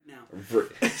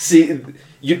See,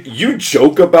 you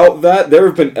joke about that. There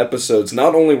have been episodes,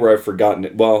 not only where I've forgotten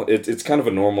it, well, it's kind of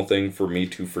a normal thing for me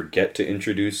to forget to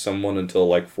introduce someone until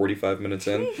like 45 minutes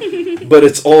in, but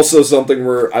it's also something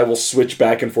where I will switch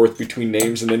back and forth between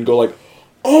names and then go like,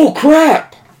 oh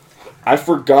crap! I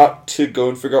forgot to go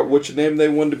and figure out which name they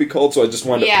wanted to be called, so I just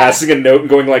wound up passing a note and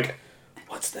going like,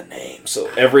 what's the name? So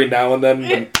every now and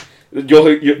then...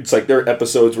 it's like there are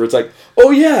episodes where it's like,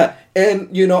 oh yeah, and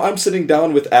I'm sitting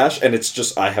down with Ash, and it's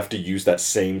just I have to use that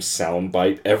same sound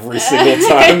bite every single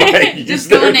time I use just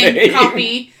their going name. in,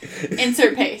 copy,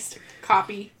 insert paste,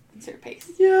 copy, insert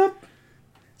paste. Yep.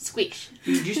 Squeak.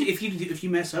 If you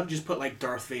mess up, just put like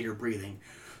Darth Vader breathing.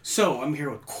 So I'm here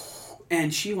with,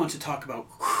 and she wants to talk about,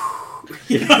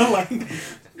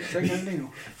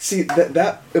 See,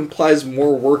 that implies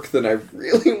more work than I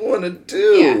really want to do.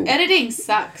 Yeah, editing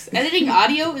sucks. Editing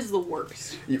audio is the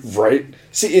worst. Right?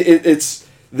 See, it's...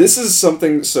 This is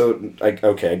something, so... I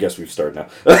guess we've started now.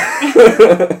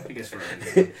 I guess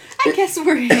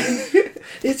we're in.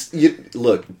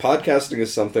 Look, podcasting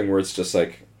is something where it's just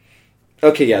like...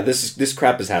 Okay, yeah, this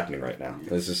crap is happening right now.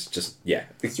 This is just... Yeah.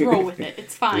 Just roll with it.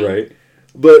 It's fine. Right?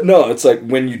 But no, it's like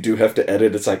when you do have to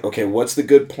edit, it's like, okay, what's the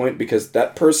good point? Because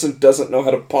that person doesn't know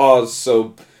how to pause,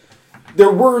 so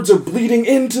their words are bleeding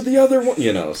into the other one,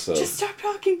 so... Just stop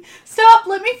talking. Stop!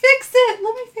 Let me fix it!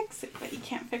 But you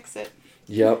can't fix it.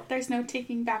 Yep. There's no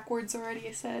taking back words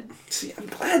already said. See, I'm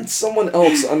glad someone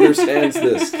else understands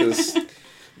this, because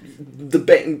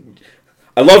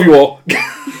I love you all!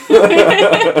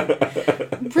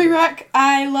 Pre-rec,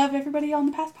 I love everybody on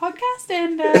the past podcast,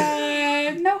 and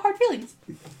no hard feelings.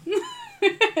 Yes!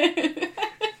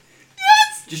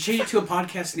 Just change it to a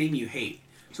podcast name you hate,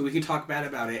 so we can talk bad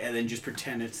about it and then just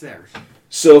pretend it's theirs.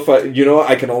 So if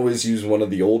I can always use one of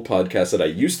the old podcasts that I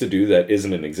used to do that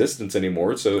isn't in existence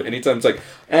anymore, so anytime it's like,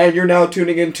 and you're now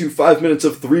tuning into 5 minutes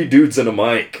of 3 dudes and a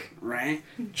mic. Right.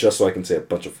 Just so I can say a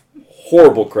bunch of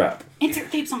horrible crap. Insert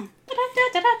theme song.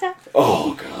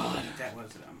 Oh, God. That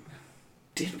was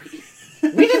Did we?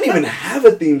 We didn't even have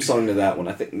a theme song to that one.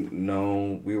 I think,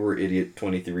 no, we were idiot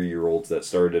 23-year-olds that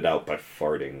started out by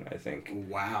farting, I think.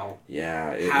 Wow.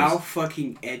 Yeah. How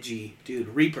fucking edgy. Dude,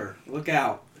 Reaper, look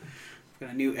out. Got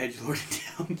a new edgelord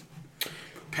in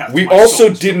town. We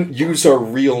also didn't use our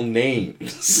real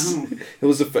names. No. It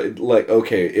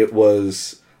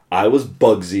was I was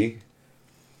Bugsy,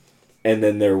 and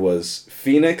then there was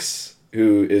Phoenix,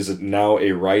 who is now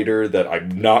a writer that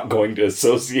I'm not going to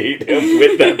associate him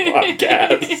with that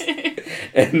podcast.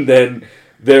 And then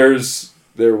there was,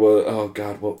 oh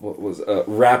God, what was,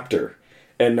 Raptor.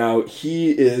 And now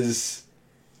he is,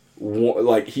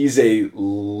 he's a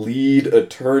lead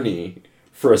attorney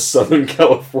for a Southern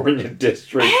California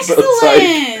district. Excellent! So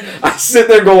it's I sit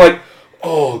there and go like,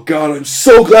 oh God, I'm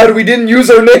so glad we didn't use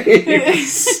our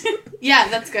names. Yeah,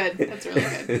 that's good. That's really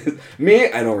good.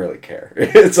 Me, I don't really care.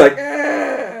 It's like,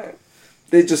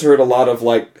 They just heard a lot of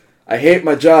I hate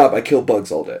my job, I kill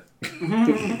bugs all day.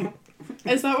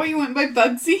 Is that why you went by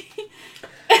Bugsy?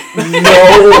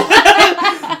 No.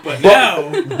 But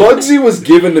no. Bugsy was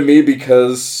given to me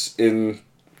because in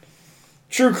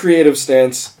true creative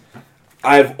stance,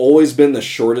 I've always been the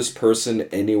shortest person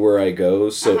anywhere I go,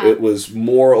 so it was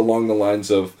more along the lines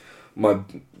of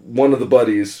one of the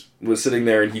buddies was sitting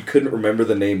there and he couldn't remember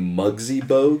the name Muggsy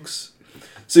Bogues.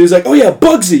 So he was like, oh yeah,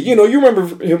 Bugsy, you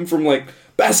remember him from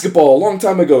basketball a long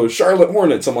time ago, Charlotte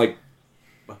Hornets. I'm like,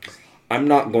 I'm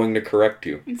not going to correct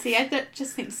you. And see, I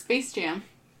just think Space Jam.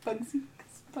 Bugsy,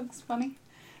 Bugs funny.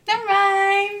 Never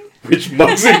mind. Which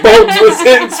Muggsy Bogues was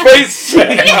in Space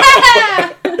Jam?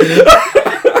 Yeah!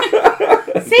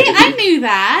 See, I knew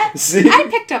that. See? I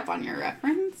picked up on your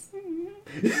reference. I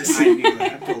knew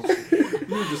that.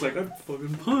 You were just like, I'm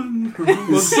fucking pun.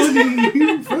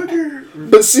 I'm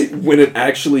fucker. But see, when it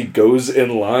actually goes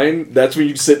in line, that's when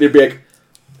you sit there and be like,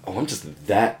 oh, I'm just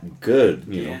that good,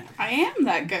 you know. I am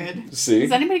that good. See?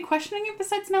 Is anybody questioning it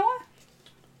besides Noah?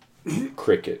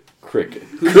 Cricket.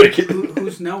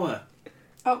 Who's Noah?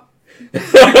 Oh.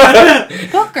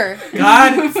 Booker.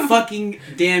 God fucking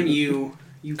damn you.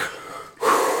 You...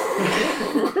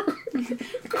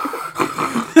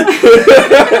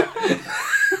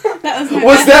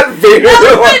 That Vader?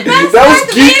 That was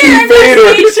Geeky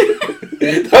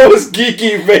Vader. That was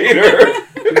Geeky Vader.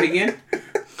 Do it again.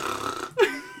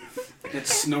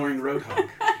 That's snoring roadhog.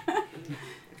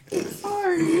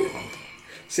 Sorry.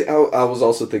 See, I was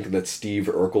also thinking that Steve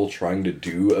Urkel trying to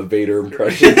do a Vader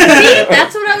impression. See,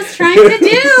 that's what I was trying to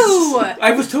do.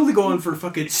 I was totally going for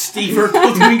fucking Steve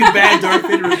Urkel doing a bad Darth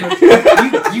Vader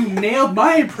impression. You nailed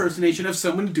my impersonation of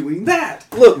someone doing that.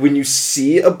 Look, when you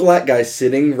see a black guy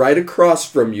sitting right across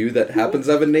from you that happens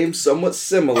to have a name somewhat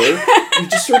similar, you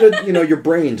just sort of, your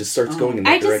brain just starts going in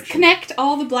that direction. I just connect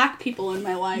all the black people in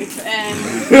my life, and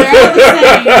they're all the same.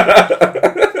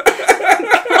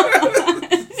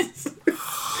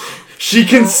 She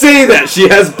can say that she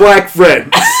has black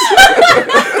friends.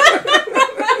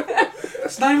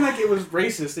 It's not even like it was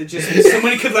racist. It just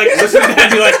somebody could listen to that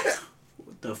and be like,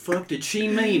 "What the fuck did she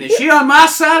mean? Is she on my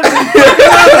side?"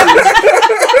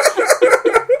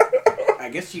 I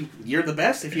guess you're the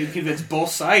best if you convince both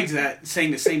sides that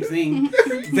saying the same thing.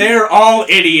 They're all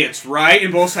idiots, right?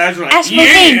 And both sides are like, Ash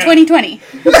Vulcain 2020. Ash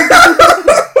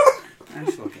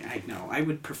Vulcain. I know. I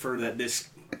would prefer that this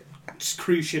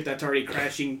cruise ship that's already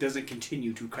crashing doesn't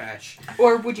continue to crash.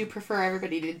 Or would you prefer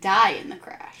everybody to die in the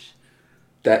crash?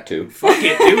 That too. Fuck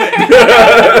it, do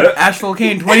it. Ash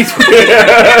Vulcain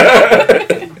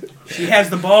 2020. She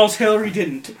has the balls, Hillary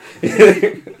didn't.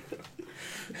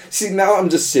 See, now I'm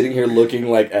just sitting here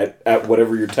looking at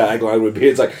whatever your tagline would be.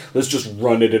 It's like, let's just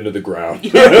run it into the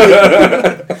ground.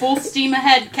 Full steam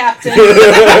ahead, Captain.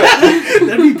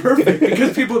 That'd be perfect,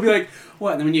 because people would be like,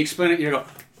 what? And then when you explain it, you go,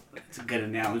 it's a good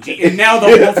analogy. And now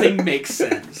the whole thing makes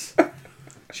sense.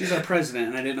 She's our president,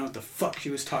 and I didn't know what the fuck she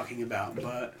was talking about,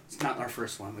 but it's not our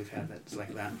first one we've had that's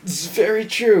like that. It's very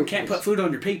true. Can't put food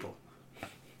on your people.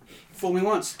 Fool me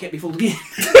once, can't be fooled again.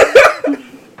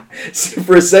 See,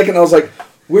 for a second, I was like,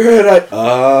 where had I...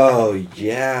 Oh,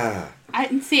 yeah. I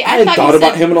hadn't thought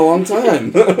about him in a long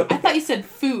time. I thought you said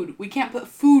food. We can't put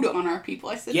food on our people.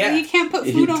 I said, yeah. You can't put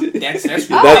food on... That's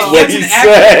what he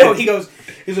said. He goes,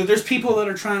 there's people that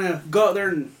are trying to go out there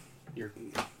and...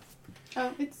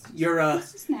 It's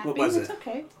snapping. What was it? It's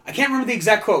okay. I can't remember the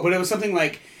exact quote, but it was something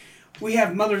like, we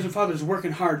have mothers and fathers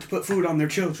working hard to put food on their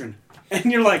children. And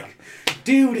you're like,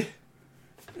 dude...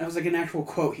 That was like an actual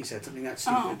quote he said, something that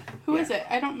stupid. Oh, who is it?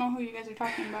 I don't know who you guys are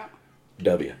talking about.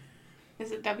 W.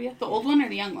 Is it W? The old one or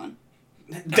the young one?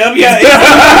 W.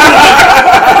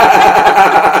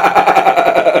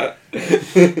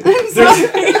 There's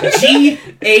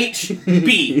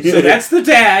GHB. So that's the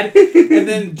dad. And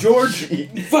then George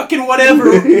fucking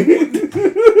whatever. I'm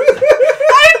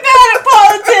bad at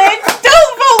politics.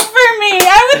 Don't vote for me.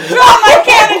 I withdraw my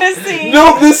candidacy.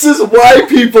 No, this is why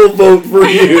people vote for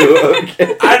you.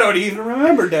 Okay. I don't even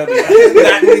remember W.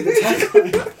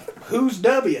 Who's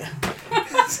W?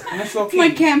 My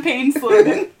campaign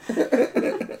slogan.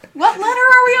 What letter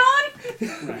are we on?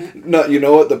 Right. No, you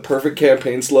know what? The perfect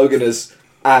campaign slogan is,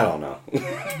 I don't know.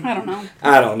 I don't know.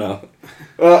 I don't know.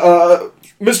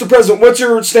 Mr. President, what's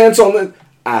your stance on this?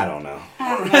 I don't know.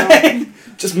 I don't know.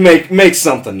 Just make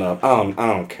something up. I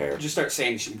don't care. Just start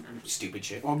saying stupid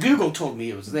shit. Well, Google told me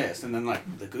it was this, and then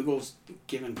the Google's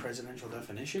given presidential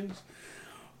definitions.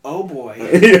 Oh boy.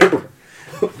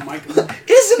 Michael.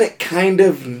 Isn't it kind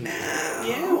of now?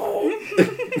 Yeah.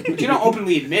 But you don't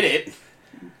openly admit it.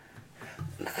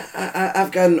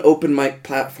 I've got an open mic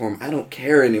platform. I don't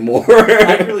care anymore.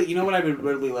 You know what I would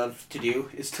really love to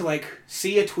do is to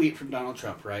see a tweet from Donald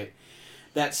Trump, right?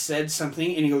 That said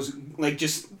something, and he goes,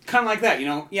 just kind of like that,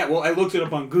 Yeah, well, I looked it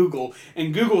up on Google,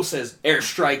 and Google says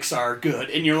airstrikes are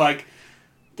good, and you're like,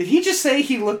 did he just say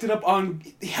he looked it up on...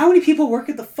 How many people work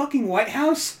at the fucking White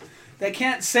House that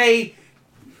can't say,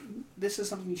 this is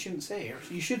something you shouldn't say, or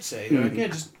you should say? They're like, yeah,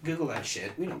 just Google that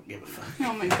shit. We don't give a fuck.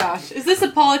 Oh my gosh. Is this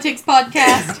a politics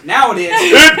podcast? Now it is.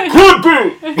 It could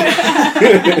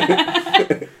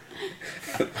be!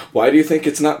 Why do you think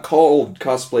it's not called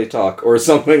Cosplay Talk or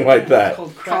something like that?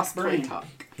 Called Cosplay Talk.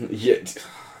 Yeah,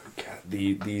 God,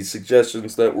 the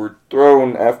suggestions that were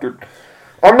thrown after...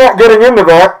 I'm not getting into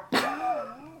that!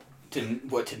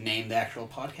 To name the actual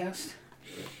podcast?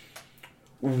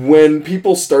 When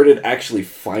people started actually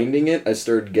finding it, I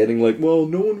started getting well,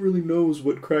 no one really knows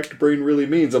what cracked brain really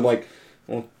means. I'm like,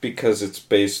 well, because it's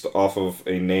based off of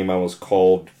a name I was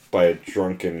called by a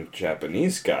drunken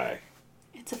Japanese guy.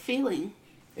 It's a feeling.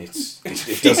 It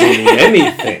doesn't mean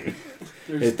anything.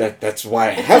 That's why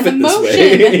I have it this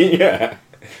way. Yeah.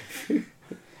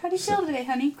 How do you feel today,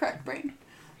 honey? Cracked brain.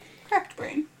 Cracked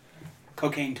brain.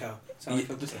 Cocaine toe. Sound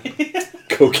like to say.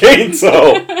 Cocaine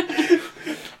toe.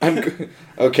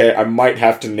 Okay, I might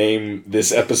have to name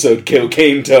this episode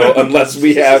Cocaine Toe unless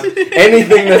we have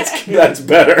anything that's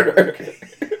better.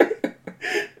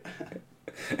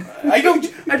 I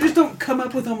just don't come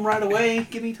up with them right away.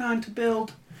 Give me time to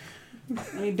build.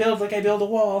 Let me build like I build a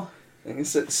wall.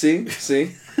 See?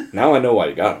 Now I know why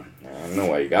you got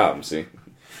them. See?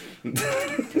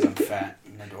 Because I'm fat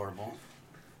and adorable.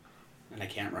 And I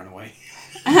can't run away.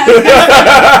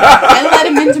 I let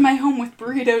him into my home with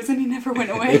burritos and he never went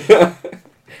away.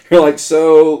 You're like,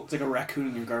 so... It's like a raccoon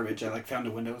in your garbage. I found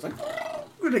a window. I was like, oh,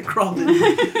 and it crawled in.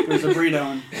 There's a burrito.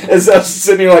 And As I was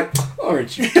sitting here like,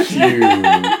 aren't you cute?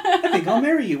 I think I'll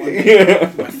marry you one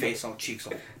day. My face all cheeks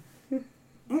all...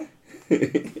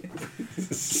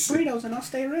 burritos and I'll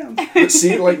stay around. But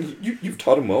see, like, you've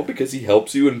taught him well because he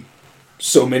helps you in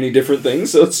so many different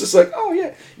things. So it's just like, oh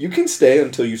yeah, you can stay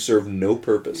until you serve no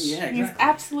purpose. Yeah, exactly. He's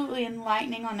absolutely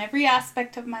enlightening on every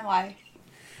aspect of my life.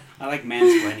 I like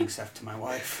mansplaining stuff to my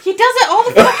wife. He does it all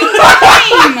the fucking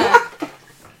time!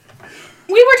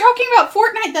 We were talking about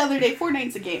Fortnite the other day.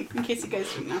 Fortnite's a game, in case you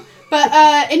guys didn't know. But,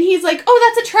 and he's like,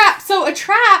 oh, that's a trap. So a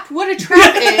trap, what a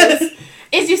trap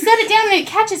is you set it down and it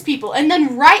catches people. And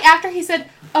then right after he said,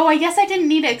 oh, I guess I didn't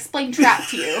need to explain trap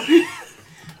to you.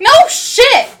 No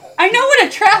shit! I know what a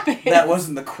trap is. That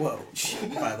wasn't the quote,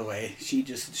 by the way. She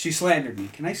slandered me.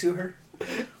 Can I sue her?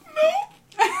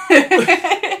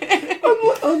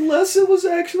 Unless it was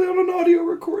actually on an audio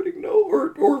recording, no,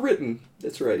 or written.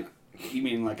 That's right. You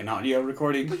mean like an audio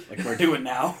recording? Like we're doing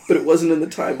now? But it wasn't in the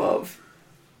time of.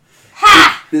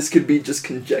 Ha! This could be just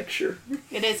conjecture.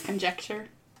 It is conjecture.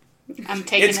 I'm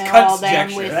taking It's it all down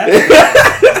conjecture.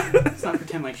 with Let's not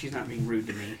pretend like she's not being rude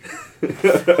to me.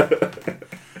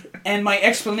 And my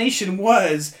explanation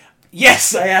was,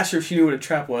 yes, I asked her if she knew what a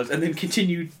trap was, and then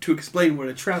continued to explain what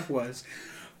a trap was.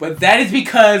 But that is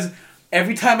because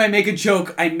every time I make a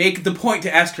joke, I make the point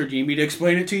to ask her, do you need me to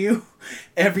explain it to you?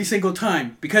 Every single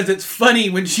time. Because it's funny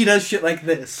when she does shit like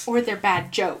this. Or they're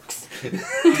bad jokes.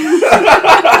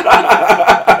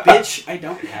 Bitch, I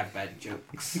don't have bad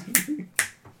jokes.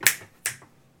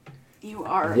 You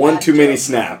are One bad too many joke.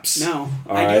 snaps. No,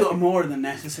 All I right. do more than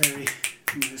necessary.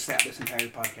 I'm going to stop this entire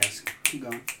podcast. Keep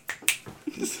going.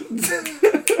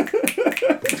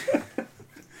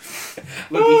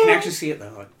 Look, you can actually see it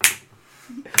though. Look.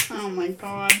 Oh my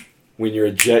god. When you're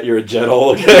a jet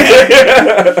all okay.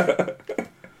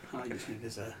 All I just need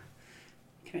is a...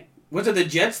 Was it the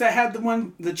Jets that had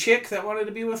the chick that wanted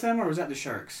to be with them, or was that the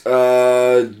Sharks?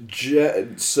 God,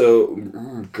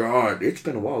 it's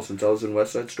been a while since I was in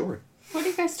West Side Story. What are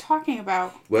you guys talking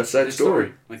about? West Side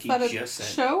Story. Like Is he that a just said.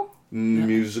 show?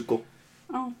 Musical.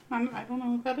 Oh, I don't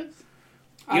know what that is.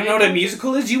 You don't know what a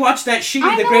musical is? You watch that shitty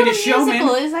I The know Greatest what a musical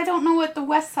Showman. is. I don't know what the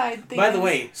West Side thing By is. the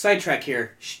way, sidetrack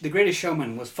here. The Greatest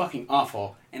Showman was fucking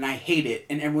awful, and I hate it,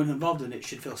 and everyone involved in it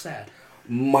should feel sad.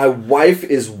 My wife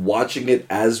is watching it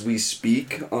as we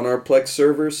speak on our Plex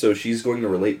server, so she's going to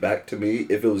relate back to me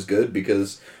if it was good,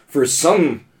 because for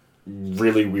some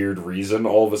really weird reason,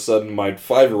 all of a sudden my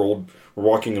 5-year-old, we're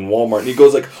walking in Walmart, and he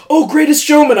goes like, oh, Greatest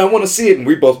Showman, I want to see it, and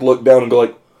we both look down and go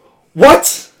like,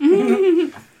 what?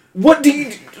 What do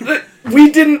you...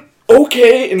 We didn't...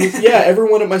 Okay, and yeah,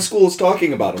 everyone at my school is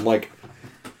talking about him, like...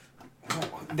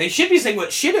 They should be saying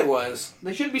what shit it was.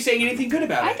 They shouldn't be saying anything good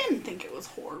about I it. didn't think it was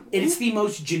horrible. It's the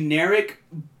most generic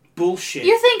bullshit.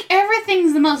 You think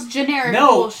everything's the most generic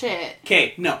bullshit.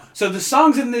 Okay, no. So the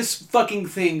songs in this fucking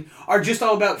thing are just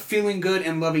all about feeling good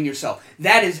and loving yourself.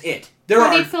 That is it. How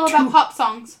do you feel about pop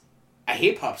songs? I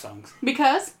hate pop songs.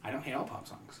 Because? I don't hate all pop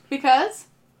songs. Because?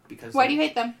 Because Why do you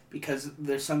hate them? Because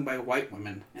they're sung by white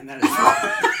women, and that is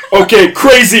wrong. Okay,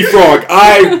 Crazy Frog,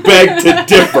 I beg to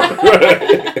differ.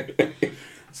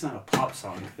 It's not a pop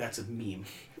song. That's a meme.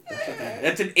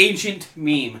 That's an ancient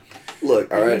meme.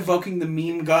 Look, Are all you right. invoking the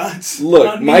meme gods? Look,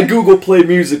 on my me? Google Play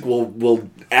Music will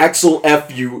Axel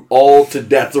F you all to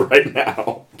death right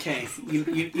now. Okay,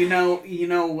 you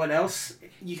know what else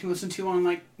you can listen to on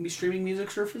like streaming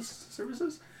music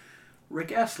services?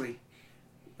 Rick Astley.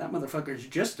 That motherfucker's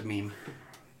just a meme.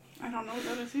 I don't know what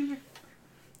that is either.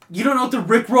 You don't know what the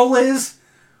Rickroll is?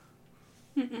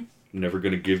 Mm-mm. Never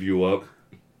gonna give you up.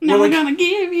 No, We're I'm like- gonna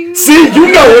give you... See,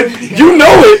 you know it. You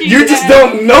know it. You just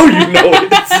don't know you know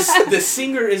it. The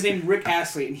singer is named Rick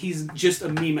Astley, and he's just a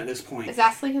meme at this point. Is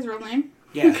Astley his real name?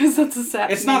 Yeah. Because that's a sad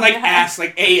It's name not like to have. ass,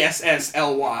 like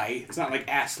ASSLY. It's not like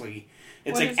Astley.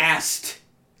 It's What like is it?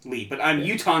 Astly. But I'm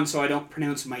Utah, so I don't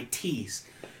pronounce my T's.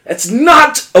 It's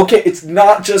not okay. It's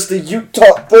not just a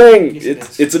Utah thing.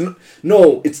 Yes, It's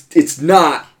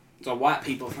not. It's a white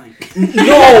people thing.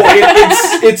 No,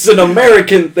 it's an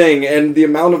American thing, and the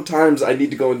amount of times I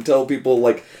need to go and tell people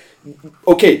like,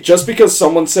 okay, just because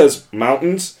someone says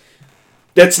mountains,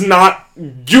 that's not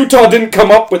Utah didn't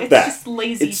come up with that. It's just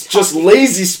lazy It's just talking.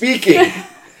 lazy speaking.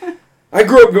 I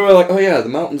grew up going like, oh yeah, the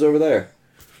mountain's over there.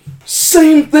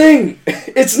 Same thing.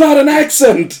 It's not an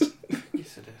accent.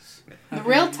 Yes, it is. The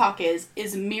real talk is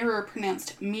mirror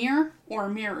pronounced mirror or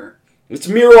mirror? It's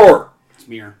mirror. It's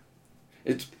mirror.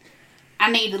 It's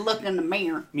I need to look in the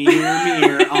mirror.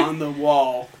 Mirror on the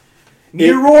wall.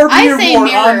 Mirror I say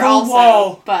mirror on the also,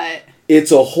 wall. but...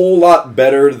 It's a whole lot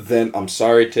better than, I'm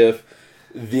sorry, Tiff,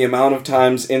 the amount of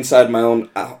times inside my own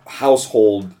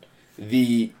household,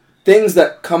 the things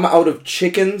that come out of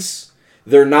chickens,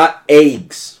 they're not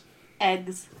eggs.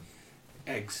 Eggs,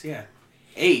 yeah.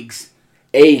 Eggs.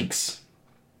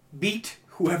 Beat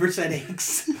whoever said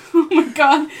eggs. Oh my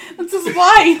god, that's his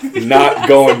wife. Not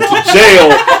going to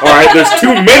jail. Alright, there's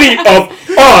too many of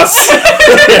us.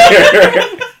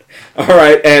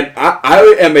 Alright, and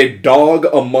I am a dog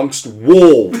amongst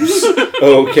wolves.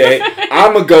 Okay?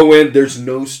 I'm gonna go in, there's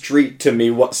no street to me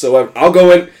whatsoever. I'll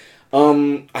go in,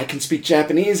 I can speak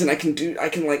Japanese and I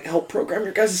can like help program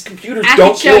your guys' computers.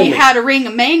 Don't show you how to ring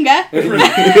a manga.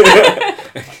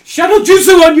 Shadow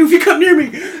Jutsu on you if you come near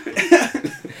me.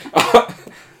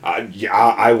 Yeah,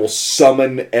 I will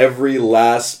summon every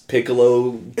last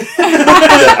Piccolo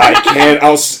that I can.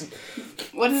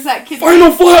 What is that kid?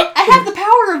 Final Flat! I have the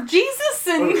power of Jesus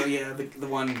and... Oh, yeah,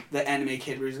 the anime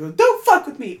kid where he's going, don't fuck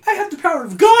with me! I have the power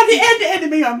of God and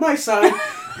anime on my side!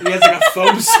 And he has like a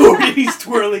foam sword and he's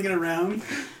twirling it around.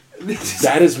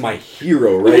 That is my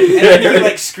hero right And there. then he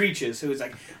like screeches, so he's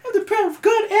like, I have the power of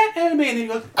God and anime! And then he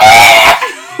goes,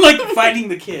 ah! Like fighting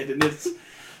the kid, and it's...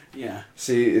 Yeah.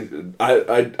 See,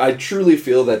 I truly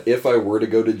feel that if I were to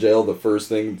go to jail, the first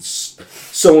thing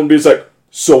someone would be like,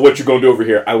 so what you gonna do over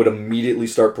here? I would immediately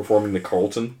start performing the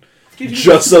Carlton.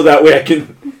 Just so that way I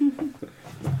can...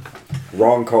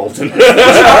 Wrong Carlton. But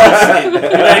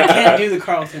I can't do the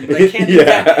Carlton, but I can't do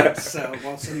that, so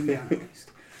while sitting down at least.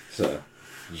 So,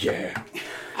 yeah.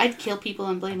 I'd kill people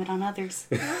and blame it on others.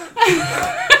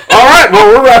 Alright,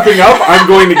 well, we're wrapping up. I'm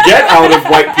going to get out of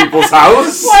white people's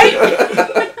house.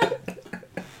 I'm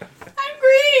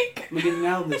Greek. I'm getting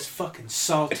out of this fucking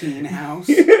saltine house.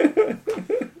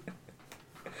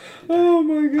 Oh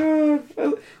my god.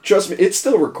 Trust me, it's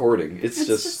still recording. It's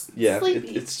just yeah, sleepy.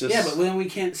 it's just... Yeah, but then we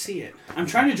can't see it. I'm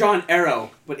trying to draw an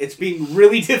arrow, but it's being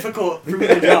really difficult for me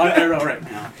to draw an arrow right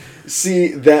now.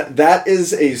 See, that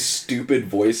is a stupid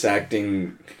voice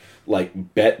acting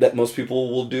like bet that most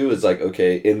people will do. Is like,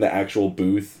 okay, in the actual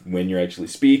booth when you're actually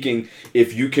speaking,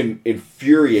 if you can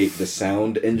infuriate the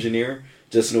sound engineer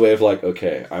just in a way of like,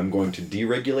 okay, I'm going to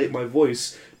deregulate my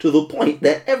voice to the point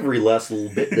that every last little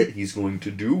bit that he's going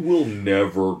to do will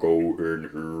never go in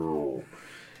here.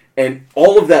 And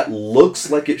all of that looks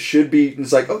like it should be.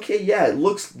 It's like, okay, yeah, it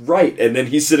looks right. And then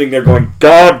he's sitting there going,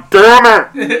 God damn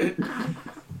it!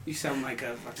 You sound like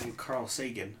a fucking Carl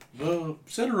Sagan. The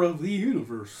center of the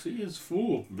universe is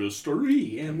full of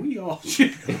mystery, and we all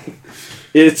should...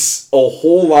 It's a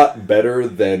whole lot better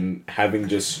than having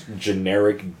just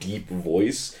generic deep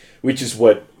voice, which is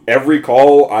what every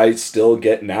call I still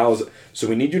get now is, so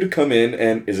we need you to come in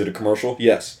and, is it a commercial?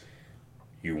 Yes.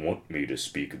 You want me to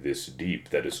speak this deep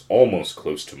that is almost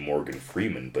close to Morgan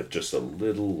Freeman, but just a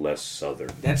little less southern.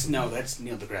 That's Neil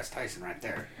deGrasse Tyson right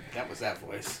there. That was that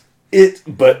voice.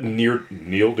 But near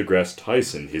Neil deGrasse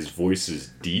Tyson, his voice is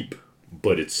deep,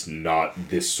 but it's not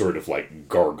this sort of like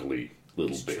gargly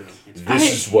little bit.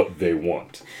 This is what they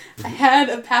want. I had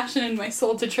a passion in my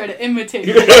soul to try to imitate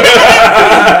it.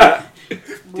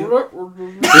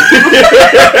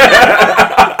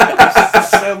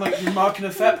 Sound like you're mocking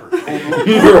a fat person.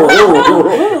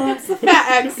 That's the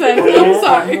fat accent. I'm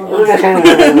sorry.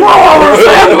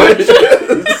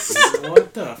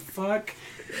 What the fuck?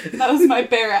 That was my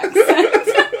bear accent.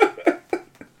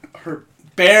 Her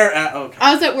bear okay.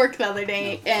 I was at work the other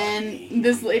day, and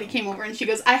this lady came over, and she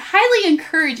goes, I highly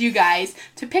encourage you guys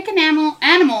to pick an animal,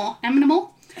 and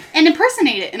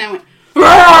impersonate it. And I went, and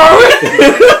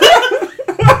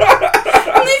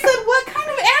they said, what kind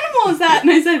of animal is that?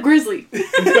 And I said, grizzly.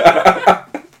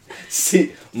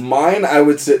 See, mine, I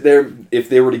would sit there, if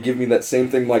they were to give me that same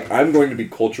thing, like, I'm going to be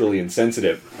culturally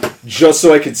insensitive, just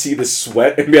so I could see the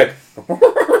sweat, and be like,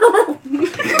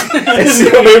 and see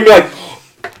them and be like,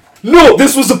 no,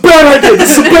 this was a bad idea,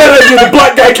 the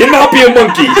black guy cannot be a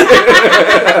monkey.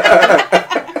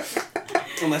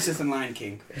 Unless it's in Lion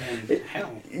King. And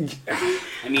hell.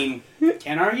 I mean,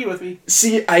 can't argue with me.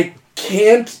 See, I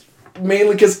can't,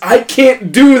 mainly because I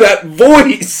can't do that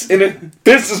voice, and it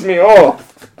pisses me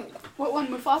off. What one,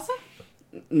 Mufasa?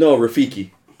 No,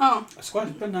 Rafiki. Oh. A squash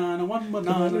banana, one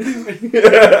banana.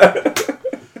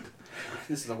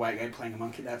 This is a white guy playing a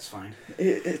monkey. That's fine.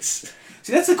 It's...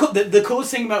 See, that's the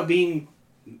coolest thing about being...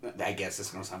 I guess this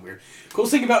is going to sound weird.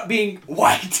 Coolest thing about being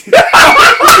white. Go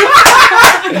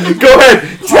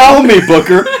ahead. Tell me,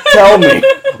 Booker. Tell me.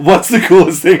 What's the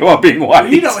coolest thing about being white?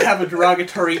 We don't have a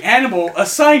derogatory animal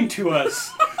assigned to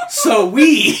us. So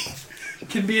we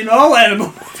can be in all animal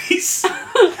movies.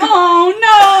 Oh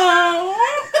no!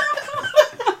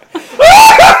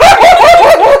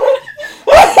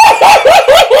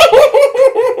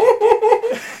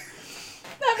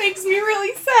 That makes me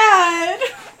really sad.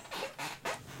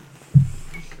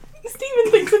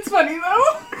 Steven thinks it's funny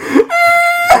though.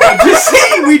 Just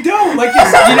saying, we don't. Like,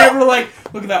 you never like,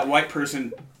 look at that white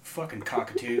person, fucking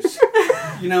cockatoos.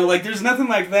 You know, like, there's nothing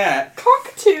like that.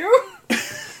 Cockatoo.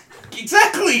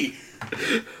 Exactly.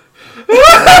 Okay,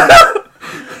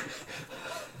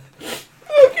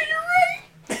 you're right.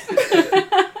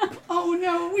 Oh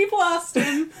no, we've lost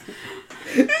him.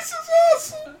 This is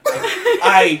awesome.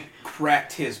 I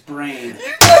cracked his brain.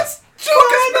 You guys joke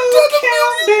us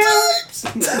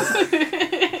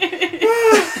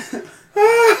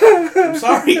I'm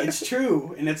sorry, it's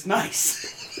true, and it's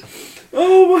nice.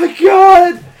 Oh my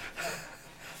god!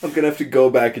 I'm gonna have to go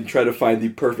back and try to find the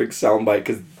perfect soundbite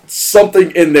because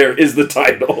something in there is the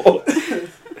title.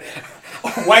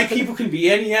 White people can be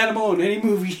any animal in any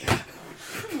movie.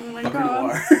 Oh my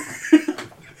god.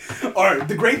 Or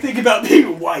the great thing about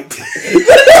being white.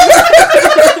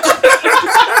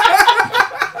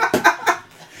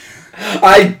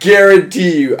 I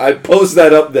guarantee you, I post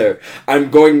that up there.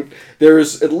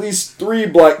 There's at least 3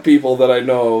 black people that I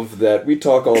know of that we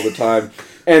talk all the time,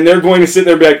 and they're going to sit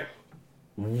there and be like,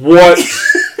 what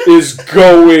is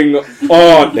going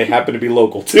on? They happen to be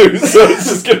local too, so it's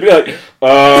just going to be like,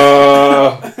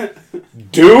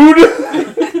 dude?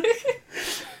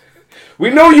 We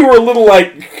know you were a little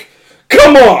like,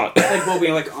 come on! Like we'll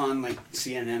be like on like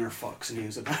CNN or Fox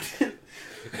News about it.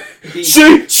 See,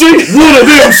 one of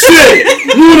them said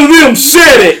it! One of them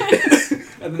said it!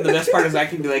 And then the best part is I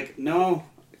can be like, no,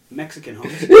 Mexican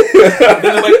homies. And then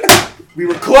they're like, we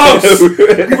were close!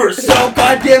 We were so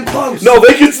goddamn close! No,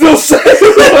 they can still say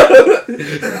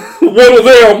one of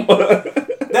them!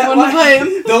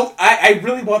 I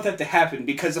really want that to happen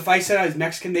because if I said I was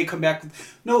Mexican, they come back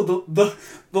with, no, the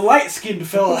light-skinned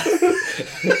fella.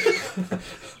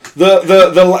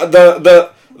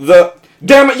 The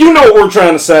damn it, you know what we're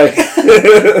trying to say.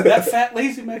 That fat,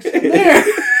 lazy Mexican there.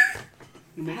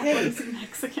 Lazy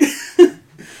Mexican.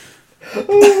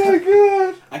 Oh my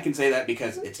god. I can say that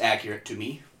because it's accurate to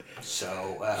me.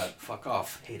 So, fuck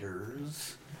off,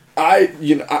 haters. I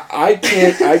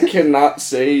cannot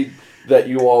say that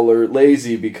you all are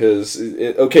lazy because,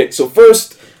 okay, so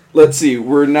first, let's see,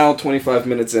 we're now 25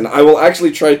 minutes in. I will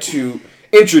actually try to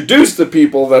introduce the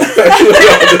people that are actually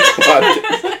on this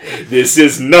podcast. This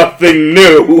is nothing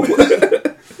new.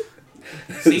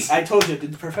 See, I told you I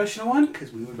did the professional one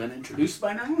because we would have been introduced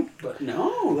by now. But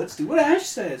no, let's do what Ash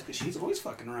says because she's always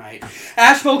fucking right.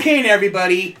 Ash Vulcain,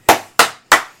 everybody.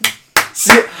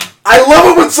 See, I love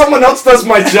it when someone else does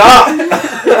my job.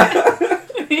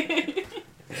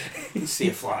 You see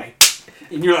a fly,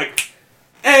 and you're like,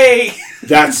 hey!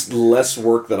 That's less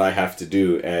work that I have to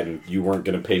do, and you weren't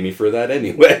going to pay me for that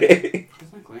anyway.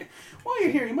 Exactly. While you're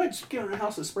here, you might just get in a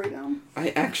house and spray down. I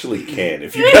actually can,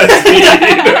 if you guys need.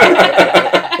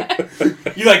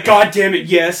 You're like, God damn it,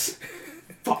 yes.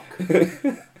 Fuck.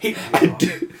 I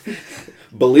do.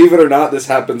 Believe it or not, this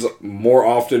happens more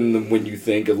often than when you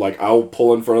think of, like, I'll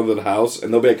pull in front of the house,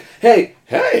 and they'll be like, hey.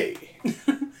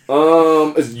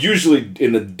 It's usually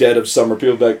in the dead of summer.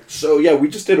 People be like, so yeah, we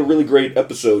just did a really great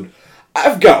episode.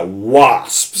 I've got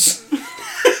wasps.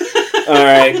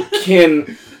 Alright,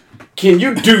 can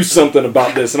you do something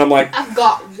about this? And I'm like, I've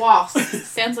got wasps.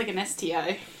 Sounds like an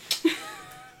STI.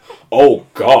 oh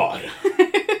god.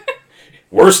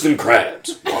 Worse than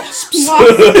crabs. Wasps.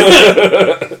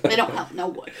 They don't help no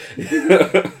one.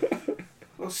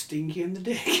 Well, stinky in the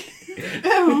dick.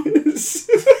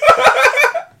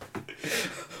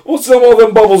 Well, some of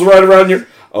them bubbles right around your...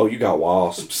 Oh, you got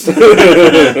wasps. They don't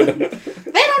even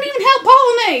help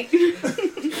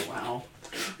pollinate. Wow.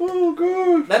 Oh,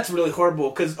 God. That's really horrible,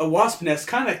 because a wasp nest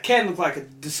kind of can look like a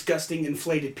disgusting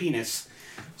inflated penis.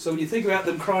 So when you think about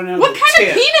them crawling out What of the kind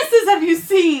tip, of penises have you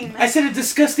seen? I said a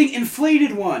disgusting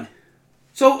inflated one.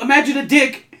 So imagine a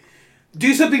dick,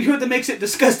 do something to it that makes it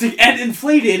disgusting and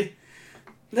inflated.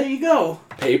 There you go.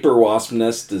 Paper wasp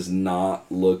nest does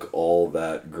not look all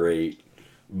that great.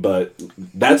 But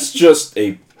that's just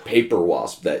a paper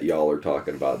wasp that y'all are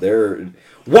talking about.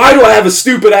 Why do I have a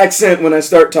stupid accent when I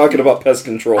start talking about pest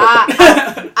control?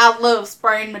 I love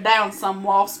spraying me down some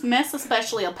wasp nest,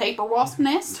 especially a paper wasp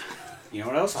nest. You know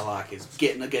what else I like is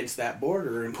getting against that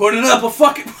border and putting up a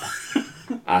fucking...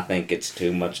 I think it's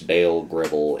too much Dale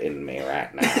Gribble in me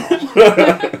right now.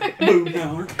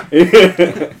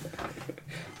 BookerNoir.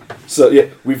 So, yeah,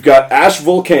 we've got Ash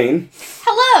Vulcain.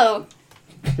 Hello.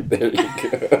 There you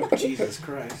go. Jesus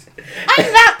Christ.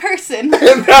 I'm that person. And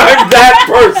I'm that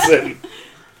person.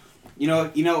 You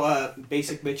know,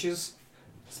 basic bitches?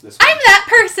 It's this one. I'm that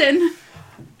person.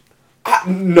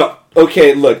 No.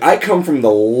 Okay, look, I come from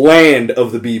the land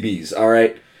of the BBs,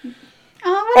 alright?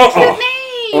 Oh, what a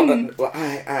cute name. Well,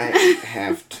 I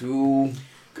have to...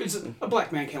 Because a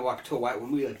black man can't walk up to a white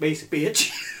woman. We like, basic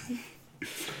bitch.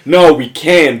 No, we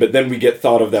can, but then we get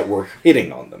thought of that we're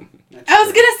hitting on them. I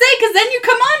was gonna say, because then you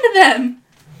come on to them.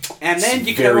 And then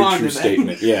you come Very on true to them.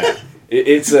 statement, yeah.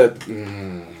 It's a...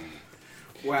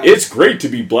 Wow. It's great to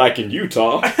be black in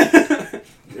Utah.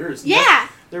 There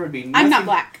would be nothing. I'm not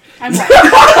black. I'm white.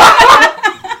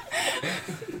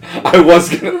 I was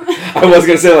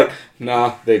gonna say, like,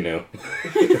 nah, they knew.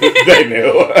 They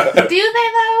knew. Do they,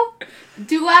 though?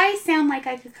 Do I sound like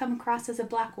I could come across as a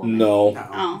black woman? No.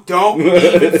 Oh. Don't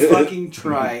even fucking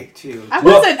try to. I'm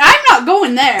not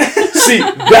going there. See,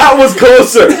 that was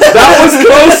closer. That was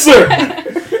closer.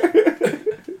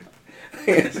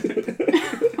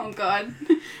 Oh, God.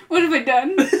 What have I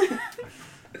done?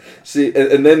 See,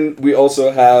 and then we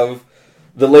also have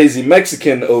the lazy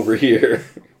Mexican over here.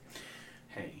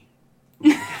 Hey.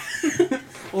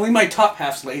 Only my top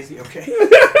half's lazy, okay?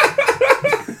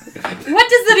 What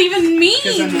does that even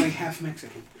Because I'm mean? only half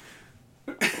Mexican.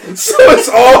 So it's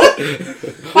all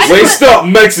waist up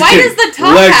Mexican, Why does the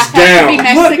top legs half down. have to be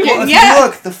Mexican? Look, if Yeah. you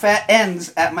look, the fat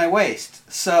ends at my waist.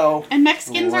 So And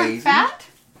Mexicans aren't Lazy. fat?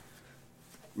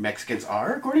 Mexicans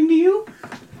are, according to you?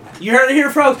 You heard it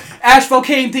here, folks. Ash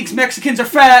Vulcain thinks Mexicans are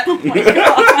fat. Oh my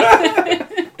God.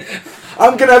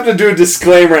 I'm gonna have to do a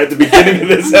disclaimer at the beginning of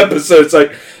this episode. It's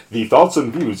like, the thoughts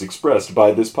and views expressed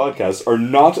by this podcast are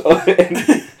not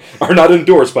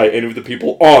endorsed by any of the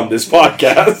people on this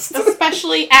podcast.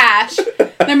 Especially Ash.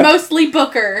 They're mostly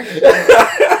Booker.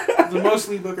 The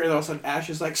mostly Booker, and all of a sudden Ash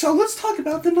is like, so let's talk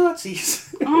about the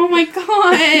Nazis. Oh my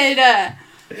God.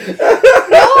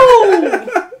 No.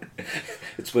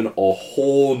 It's when a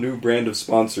whole new brand of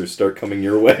sponsors start coming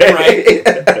your way. Right?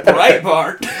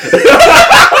 Breitbart.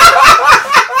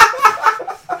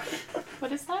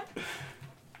 What is that?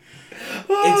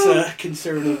 It's a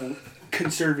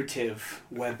conservative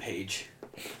webpage.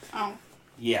 Oh.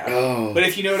 Yeah. Oh. But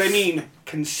if you know what I mean,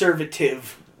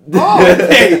 conservative Oh.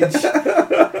 page.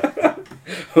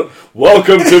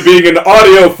 Welcome to being an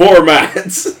audio format.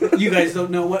 You guys don't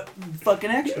know what fucking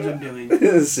actions I'm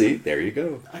doing. See, there you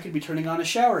go. I could be turning on a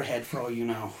shower head for all you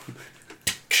know.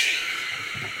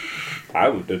 I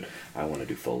want to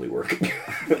do Foley work.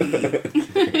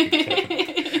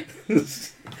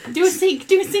 Do a sync.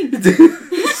 Do a sync.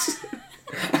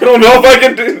 I don't know if I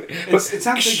can do. It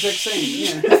sounds the exact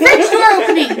same. A fridge door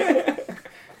opening.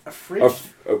 A fridge.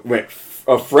 Wait,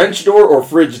 a French door or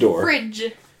fridge door?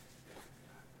 Fridge.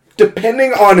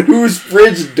 Depending on whose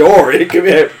fridge door, it could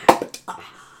be.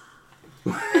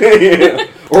 Yeah.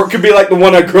 Or it could be like the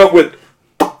one I grew up with.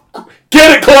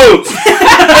 Get it closed!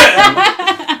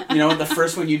 You know, the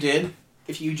first one you did,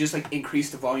 if you just like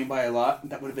increased the volume by a lot,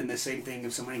 that would have been the same thing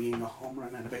if somebody getting a home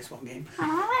run at a baseball game.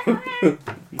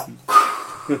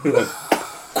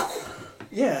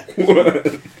 Yeah.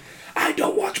 I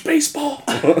don't watch baseball.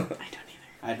 I don't either.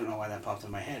 I don't know why that popped in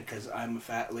my head, because I'm a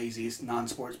fat, lazy,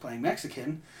 non-sports playing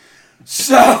Mexican.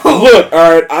 So Look,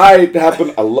 alright, I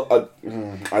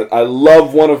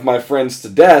love one of my friends to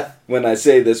death when I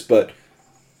say this, but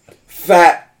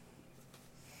fat,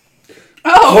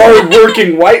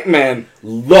 hard-working white man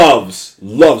loves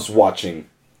watching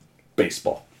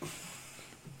baseball.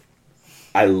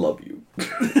 I love you. He's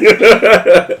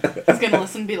gonna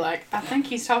listen and be like, I think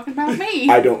he's talking about me.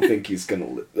 I don't think he's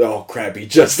gonna oh crap, he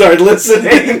just started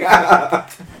listening. it'd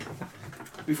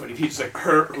be funny if he's like,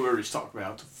 whoever he's talking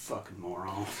about, the fucking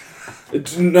moron.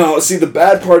 No, see, the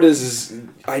bad part is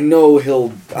I know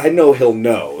he'll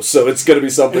know, so it's gonna be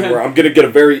something where I'm gonna get a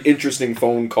very interesting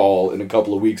phone call in a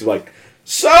couple of weeks, like,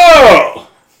 so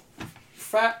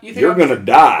Fat? You think you're gonna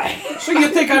die. So you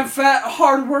think I'm fat,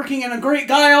 hardworking, and a great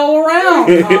guy all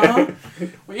around, huh?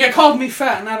 Well, you called me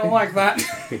fat, and I don't like that.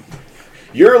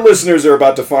 Your listeners are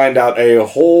about to find out a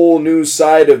whole new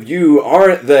side of you,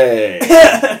 aren't they?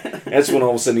 That's when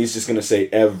all of a sudden he's just gonna say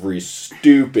every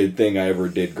stupid thing I ever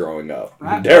did growing up.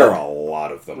 Right, there are a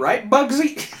lot of them. Right,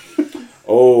 Bugsy?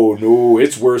 Oh no,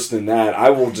 it's worse than that. I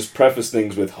will just preface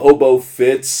things with Hobo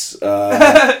Fitz,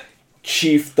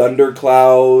 Chief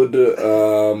Thundercloud,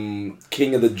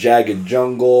 King of the Jagged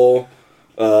Jungle.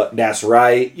 That's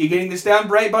right. You getting this down,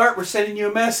 Breitbart? We're sending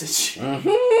you a message.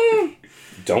 Mm-hmm.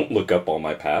 Don't look up all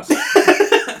my past.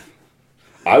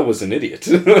 I was an idiot.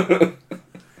 And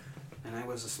I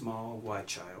was a small white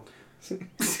child.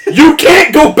 You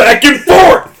can't go back and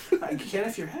forth! I you can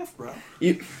if you're half, bro.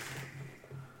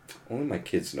 Only my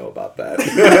kids know about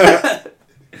that.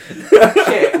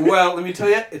 Okay, well, let me tell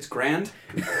you, it's grand.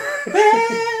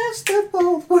 Best of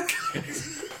both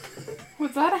worlds.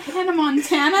 Was that a Hannah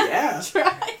Montana? Yeah.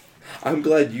 Try? I'm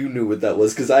glad you knew what that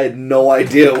was, because I had no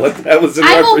idea what that was in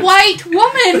I'm reference. a white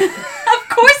woman. Of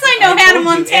course I know Hannah told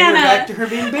you, and Montana. we're back to her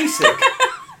being basic.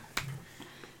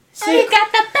 I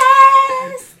got the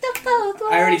best of both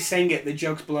worlds. I already sang it. The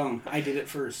joke's blown. I did it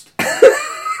first.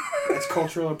 That's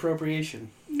cultural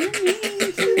appropriation.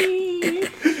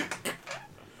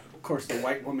 Of course, the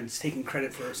white woman's taking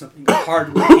credit for something the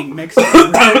hard-working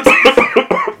Mexican wrote.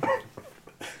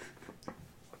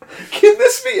 Can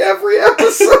this be every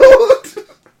episode?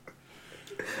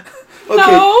 Okay,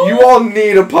 No. you all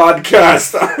need a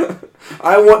podcast.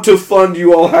 I want to fund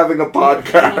you all having a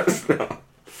podcast.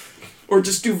 Or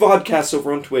just do vodcasts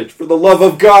over on Twitch, for the love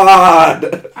of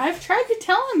God! I've tried to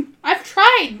tell him. I've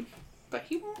tried. But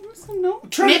he won't listen, no.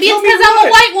 Try to Maybe tell it's me because I'm a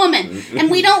what? white woman.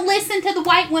 And we don't listen to the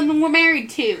white women we're married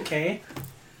to. Okay.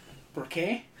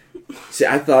 Okay. See,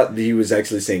 I thought he was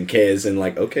actually saying K as in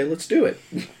like, okay, let's do it.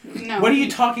 No. What are you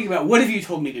talking about? What have you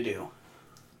told me to do?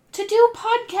 To do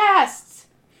podcasts.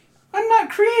 I'm not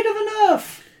creative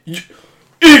enough.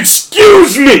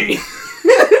 Excuse me!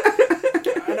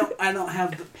 I don't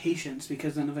have the patience,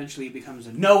 because then eventually it becomes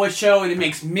a Noah show and it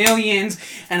makes millions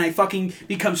and I fucking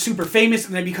become super famous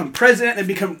and I become president and I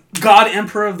become God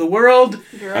Emperor of the world.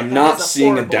 You're right, I'm that not is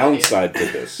seeing a horrible downside to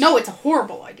this. idea. No, it's a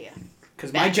horrible idea.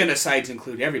 Because my genocides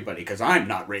include everybody, because I'm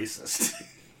not racist.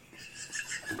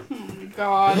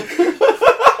 God.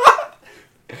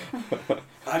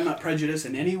 I'm not prejudiced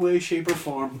in any way, shape, or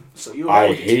form. So you all I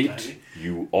get to hate die.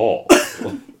 you all.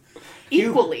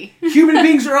 Equally. Human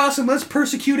beings are awesome. Let's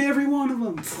persecute every one of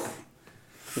them.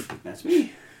 That's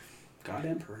me. God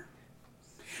Emperor.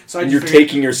 So I And just you're figured-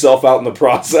 taking yourself out in the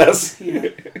process. Yeah.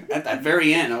 At that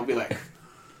very end, I'll be like,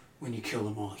 when you kill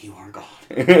them all, you are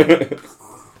God.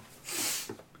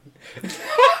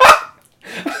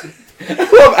 I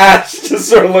love Ash just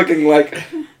sort of looking like,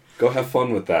 go have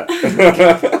fun with that.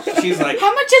 She's like,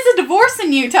 How much is a divorce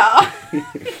in Utah?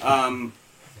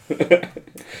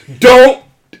 Don't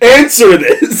answer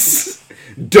this!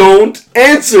 Don't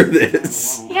answer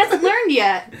this! He hasn't learned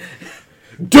yet.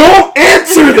 Don't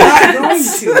answer I'm that! going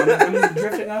to. I'm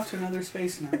drifting off to another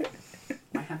space now.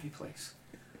 My happy place.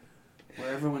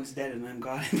 Where everyone's dead and I'm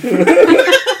God.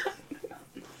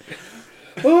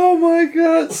 Oh my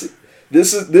god. See,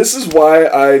 this is why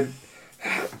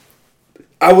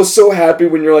I was so happy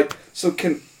when you're like, so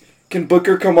can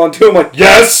Booker come on too? I'm like,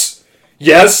 yes!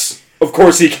 Yes! Of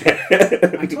course he can.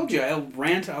 I told you, I'll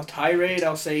rant, I'll tirade,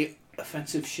 I'll say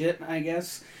offensive shit, I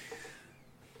guess.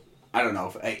 I don't know.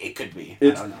 If it could be.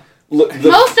 I don't know. Look,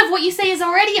 Most of what you say is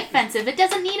already offensive. It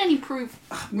doesn't need any proof.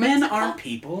 Men aren't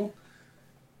people.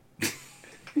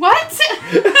 What?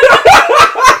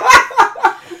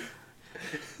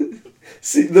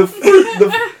 See,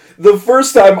 the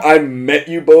first time I met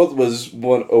you both was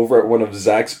over at one of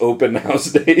Zach's open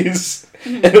house days.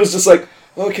 And it was just like,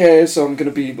 okay, so I'm going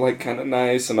to be like kind of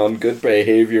nice and on good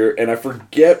behavior. And I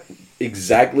forget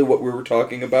exactly what we were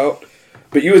talking about.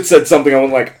 But you had said something, I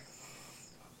was like,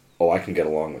 oh, I can get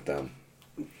along with them.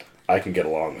 I can get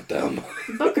along with them.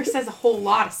 Booker says a whole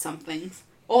lot of somethings.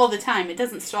 All the time. It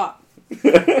doesn't stop.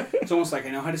 It's almost like I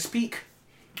know how to speak.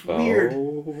 Weird.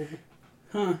 Oh.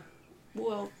 Huh.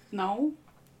 Well, no.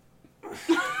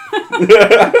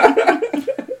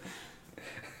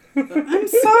 I'm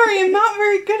sorry, I'm not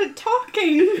very good at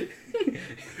talking.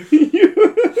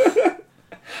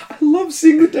 I love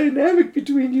seeing the dynamic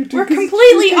between you two. We're 'cause it's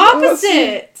completely freaking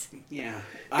opposite. Yeah.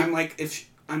 I'm like,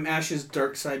 I'm Ash's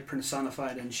dark side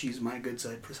personified and she's my good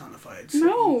side personified. So.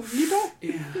 No, you don't.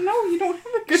 Yeah. No, you don't have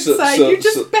a good So- side. so- You're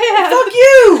just so- bad. Fuck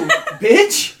you,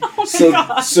 bitch! Oh my So,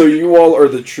 God. so you all are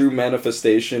the true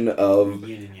manifestation of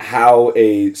Yin and yang. how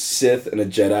a Sith and a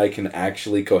Jedi can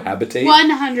actually cohabitate.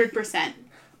 100%.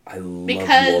 I love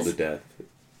Because- you all to death.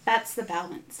 That's the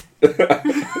balance.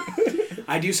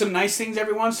 I do some nice things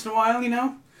every once in a while, you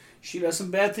know? She does some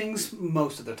bad things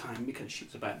most of the time because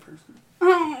she's a bad person.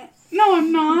 Oh, no,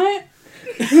 I'm not.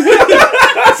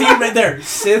 See, right there,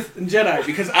 Sith and Jedi.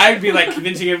 Because I'd be like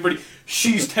convincing everybody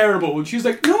she's terrible. And she's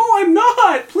like, no, I'm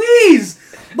not. Please.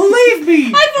 Believe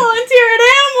me.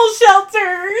 I volunteer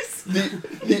at animal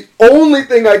shelters. The only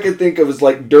thing I can think of is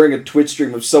like during a Twitch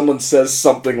stream if someone says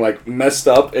something like messed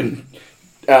up and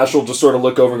Ash will just sort of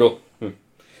look over and go,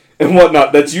 and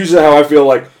whatnot. That's usually how I feel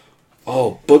like,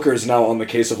 oh, Booker's now on the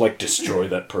case of like, destroy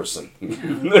that person.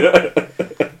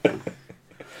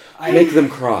 Make them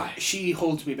cry. She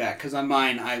holds me back because on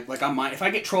mine, if I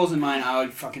get trolls in mine, I'll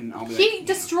be He like,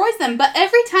 destroys them, but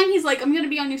every time he's like, I'm going to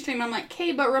be on your stream, I'm like,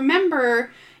 okay, but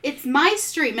remember, it's my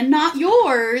stream and not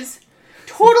yours.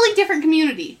 Totally different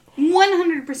community.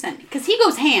 100%. Because he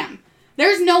goes ham.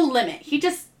 There's no limit. He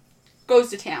just goes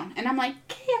to town. And I'm like,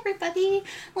 okay, everybody,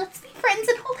 let's be friends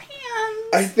and hold hands.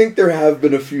 I think there have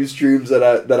been a few streams that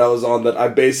I was on that I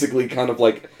basically kind of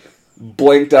like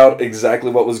blanked out exactly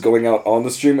what was going out on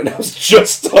the stream, and I was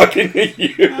just talking to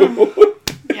you.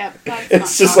 Yeah, that's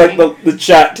it's just talking. Like the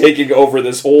chat taking over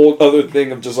this whole other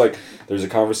thing of just like, there's a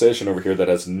conversation over here that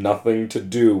has nothing to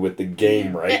do with the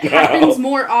game now. It happens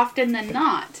more often than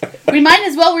not. We might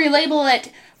as well relabel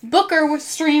it Booker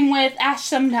stream with Ash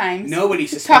sometimes. Nobody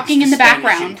suspects talking in the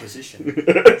background.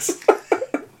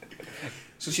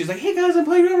 So she's like, hey guys, I'm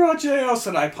playing Overwatch today. All of a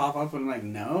sudden I pop up and I'm like,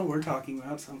 no, we're talking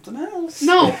about something else.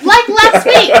 No, like last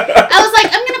week. I was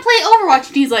like, I'm going to play Overwatch.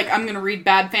 And he's like, I'm going to read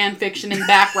bad fan fiction in the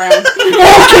background. Okay.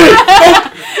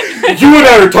 You and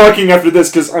I are talking after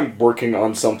this because I'm working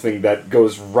on something that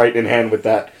goes right in hand with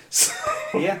that. So.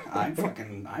 Yeah, I'm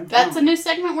That's a new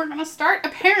segment we're going to start.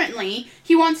 Apparently,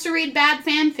 he wants to read bad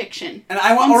fan fiction. And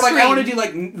I want to do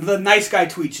like the nice guy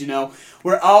tweets,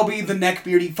 where I'll be the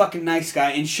neckbeardy fucking nice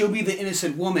guy and she'll be the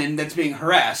innocent woman that's being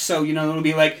harassed. So, it'll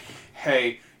be like,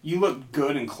 hey, you look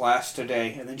good in class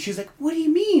today. And then she's like, what do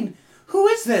you mean? Who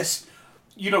is this?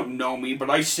 You don't know me, but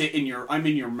I'm in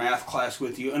your math class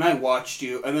with you, and I watched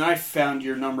you, and then I found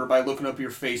your number by looking up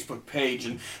your Facebook page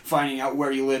and finding out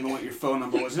where you live and what your phone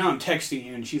number was. Now I'm texting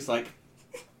you, and she's like,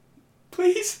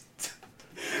 please,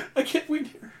 I can't wait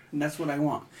here. And that's what I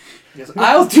want. She goes,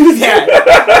 I'll do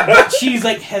that. But she's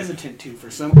like hesitant to for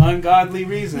some ungodly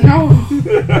reason. No.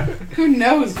 Who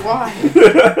knows why?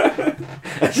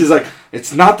 And she's like,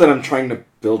 it's not that I'm trying to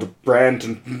build a brand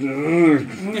and...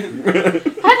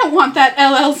 I don't want that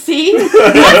LLC.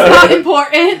 That's not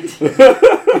important.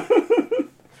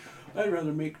 I'd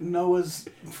rather make Noah's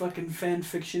fucking fan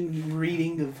fiction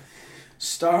reading of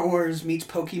Star Wars meets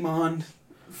Pokemon.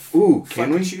 Ooh,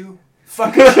 can we? Fuckachu.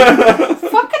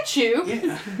 Fuckachu?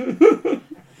 Yeah.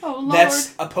 Oh, Lord.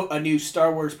 That's a new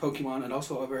Star Wars Pokemon and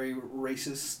also a very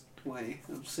racist way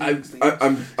of saying things.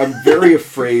 I'm very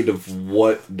afraid of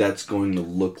what that's going to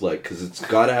look like, because it's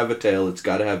got to have a tail, it's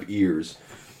got to have ears.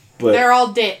 But they're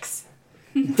all dicks.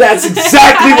 That's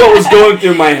exactly what was going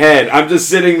through my head. I'm just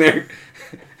sitting there.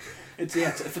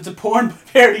 If it's a porn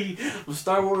parody of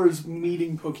Star Wars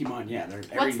meeting Pokemon, yeah.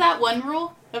 What's that one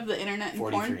rule of the internet and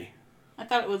 43. porn? I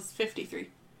thought it was 53.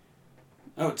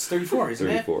 Oh, it's 34, isn't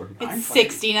 34. it? It's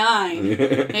 69.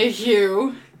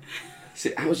 You.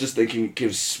 See, I was just thinking it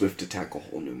gives Swift Attack a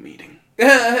whole new meaning.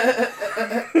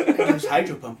 There's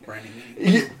Hydro Pump branding.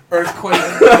 Earthquake,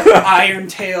 Iron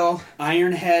Tail,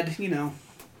 Iron Head,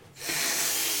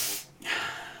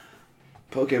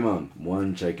 Pokemon,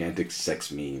 one gigantic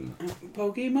sex meme.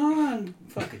 Pokemon,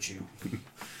 fuck at you.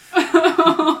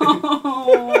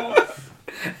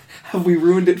 Have we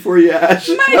ruined it for you, Ash?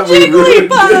 My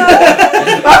Jigglypuff!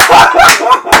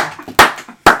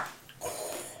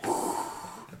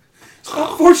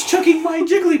 Stop force chucking my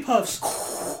Jigglypuffs!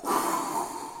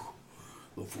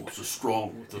 The force is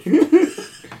strong with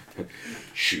this.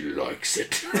 She likes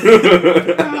it.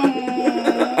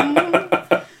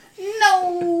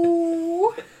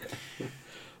 No!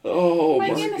 Oh my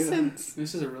innocence. God.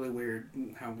 This is a really weird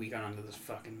how we got onto this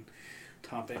fucking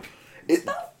topic.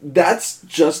 That's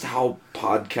just how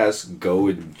podcasts go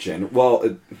in general.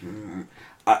 Well,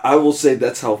 I will say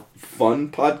that's how fun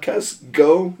podcasts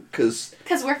go, because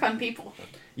we're fun people.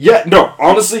 Yeah, no,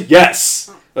 honestly,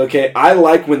 yes. Okay, I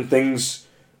like when things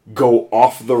go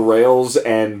off the rails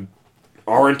and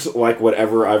aren't like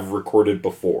whatever I've recorded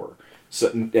before. So,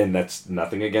 and that's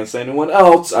nothing against anyone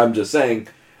else. I'm just saying,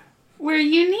 we're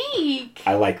unique.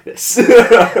 I like this.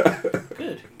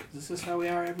 Good. This is how we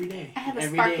are every day. I have a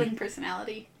sparkling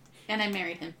personality, and I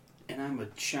married him. And I'm a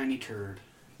shiny turd.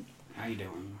 How you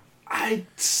doing? I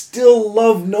still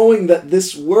love knowing that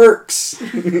this works.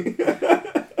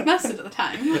 Most of the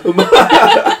time.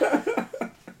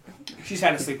 She's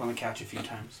had to sleep on the couch a few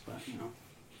times, but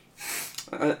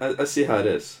I see how it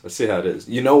is.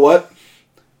 You know what?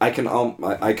 I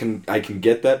can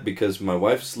get that because my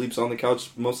wife sleeps on the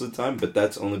couch most of the time, but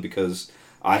that's only because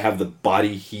I have the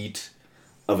body heat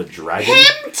of a dragon.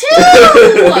 Him too!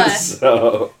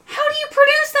 So how do you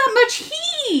produce that much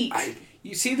heat?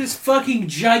 You see this fucking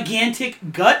gigantic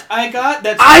gut I got?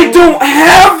 I don't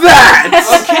have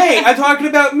that! Okay, I'm talking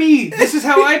about me. This is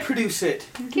how I produce it.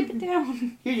 Keep it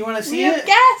down. Here, you want to see we it? have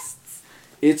guests.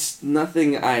 It's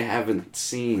nothing I haven't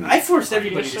seen. I forced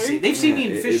everybody to see. They've seen me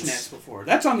in it's- fishnets before.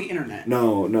 That's on the internet.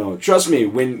 No. Trust me,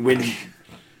 when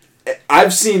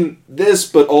I've seen this,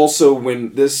 but also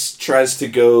when this tries to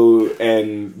go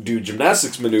and do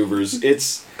gymnastics maneuvers,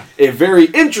 it's a very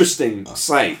interesting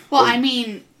sight. Well, I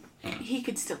mean, he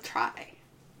could still try.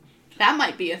 That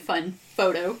might be a fun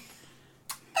photo.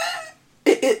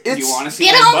 Do you want to see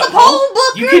Get my on the butthole? pole,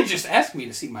 Booker! You could just ask me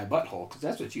to see my butthole, because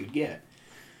that's what you'd get.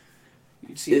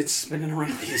 You'd see It's- it spinning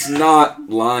around. He's not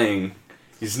lying.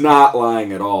 He's not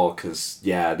lying at all, because,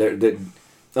 yeah, they're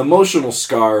emotional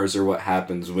scars are what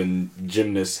happens when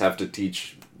gymnasts have to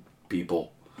teach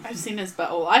people. I've seen his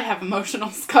butthole. I have emotional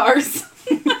scars.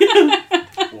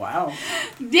 Wow.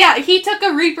 Yeah, he took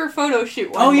a Reaper photo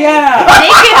shoot one Oh, day. yeah!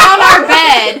 Naked on our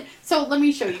bed. So let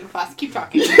me show you, class. Keep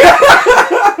talking.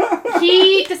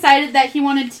 He decided that he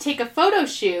wanted to take a photo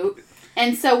shoot,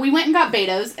 and so we went and got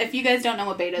Beto's. If you guys don't know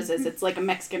what Beto's is, it's like a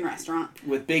Mexican restaurant.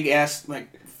 With big ass,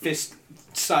 like,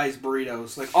 fist-sized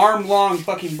burritos. Like, arm-long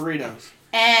fucking burritos.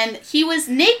 And he was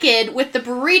naked with the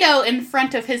burrito in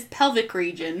front of his pelvic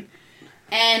region.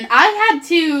 And I had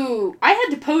to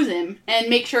pose him and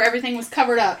make sure everything was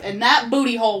covered up. And that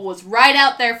booty hole was right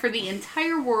out there for the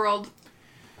entire world.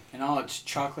 And all its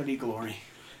chocolatey glory.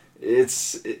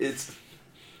 It's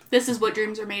This is what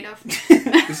dreams are made of.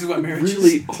 This is what marriage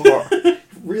really is. hard.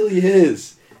 Really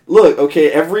is. Look,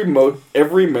 okay, every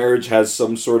marriage has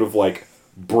some sort of, like,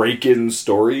 break-in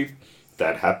story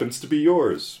that happens to be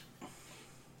yours.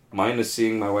 Mine is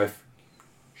seeing my wife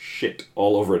shit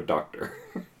all over a doctor.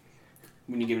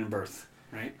 When you're giving birth,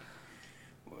 right?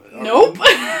 Nope.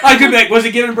 I could be like, was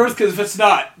it giving birth? Because if it's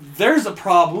not, there's a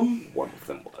problem. One of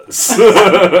them was.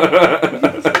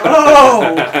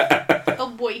 Oh! Oh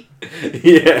boy.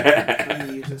 Yeah. I'm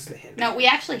gonna use this to hit. No, we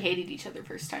actually hated each other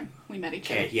first time we met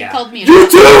each other. Okay, yeah. He called me a You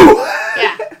cunt. too!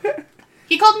 Yeah.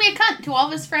 He called me a cunt to all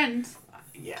of his friends.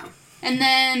 Yeah. And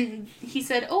then he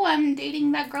said, "Oh, I'm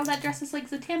dating that girl that dresses like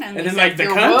Zatanna." And we then, said, like, the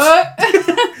 "You're cunt? what?"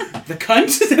 The cunt?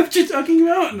 Is that what you're talking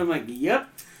about? And I'm like, yep.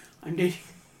 I'm dating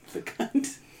the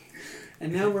cunt.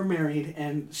 And now we're married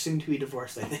and soon to be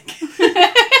divorced, I think.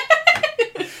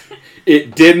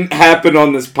 It didn't happen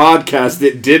on this podcast.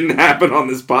 It didn't happen on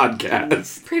this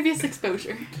podcast. Previous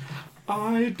exposure.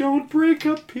 I don't break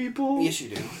up people. Yes, you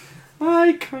do.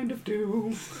 I kind of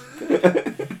do.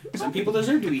 Some people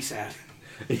deserve to be sad.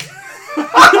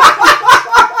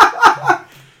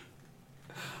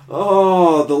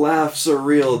 Oh, the laughs are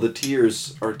real. The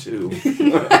tears are too.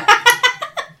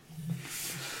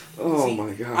 Oh See,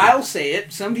 my god. I'll say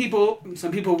it. Some people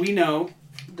we know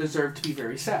deserve to be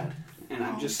very sad. And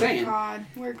I'm just saying. God,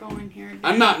 we're going here.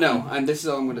 I'm not, no. This is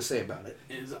all I'm going to say about it.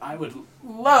 Is I would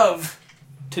love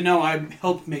to know I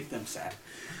helped make them sad.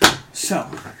 So.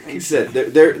 Like I said,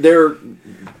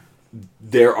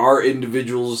 there are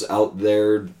individuals out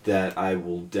there that I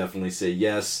will definitely say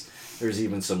yes. There's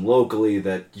even some locally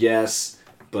that yes,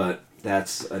 but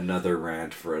that's another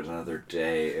rant for another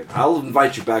day. I'll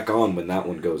invite you back on when that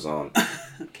one goes on.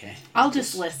 Okay. I'll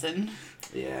just listen.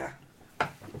 Yeah.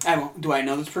 I won't. Do I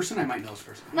know this person? I might know this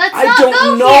person. Let's I not don't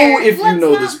go know here. if you Let's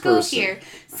know not this go person. Here.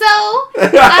 So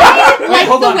I like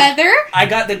hold the on. weather. I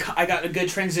got a good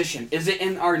transition. Is it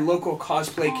in our local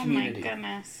cosplay Oh community? my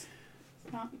goodness.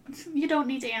 No, you don't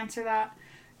need to answer that.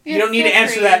 You don't need Feel to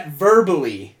answer free. that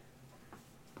verbally.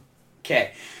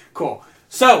 Okay, cool.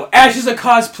 So, Ash is a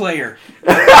cosplayer.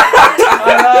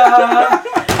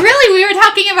 Really, we were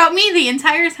talking about me the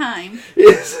entire time.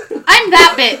 Yes. I'm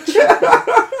that bitch.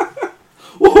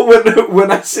 Well,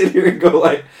 when I sit here and go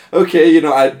like, okay, you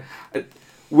know, I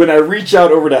when I reach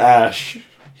out over to Ash,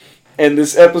 and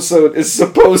this episode is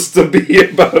supposed to be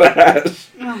about Ash,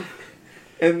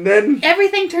 and then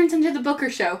Everything turns into the Booker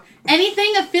Show.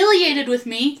 Anything affiliated with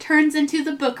me turns into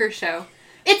the Booker Show.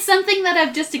 It's something that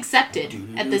I've just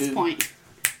accepted at this point.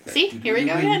 See? Here we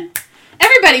go again.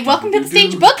 Everybody, welcome to the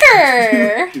stage,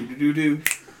 Booker!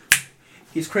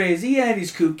 He's crazy and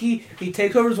he's kooky. He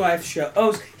takes over his wife's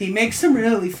shows. He makes them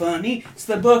really funny. It's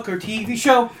the Booker TV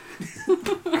show.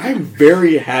 I'm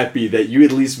very happy that you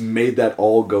at least made that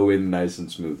all go in nice and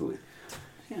smoothly.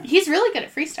 He's really good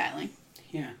at freestyling.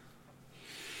 Yeah.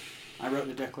 I wrote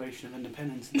the Declaration of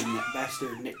Independence and then that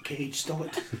bastard Nick Cage stole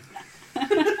it.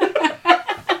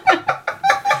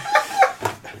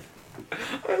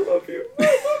 I love you.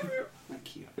 I love you.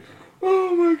 Thank you.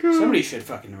 Oh my god. Somebody should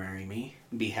fucking marry me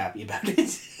and be happy about it.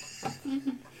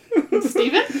 Steven?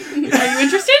 Are you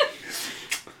interested?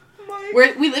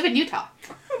 We live in Utah.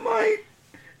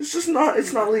 It's just not.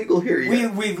 It's not legal here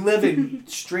yet. We live in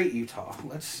straight Utah.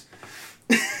 Let's.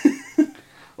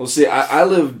 Well, see, I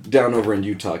live down over in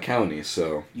Utah County,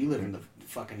 so You live in the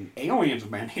fucking aliens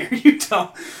have been here in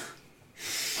Utah.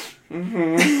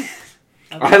 Mm-hmm.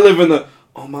 I live in the,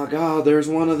 oh my god, there's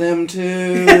one of them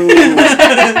too.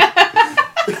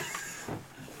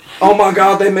 Oh my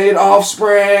god, they made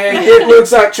offspring. It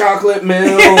looks like chocolate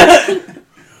milk.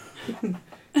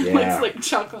 It looks like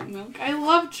chocolate milk. I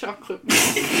love chocolate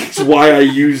milk. That's why I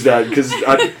use that, because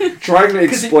I'm trying to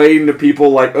explain to people,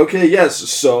 like, okay, yes,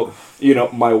 so,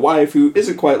 my wife, who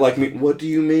isn't quite like me, what do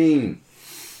you mean?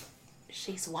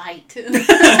 She's white.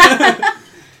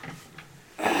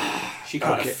 She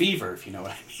caught a fever, if you know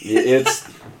what I mean. It's...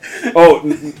 Oh,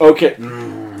 okay.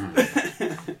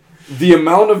 The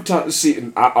amount of time...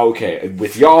 See, okay,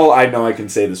 with y'all, I know I can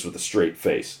say this with a straight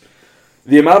face.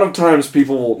 The amount of times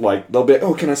people will, they'll be,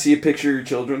 oh, can I see a picture of your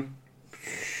children?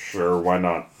 Sure, why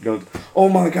not? Go, oh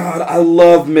my god, I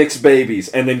love mixed babies.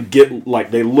 And then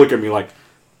they look at me like,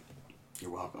 you're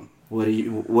welcome. What do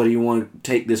you want to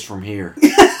take this from here?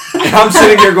 And I'm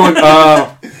sitting here going,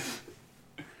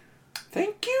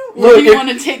 thank you. Look,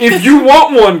 if you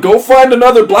want one, go find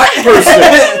another black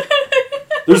person.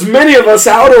 There's many of us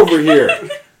out over here.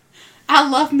 I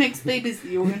love mixed babies.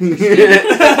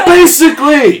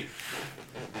 Basically.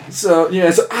 So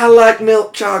I like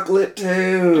milk chocolate too.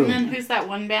 And then who's that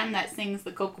one band that sings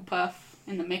the Cocoa Puff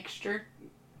in the mixture?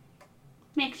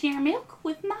 Mix your milk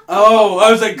with my Oh,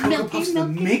 I was like, Cocoa milky, Puff's the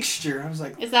milky. mixture. I was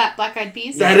like... Is that Black Eyed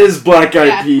Peas? That is Black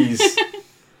Eyed Peas.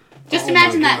 Just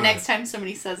imagine that next time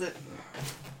somebody says it.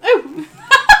 Oh.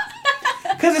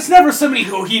 Because it's never somebody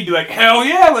who he'd be like, hell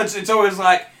yeah, it's always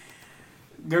like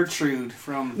Gertrude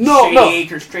from Shady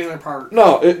Acres Trailer Park.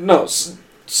 No.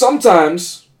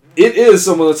 Sometimes it is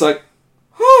someone that's like,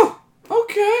 huh,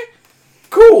 okay,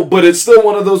 cool. But it's still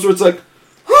one of those where it's like,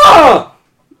 huh,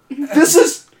 this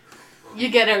is... You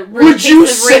get a ring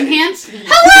hand.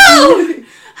 Hello!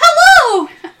 Hello! No,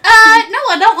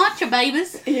 I don't want your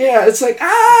babies. Yeah, it's like,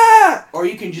 ah! Or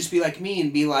you can just be like me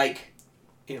and be like,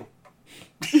 ew.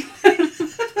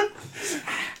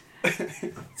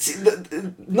 See,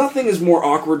 nothing is more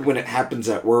awkward when it happens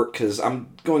at work, because I'm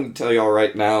going to tell y'all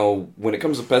right now, when it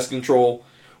comes to pest control,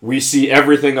 we see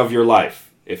everything of your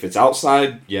life. If it's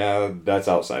outside, yeah, that's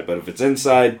outside. But if it's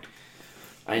inside,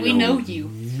 we know you.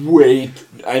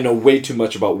 I know way too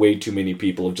much about way too many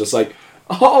people. Of just like,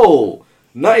 oh,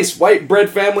 nice white bread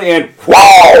family, and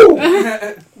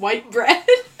whoa! White bread?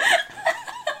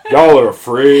 Y'all are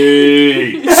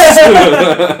freaks!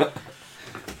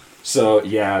 So,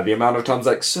 yeah, the amount of times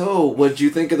like, so, what'd you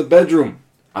think of the bedroom?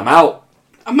 I'm out.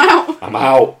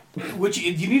 Which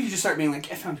you need to just start being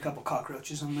like, I found a couple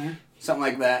cockroaches on there. Something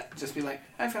like that. Just be like,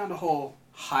 I found a whole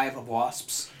hive of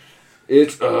wasps.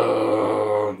 It's,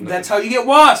 That's how you get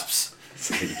wasps. That's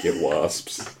how you get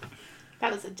wasps.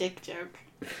 That was a dick joke.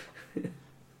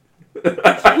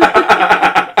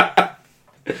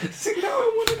 See, now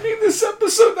I want to name this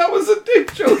episode That Was a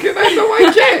Dick Joke, and I know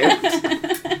I can't.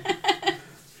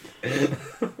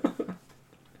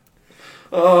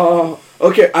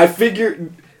 Okay, I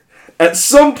figured at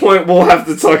some point we'll have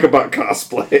to talk about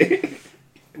cosplay.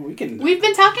 We've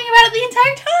been talking about it the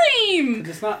entire time.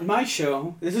 It's not my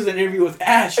show. This is an interview with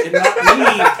Ash and not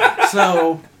me.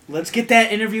 So let's get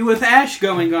that interview with Ash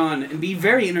going on and be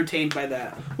very entertained by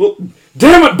that. Well,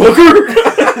 damn it, Booker!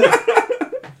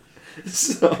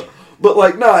 But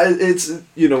it's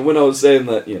when I was saying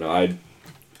that,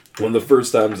 one of the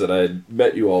first times that I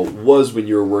met you all was when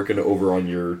you were working over on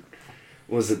your,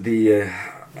 was it the,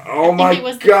 oh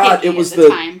my god, it was the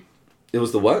time. It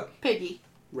was the what? Piggy.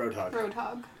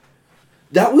 Roadhog.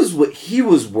 That was what he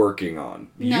was working on.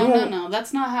 No,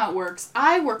 that's not how it works.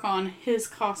 I work on his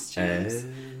costumes.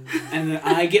 And then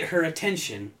I get her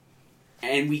attention,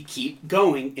 and we keep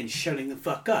going and shutting the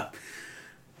fuck up.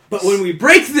 But when we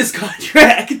break this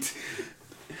contract...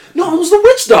 No, it was the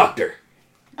witch doctor.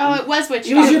 Oh, it was witch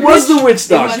doctor. It was the witch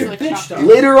doctor.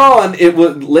 Later on, it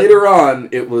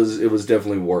was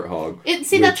definitely warthog.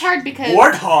 That's hard because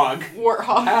warthog.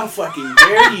 How fucking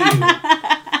dare you?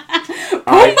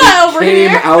 It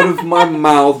came out of my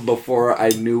mouth before I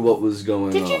knew what was going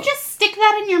on. Did you just stick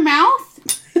that in your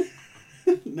mouth?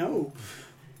 No.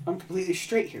 I'm completely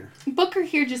straight here. Booker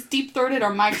here just deep-throated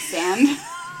our mic stand.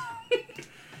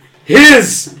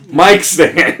 His mic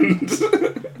stand!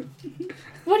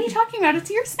 What are you talking about? It's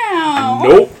yours now.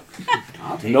 Nope.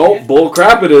 Nope, bull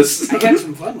crap it is. I had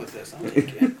some fun with this. I'll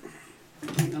take it.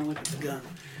 Now look at the gun.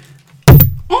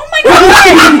 Oh my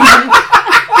god!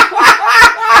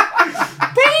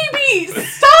 Baby,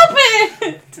 stop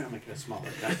it! I'll make it a smaller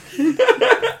gun.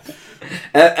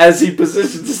 As he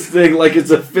positions this thing like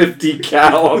it's a 50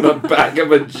 cal on the back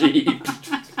of a Jeep.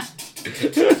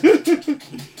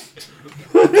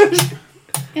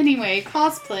 Anyway,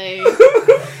 cosplay.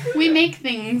 We make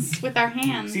things with our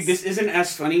hands. See, this isn't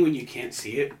as funny when you can't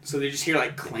see it. So they just hear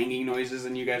like clanging noises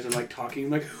and you guys are like talking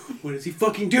like, what is he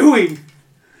fucking doing?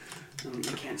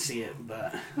 You can't see it,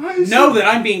 but know that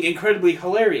I'm being incredibly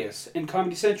hilarious and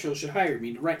Comedy Central should hire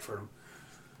me to write for them.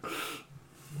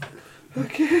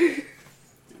 Okay.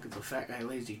 Look at the fat guy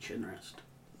lazy chin rest.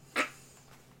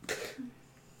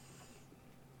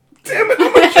 Damn it,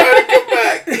 I'm gonna try to come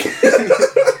back.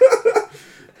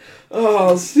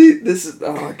 Oh, see, this is...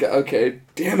 Oh, God, okay,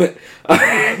 damn it.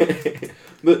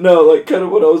 But no, like, kind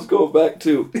of what I was going back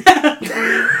to.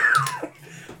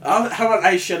 How about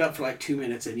I shut up for like 2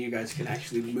 minutes and you guys can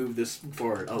actually move this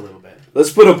forward a little bit.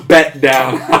 Let's put a bet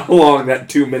down how long that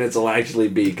 2 minutes will actually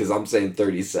be, because I'm saying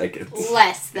 30 seconds.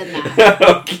 Less than that.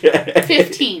 Okay.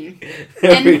 15.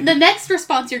 And the next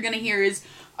response you're going to hear is,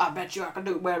 I bet you I can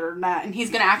do better than that. And he's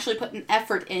going to actually put an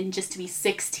effort in just to be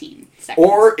 16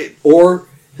 seconds. Or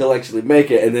he'll actually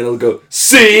make it, and then he'll go,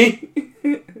 see?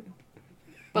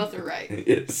 Both are right.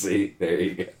 Yeah, see? There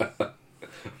you go.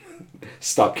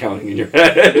 Stop counting in your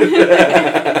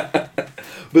head.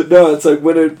 But no, it's like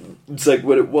when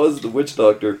it was the Witch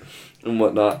Doctor and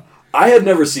whatnot. I had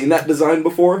never seen that design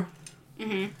before.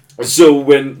 Mm-hmm. So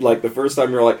when, like, the first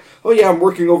time you're like, oh yeah, I'm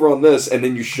working over on this, and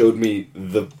then you showed me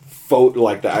the photo,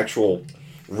 like the actual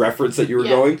reference that you were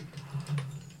going.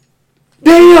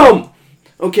 Damn!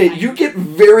 Okay, you get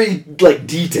very, like,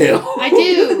 detailed. I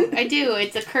do.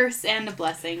 It's a curse and a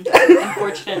blessing,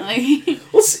 unfortunately.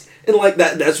 Well, see, and, like,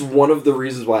 that's one of the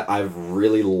reasons why I've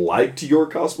really liked your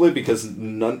cosplay, because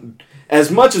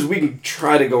as much as we can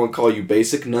try to go and call you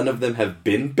basic, none of them have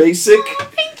been basic.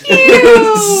 Oh, thank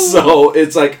you! So,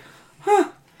 it's like, huh.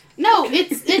 No,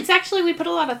 it's actually, we put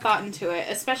a lot of thought into it,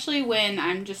 especially when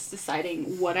I'm just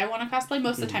deciding what I want to cosplay.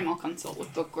 Most of the time I'll consult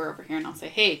with BookerNoir over here and I'll say,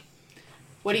 hey,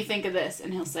 what do you think of this?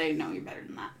 And he'll say, no, you're better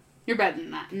than that. You're better than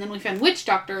that. And then we found Witch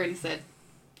Doctor and he said,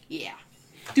 yeah,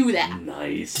 do that.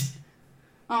 Nice.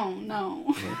 Oh,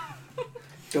 no.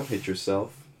 Don't hit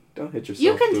yourself. Don't hit yourself.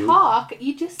 You can boo. talk,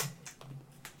 you just...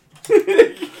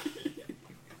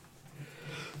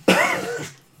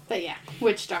 But yeah,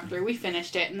 Witch Doctor, we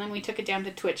finished it, and then we took it down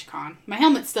to TwitchCon. My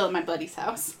helmet's still at my buddy's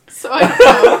house, so I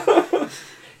don't know.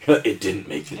 It didn't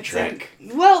make the trek.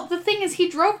 Well, the thing is, he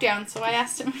drove down, so I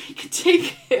asked him if he could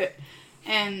take it,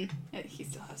 and he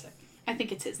still has it. I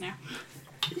think it's his now.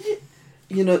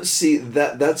 You know, see,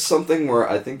 that's something where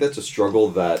I think that's a struggle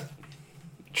that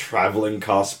traveling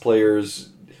cosplayers,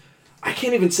 I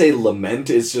can't even say lament,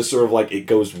 it's just sort of like it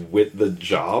goes with the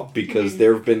job, because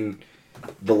there have been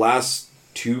the last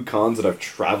 2 cons that I've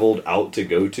traveled out to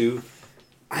go to,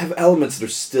 I have elements that are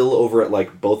still over at,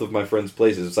 like, both of my friends'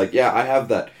 places. It's like, yeah, I have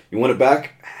that. You want it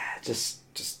back? Just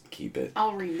keep it.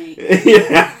 I'll remake.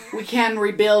 Yeah. We can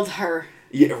rebuild her.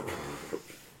 Yeah.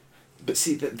 But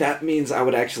see, that means I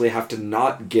would actually have to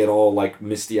not get all, like,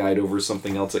 misty-eyed over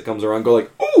something else that comes around, go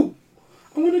like, oh,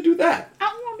 I want to do that. I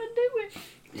want to do it.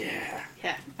 Yeah.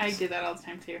 Yeah, I do that all the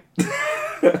time, too.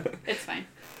 It's fine.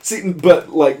 See, but,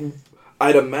 like,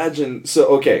 I'd imagine... So,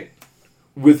 okay,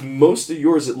 with most of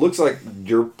yours, it looks like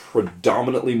you're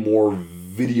predominantly more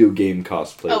video game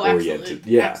cosplay oriented.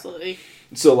 Absolutely. Yeah. Absolutely.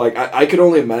 So, like, I could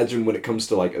only imagine when it comes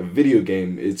to, like, a video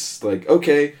game, it's like,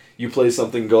 okay, you play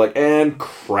something, go like, and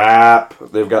crap,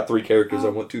 they've got 3 characters I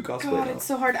want to cosplay God, now. it's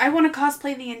so hard. I want to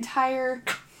cosplay the entire...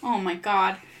 Oh, my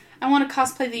God. I want to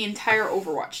cosplay the entire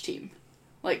Overwatch team.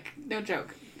 Like, no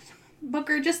joke.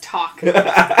 Booker, just talk.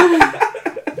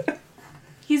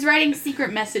 He's writing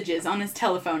secret messages on his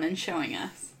telephone and showing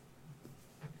us.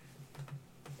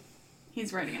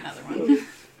 He's writing another one.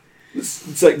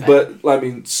 It's like, but, I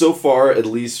mean, so far, at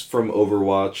least from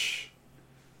Overwatch,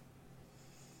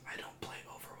 I don't play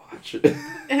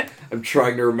Overwatch. I'm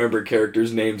trying to remember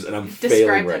characters' names, and I'm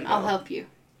failing right now. I'll help you.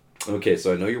 Okay,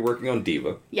 so I know you're working on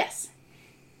Diva. Yes.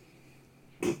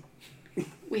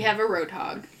 We have a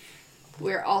Roadhog.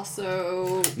 We're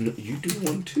also... No, you do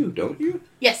one too, don't you?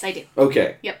 Yes, I do.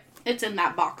 Okay. Yep. It's in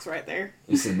that box right there.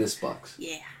 It's in this box?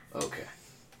 Yeah. Okay.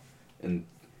 And...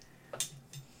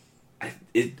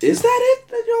 Is that it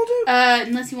that y'all do?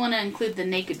 Unless you want to include the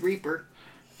Naked Reaper.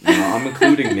 No, I'm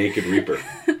including Naked Reaper.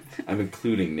 I'm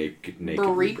including Naked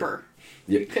Reaper.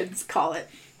 Yep. You could call it.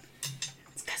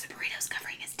 It's because the burrito's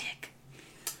covering his dick.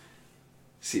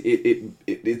 See,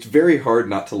 it's very hard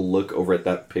not to look over at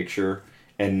that picture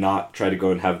and not try to go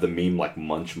and have the meme like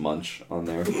munch munch on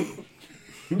there.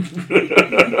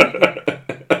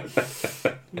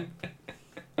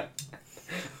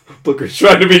 Booker's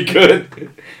trying to be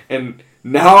good, and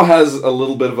now has a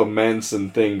little bit of a Manson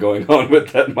thing going on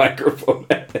with that microphone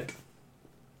head.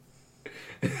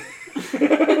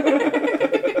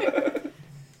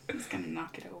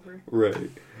 whatever.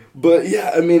 Right. But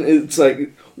yeah, I mean, it's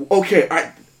like, okay,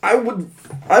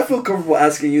 I feel comfortable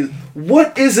asking you,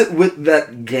 what is it with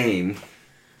that game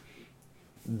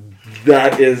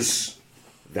that is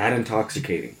that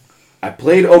intoxicating? I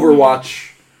played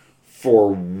Overwatch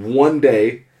for one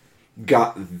day,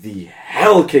 got the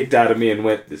hell kicked out of me, and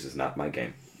went, this is not my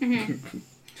game. Mm-hmm.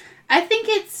 I think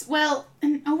it's, well,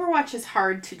 and Overwatch is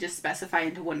hard to just specify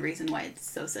into one reason why it's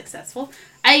so successful.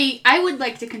 I would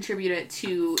like to contribute it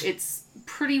to it's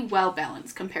pretty well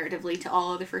balanced comparatively to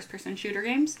all other first-person shooter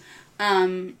games.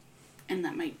 And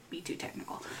that might be too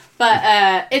technical.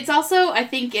 But it's also, I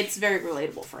think it's very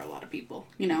relatable for a lot of people,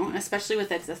 you know, especially with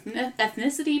its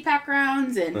ethnicity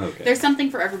backgrounds, and there's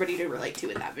something for everybody to relate to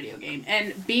in that video game.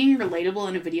 And being relatable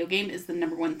in a video game is the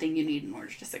number one thing you need in order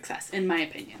to success, in my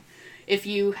opinion. If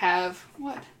you have...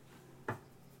 What?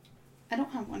 I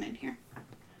don't have one in here.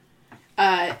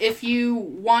 If you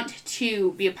want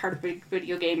to be a part of a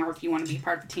video game, or if you want to be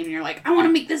part of a team and you're like, I want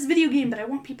to make this video game, but I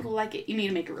want people to like it, you need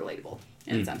to make it relatable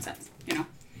in some sense, you know?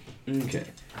 Okay.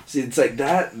 See, it's like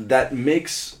that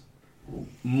makes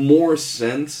more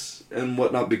sense and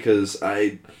whatnot, because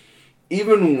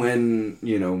even when,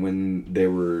 you know, when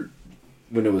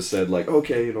it was said, like,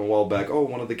 okay, you know, a while back, oh,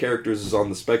 one of the characters is on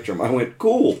the spectrum, I went,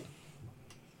 cool.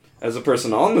 As a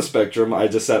person on the spectrum, I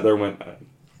just sat there and went,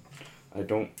 I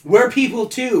don't... We're people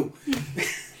too!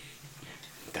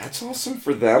 That's awesome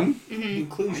for them. Mm-hmm.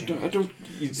 Inclusion. I don't...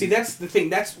 See, that's the thing.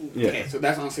 That's... Yeah. Okay, so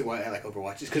that's honestly why I like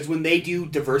Overwatch. Is because when they do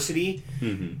diversity,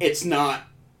 it's not...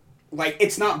 Like,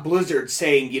 it's not Blizzard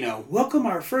saying, you know, welcome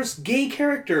our first gay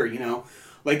character, you know?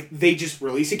 Like, they just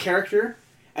release a character,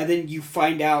 and then you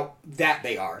find out that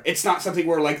they are. It's not something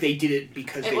where, like, they did it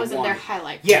because they wanted. It wasn't their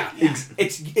highlight. Yeah.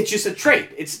 It's just a trait.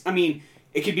 It's, I mean,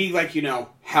 it could be, like, you know,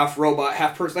 half robot,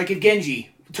 half person. Like, if Genji...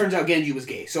 Turns out Genji was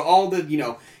gay. So all the, you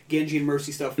know, Genji and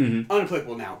Mercy stuff,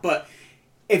 unapplicable now. But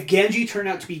if Genji turned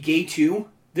out to be gay too,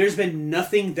 there's been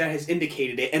nothing that has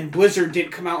indicated it. And Blizzard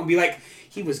didn't come out and be like,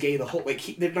 he was gay the whole...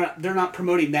 Like, they're not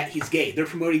promoting that he's gay. They're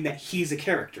promoting that he's a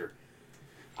character.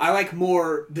 I like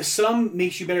more... The sum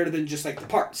makes you better than just, like, the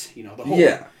parts. You know, the whole...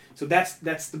 Yeah. So that's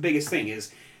the biggest thing,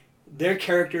 is their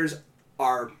characters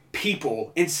are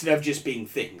people instead of just being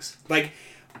things. Like...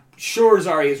 Sure,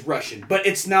 Zarya is Russian, but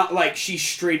it's not like she's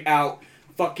straight out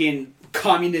fucking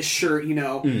communist shirt, you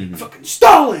know, fucking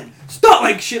Stalin,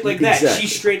 like shit like that. Exactly.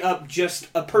 She's straight up just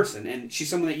a person, and she's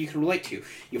someone that you can relate to.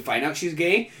 You find out she's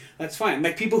gay, that's fine.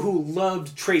 Like people who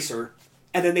loved Tracer,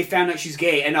 and then they found out she's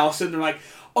gay, and all of a sudden they're like,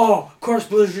 oh, of course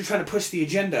Blizzard's trying to push the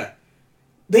agenda.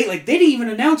 They didn't even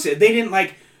announce it. They didn't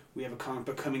like... We have a comic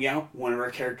book coming out. One of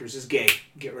our characters is gay.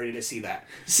 Get ready to see that.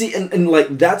 See, and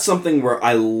like, that's something where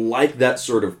I like that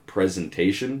sort of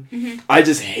presentation. I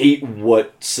just hate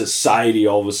what society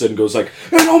all of a sudden goes like,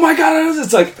 and oh my god,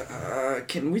 it's like,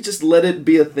 can we just let it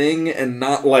be a thing and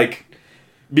not like...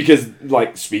 Because,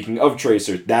 like, speaking of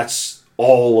Tracer, that's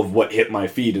all of what hit my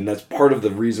feed, and that's part of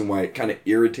the reason why it kind of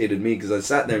irritated me, because I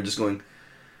sat there just going,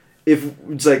 if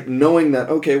it's like, knowing that,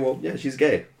 okay, well, yeah, she's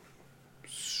gay.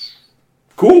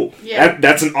 Cool. Yeah.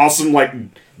 That's an awesome, like,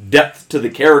 depth to the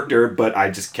character, but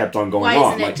I just kept on going on. Why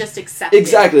isn't like, it just accepted?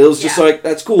 Exactly. It was just like,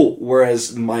 that's cool.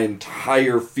 Whereas my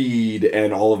entire feed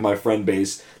and all of my friend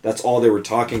base, that's all they were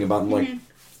talking about. I'm like,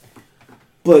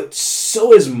 but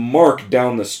so is Mark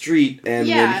down the street, and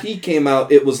when he came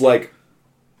out, it was like,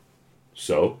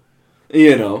 so?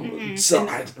 You know? So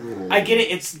I get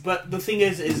it, but the thing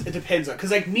is it depends on, because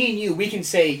like me and you, we can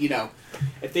say, you know,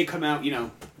 if they come out, you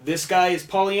know, this guy is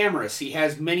polyamorous, he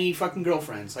has many fucking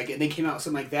girlfriends, like, and they came out with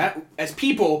something like that, as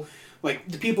people, like,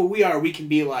 the people we are, we can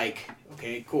be like,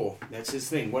 okay, cool, that's his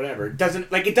thing, whatever. It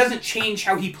doesn't change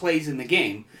how he plays in the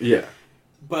game. Yeah.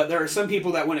 But there are some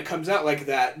people that when it comes out like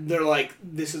that, they're like,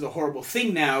 this is a horrible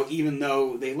thing now, even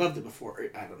though they loved it before.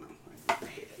 I don't know. I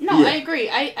hate it. No, I agree.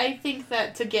 I think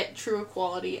that to get true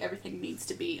equality, everything needs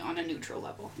to be on a neutral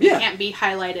level. Yeah. It can't be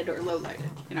highlighted or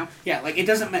lowlighted, you know? Yeah, like, it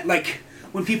doesn't... Like,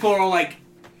 when people are all like...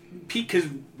 Because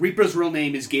Reaper's real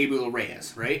name is Gabriel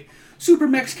Reyes, right? Super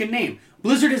Mexican name.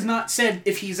 Blizzard has not said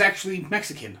if he's actually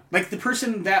Mexican. Like, the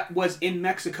person that was in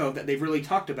Mexico that they've really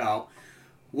talked about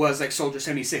was, like, Soldier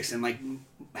 76, and, like,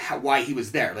 why he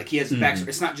was there. Like, he has a backstory.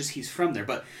 It's not just he's from there,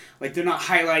 but, like, they're not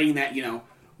highlighting that, you know,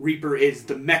 Reaper is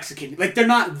the Mexican... Like, they're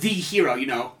not the hero, you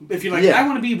know? If you're like, I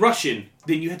want to be Russian,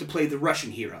 then you have to play the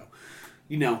Russian hero.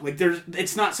 You know? Like,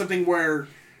 it's not something where...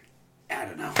 I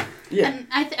don't know. Yeah. And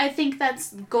I think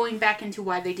that's going back into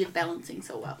why they did balancing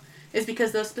so well. Is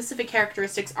because those specific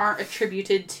characteristics aren't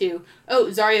attributed to, oh,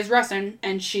 Zarya's Russian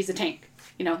and she's a tank.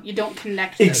 You know, you don't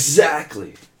connect those.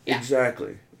 Exactly. Yeah.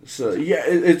 Exactly. So yeah,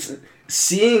 it's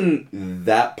seeing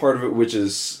that part of it, which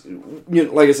is,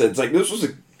 like I said, it's like this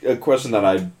was a question that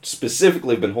I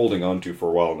specifically have been holding on to for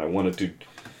a while, and I wanted to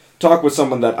talk with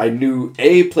someone that I knew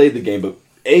played the game, but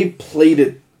played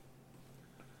it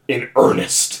in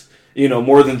earnest.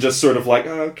 More than just sort of like,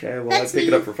 oh, okay, well, I pick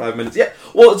it up for 5 minutes. Yeah,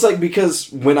 well, it's like,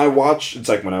 because when I watch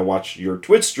your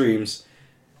Twitch streams,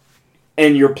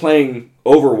 and you're playing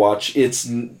Overwatch,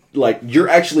 it's like you're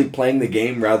actually playing the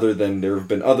game rather than there have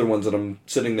been other ones that I'm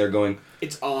sitting there going,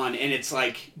 it's on, and it's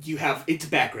like it's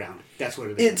background. That's what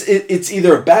it is. It's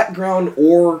either a background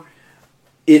or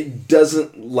it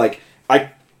doesn't, like,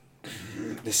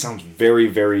 this sounds very,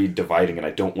 very dividing, and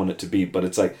I don't want it to be, but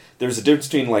it's like there's a difference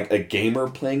between like a gamer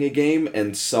playing a game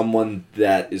and someone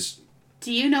that is.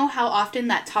 Do you know how often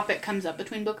that topic comes up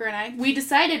between Booker and I? We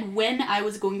decided when I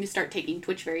was going to start taking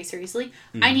Twitch very seriously,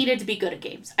 I needed to be good at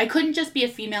games. I couldn't just be a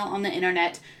female on the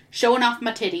internet showing off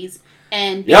my titties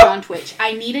and being on Twitch.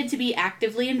 I needed to be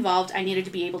actively involved. I needed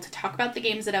to be able to talk about the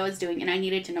games that I was doing, and I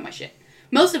needed to know my shit.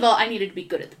 Most of all, I needed to be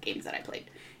good at the games that I played.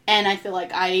 And I feel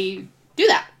like I do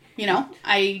that.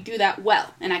 I do that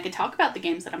well. And I can talk about the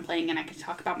games that I'm playing, and I can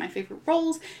talk about my favorite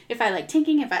roles. If I like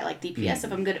tanking, if I like DPS,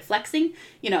 if I'm good at flexing.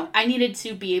 I needed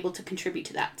to be able to contribute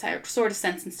to that sort of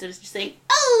sense instead of just saying,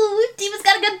 oh, Diva's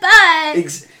got a good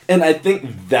butt. And I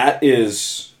think that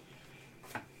is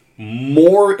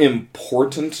more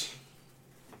important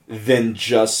than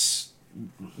just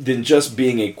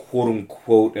being a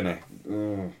quote-unquote gamer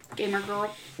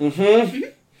girl. Mm-hmm.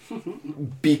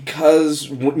 Because,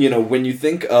 when you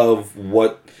think of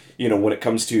what, when it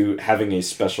comes to having a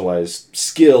specialized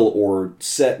skill or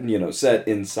set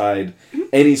inside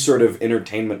any sort of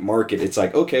entertainment market, it's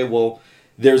like, okay, well,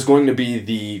 there's going to be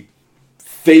the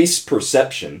face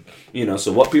perception,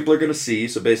 so what people are going to see.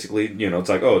 So basically, it's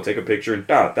like, oh, take a picture and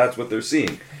that's what they're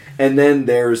seeing. And then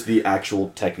there's the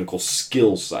actual technical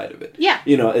skill side of it. Yeah.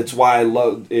 It's why I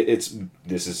love,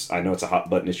 I know it's a hot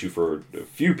button issue for a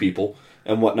few people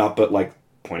and whatnot, but like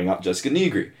pointing out Jessica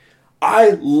Negri. I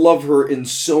love her in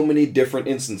so many different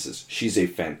instances. She's a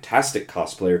fantastic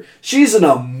cosplayer. She's an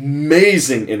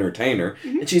amazing entertainer.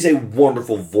 And she's a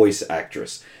wonderful voice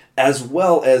actress. As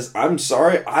well as,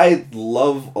 I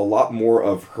love a lot more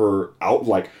of her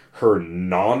her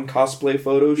non-cosplay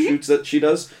photo shoots that she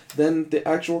does than the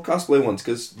actual cosplay ones.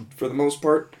 Because for the most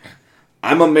part,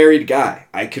 I'm a married guy.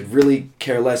 I could really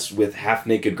care less with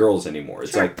half-naked girls anymore.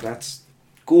 It's like, that's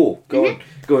cool. Go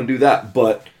and do that.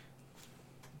 But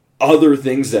other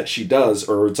things that she does,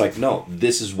 or it's like, no,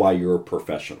 this is why you're a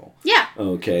professional. Yeah.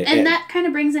 Okay. And that kind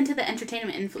of brings into the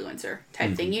entertainment influencer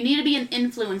type thing. You need to be an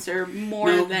influencer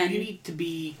more than... you need to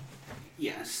be...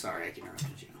 Yeah, sorry, I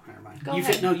interrupted you. Never mind. Go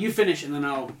ahead. No, you finish, and then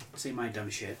I'll say my dumb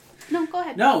shit. No, go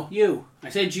ahead. No, you. I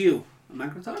said you. I'm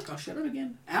not going to talk. I'll shut up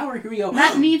again. Hour, here we go.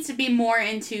 That needs to be more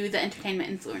into the entertainment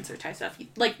influencer type stuff.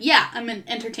 Like, yeah, I'm an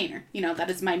entertainer. That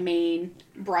is my main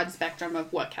broad spectrum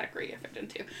of what category I fit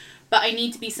into. But I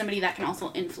need to be somebody that can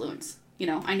also influence.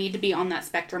 I need to be on that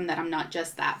spectrum that I'm not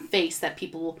just that face that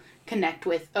people connect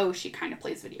with, oh, she kind of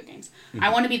plays video games. I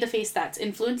want to be the face that's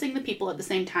influencing the people at the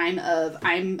same time of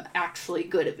I'm actually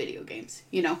good at video games.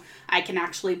 I can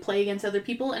actually play against other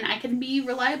people, and I can be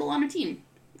reliable on a team.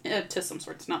 To some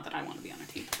sorts. Not that I want to be on a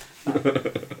team.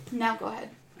 But now go ahead.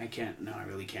 I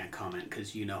really can't comment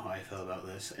because you know how I feel about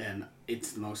this, and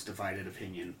it's the most divided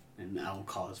opinion, and I'll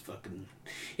cause fucking...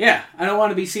 Yeah, I don't want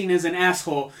to be seen as an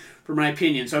asshole for my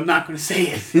opinion, so I'm not going to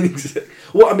say it.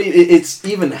 Well, I mean, it's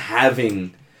even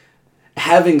having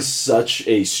such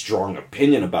a strong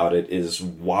opinion about it is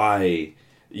why,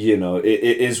 it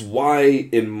is why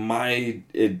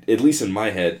at least in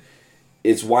my head,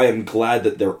 it's why I'm glad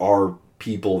that there are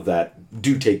people that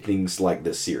do take things like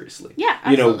this seriously. Yeah,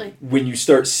 absolutely. When you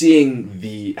start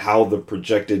seeing how the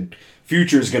projected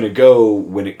future is going to go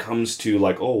when it comes to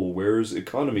like, oh, where's the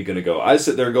economy going to go? I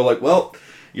sit there and go like, well,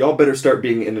 y'all better start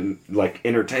being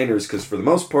entertainers, because for the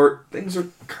most part, things are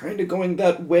kind of going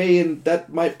that way, and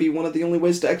that might be one of the only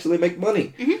ways to actually make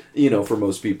money, for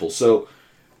most people. So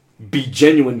be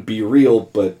genuine, be real,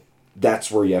 but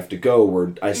that's where you have to go,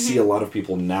 where I see a lot of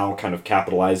people now kind of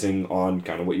capitalizing on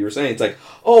kind of what you were saying. It's like,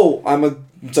 oh, I'm a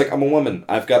woman.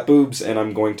 I've got boobs, and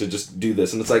I'm going to just do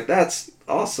this. And it's like, that's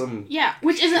awesome. Yeah,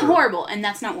 which isn't horrible, and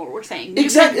that's not what we're saying.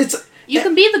 Exactly. You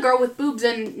can be the girl with boobs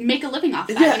and make a living off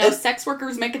of that. Yeah, sex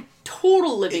workers make a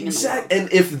total living in the world. And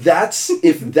if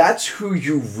that's who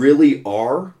you really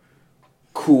are,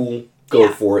 cool, go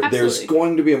for it. Absolutely. There's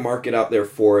going to be a market out there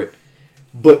for it.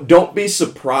 But don't be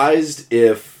surprised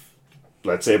if,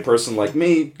 let's say, a person like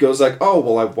me goes like, oh,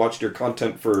 well, I've watched your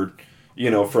content for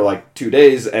like 2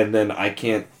 days, and then I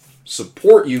can't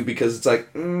support you because it's like,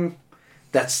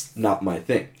 that's not my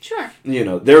thing. Sure. You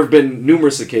know, there have been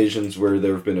numerous occasions where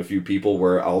there have been a few people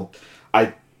where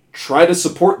I try to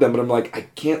support them, but I'm like, I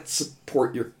can't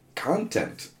support your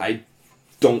content. I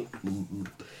don't.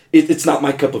 It's not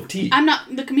my cup of tea. I'm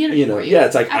not the community for you. Yeah,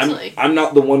 it's like Absolutely. I'm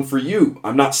not the one for you.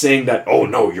 I'm not saying that. Oh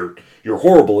no, you're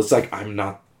horrible. It's like I'm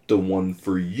not the one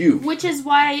for you. Which is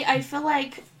why I feel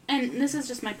like, and this is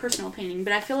just my personal opinion,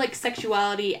 but I feel like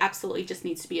sexuality absolutely just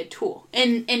needs to be a tool.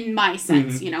 In my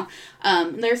sense,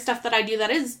 there's stuff that I do that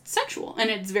is sexual, and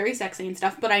it's very sexy and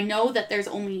stuff, but I know that there's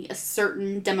only a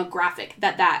certain demographic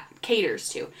that caters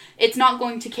to. It's not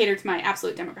going to cater to my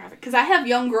absolute demographic, because I have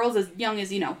young girls as young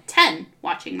as, 10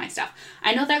 watching my stuff.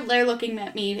 I know that they're looking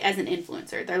at me as an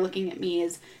influencer. They're looking at me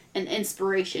as an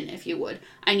inspiration, if you would.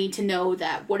 I need to know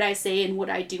that what I say and what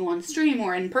I do on stream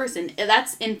or in person,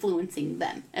 that's influencing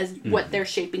them as what they're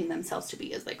shaping themselves to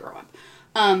be as they grow up.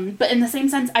 But in the same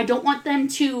sense, I don't want them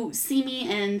to see me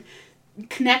and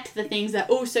connect the things that,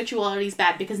 sexuality is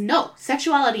bad, because no,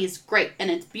 sexuality is great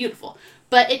and it's beautiful.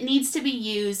 But it needs to be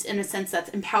used in a sense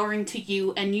that's empowering to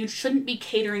you, and you shouldn't be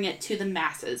catering it to the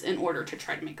masses in order to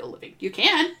try to make a living. You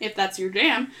can, if that's your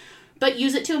jam, but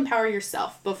use it to empower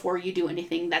yourself before you do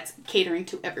anything that's catering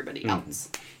to everybody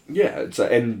else. Yeah,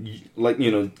 and like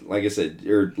I said,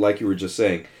 or like you were just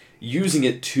saying, using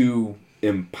it to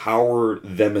empower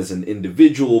them as an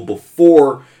individual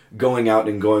before going out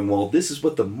and going, well, this is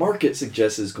what the market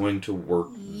suggests is going to work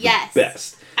the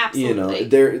best.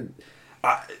 Absolutely.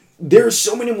 There are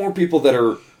so many more people that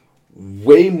are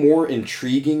way more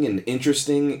intriguing and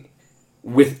interesting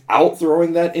without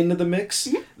throwing that into the mix.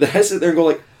 That I sit there and go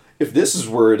like, if this is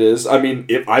where it is, I mean,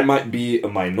 I might be a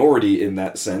minority in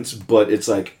that sense, but it's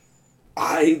like,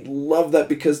 I love that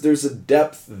because there's a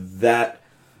depth that,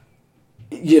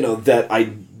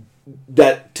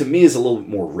 that to me is a little bit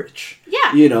more rich.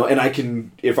 Yeah. And I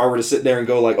can, if I were to sit there and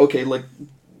go like, okay, like,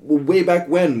 way back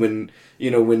when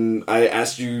I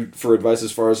asked you for advice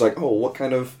as far as like, what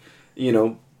kind of,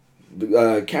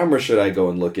 camera should I go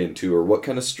and look into, or what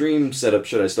kind of stream setup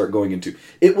should I start going into?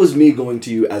 It was me going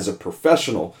to you as a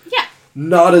professional. Yeah.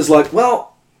 Not as like,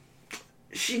 well,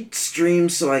 she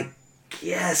streams, so I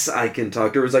guess I can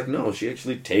talk to her. It's like, no, she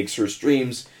actually takes her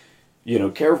streams,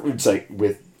 it's like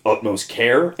with utmost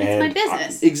care. It's my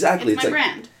business. Exactly. It's my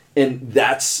brand. And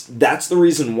that's the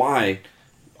reason why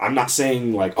I'm not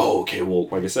saying like, okay, well,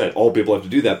 like I said, all people have to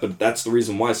do that, but that's the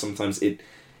reason why sometimes it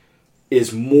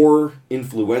is more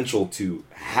influential to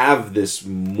have this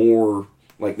more,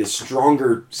 like, this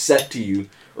stronger set to you,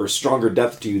 or stronger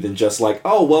depth to you, than just like,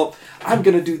 I'm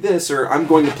going to do this, or I'm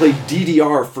going to play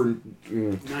DDR for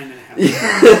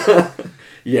 9.5.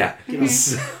 Yeah.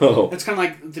 So that's kind of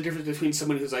like the difference between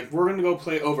somebody who's like, we're going to go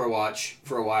play Overwatch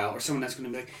for a while, or someone that's going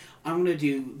to be like, I'm going to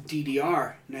do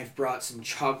DDR, and I've brought some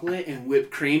chocolate and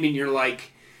whipped cream, and you're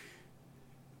like,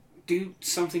 do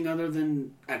something other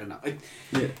than, I don't know. And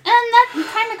that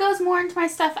kind of goes more into my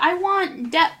stuff. I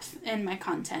want depth in my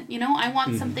content, I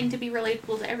want something to be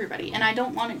relatable to everybody, and I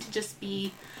don't want it to just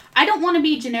be, I don't want to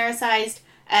be genericized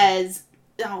as,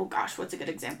 oh gosh, what's a good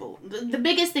example? The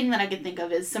biggest thing that I can think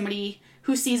of is somebody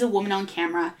who sees a woman on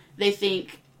camera, they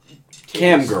think,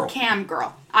 Cam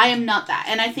girl. I am not that,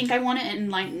 and I think I want to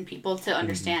enlighten people to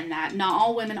understand that not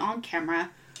all women on camera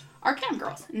are cam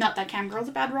girls. Not that cam girl's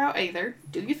a bad route either.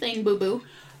 Do your thing, boo-boo.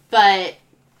 But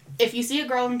if you see a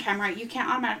girl on camera, you can't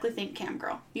automatically think cam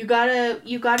girl. You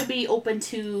gotta be open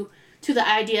to the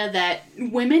idea that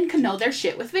women can know their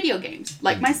shit with video games.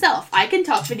 Like myself. I can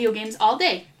talk video games all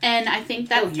day. And I think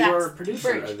that you were a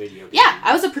producer of video games. Yeah,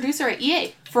 I was a producer at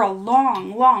EA for a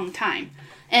long, long time.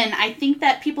 And I think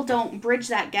that people don't bridge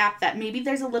that gap, that maybe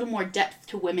there's a little more depth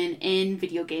to women in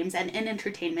video games and in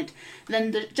entertainment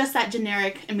than just that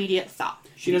generic, immediate thought.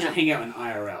 She doesn't hang out in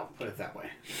IRL, put it that way.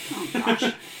 Oh,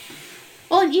 gosh.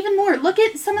 Well, and even more, look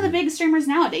at some of the big streamers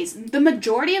nowadays. The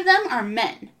majority of them are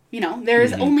men.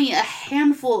 There's only a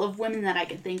handful of women that I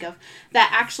can think of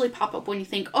that actually pop up when you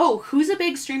think, who's a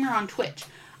big streamer on Twitch?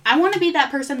 I want to be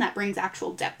that person that brings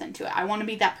actual depth into it. I want to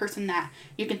be that person that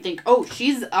you can think,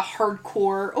 she's a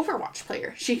hardcore Overwatch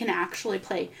player. She can actually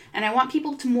play. And I want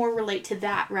people to more relate to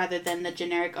that rather than the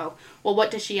generic, what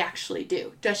does she actually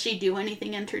do? Does she do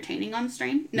anything entertaining on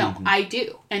stream? No, I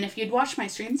do. And if you'd watch my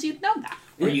streams, you'd know that.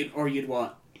 Or you'd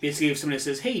want, basically if somebody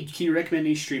says, hey, can you recommend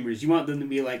any streamers? You want them to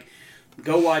be like,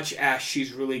 go watch Ash,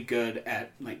 she's really good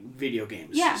at, like, video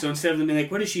games. Yeah. So instead of them being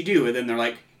like, what does she do? And then they're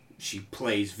like, she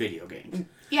plays video games.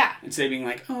 Yeah. Instead of being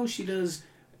like, she does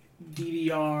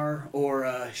DDR,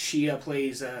 or she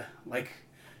plays, like,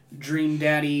 Dream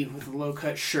Daddy with a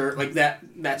low-cut shirt. Like,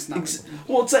 that's not...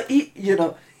 Well, it's like,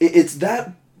 it's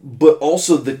that, but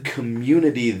also the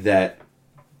community that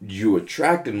you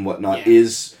attract and whatnot Yeah.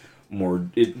 is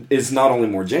not only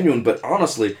more genuine, but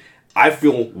honestly, I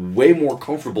feel way more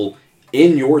comfortable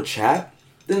in your chat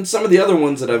than some of the other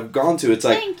ones that I've gone to. It's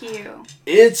like, thank you.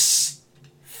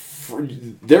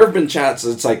 There have been chats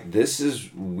that's like, this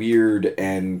is weird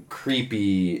and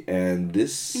creepy and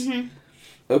this... Mm-hmm.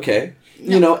 Okay.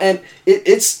 No. You know, and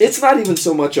it's not even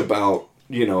so much about,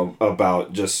 you know,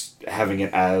 about just having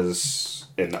it as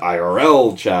an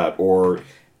IRL chat, or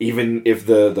even if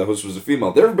the host was a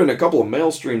female. There have been a couple of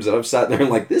male streams that I've sat there and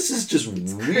like, this is just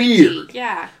weird.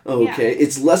 Yeah. Okay. Yeah.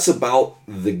 It's less about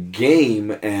the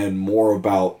game and more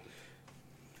about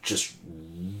just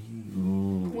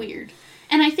Weird.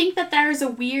 And I think that there's a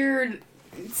weird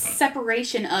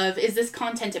separation of, is this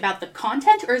content about the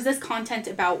content, or is this content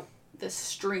about the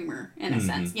streamer, in a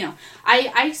sense? You know,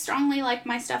 I strongly like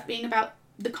my stuff being about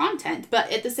the content,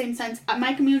 but at the same sense,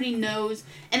 my community knows,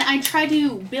 and I try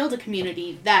to build a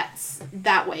community that's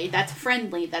that way, that's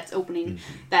friendly, that's opening,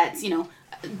 that's, you know,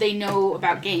 they know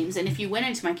about games. And if you went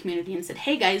into my community and said,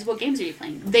 hey guys, what games are you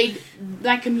playing?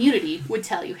 My community would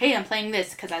tell you, hey, I'm playing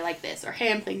this because I like this, or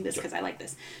hey, I'm playing this because I like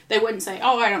this. They wouldn't say,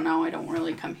 oh, I don't know, I don't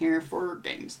really come here for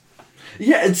games.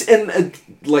 Yeah, and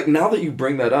like, now that you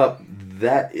bring that up,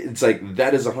 that it's like,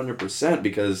 that is 100%,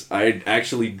 because I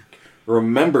actually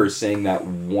remember saying that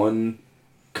one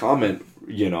comment,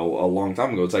 you know, a long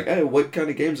time ago. It's like, hey, what kind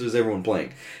of games is everyone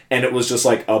playing? And it was just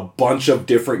like a bunch of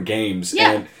different games.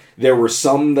 Yeah. And there were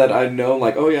some that I know,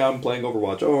 like, oh yeah, I'm playing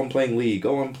Overwatch. Oh, I'm playing League.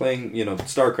 Oh, I'm playing, you know,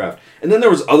 StarCraft. And then there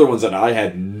was other ones that I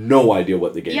had no idea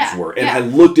what the games were. And I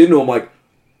looked into them like,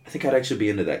 I think I'd actually be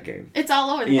into that game. It's all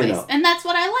over the place. Know. And that's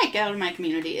what I like out of my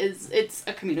community, is it's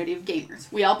a community of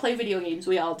gamers. We all play video games.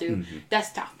 We all do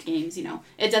desktop games, you know.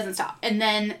 It doesn't stop. And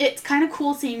then it's kind of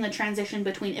cool seeing the transition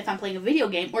between if I'm playing a video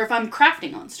game or if I'm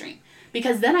crafting on stream.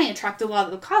 Because then I attract a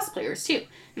lot of the cosplayers, too.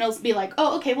 And it'll be like,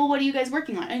 oh, okay, well, what are you guys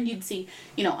working on? And you'd see,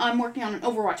 you know, I'm working on an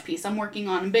Overwatch piece. I'm working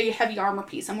on a big, heavy armor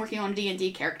piece. I'm working on a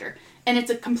D&D character. And it's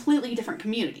a completely different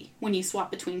community when you swap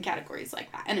between categories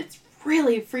like that. And it's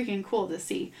really freaking cool to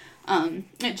see.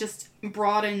 It just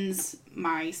broadens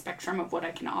my spectrum of what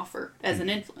I can offer as an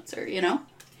influencer, you know?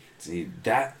 See,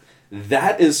 that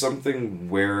is something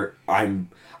where I'm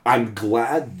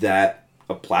glad that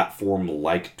a platform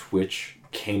like Twitch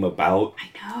came about.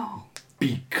 I know.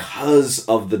 Because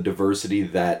of the diversity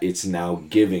that it's now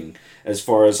giving. As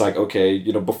far as like, okay,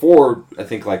 you know, before, I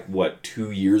think like,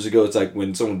 2 years ago, it's like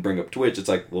when someone bring up Twitch, it's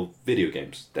like, well, video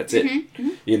games. That's it. Mm-hmm.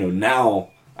 You know, now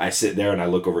I sit there and I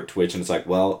look over at Twitch and it's like,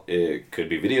 well, it could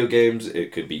be video games,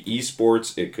 it could be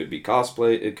esports, it could be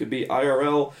cosplay, it could be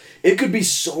IRL, it could be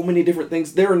so many different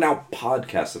things. There are now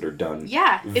podcasts that are done.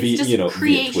 Yeah, it's just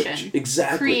creation. Via Twitch.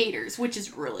 Exactly. Creators, which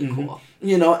is really cool.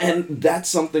 You know, and that's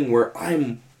something where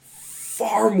I'm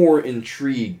far more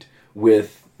intrigued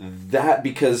with that,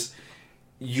 because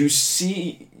you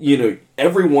see, you know,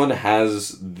 everyone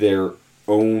has their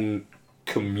own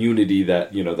community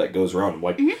that, you know, that goes around.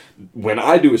 Like, when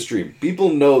I do a stream, people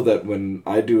know that when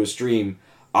I do a stream,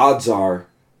 odds are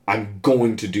I'm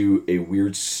going to do a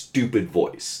weird, stupid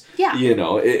voice. Yeah. You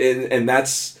know, and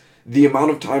that's the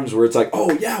amount of times where it's like,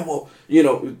 oh, yeah, well, you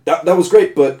know, that was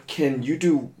great, but can you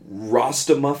do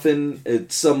Rasta Muffin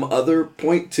at some other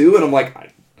point, too? And I'm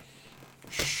like,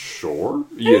 sure,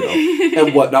 you know,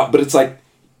 and whatnot. But it's like,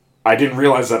 I didn't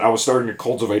realize that I was starting to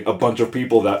cultivate a bunch of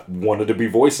people that wanted to be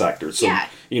voice actors. So,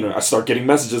 you know, I start getting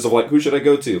messages of like, who should I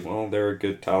go to? Well, they're a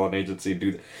good talent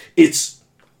agency. It's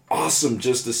awesome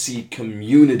just to see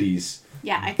communities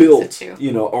built, think so too.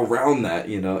 You know, around that,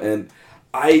 you know. And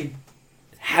I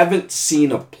haven't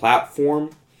seen a platform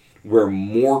where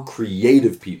more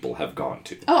creative people have gone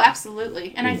to. Oh,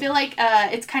 absolutely. And I feel like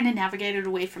it's kind of navigated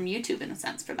away from YouTube in a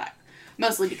sense for that.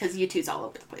 Mostly because YouTube's all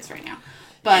over the place right now.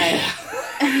 But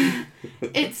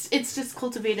it's just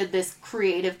cultivated this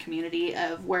creative community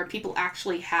of where people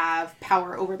actually have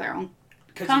power over their own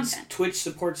content. Twitch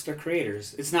supports their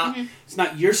creators. It's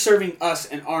not you're serving us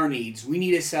and our needs. We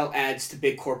need to sell ads to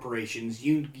big corporations.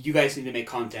 You guys need to make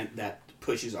content that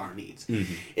pushes our needs.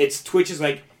 It's Twitch is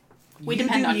like, we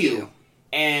depend on you.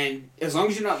 And as long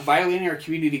as you're not violating our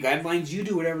community guidelines, you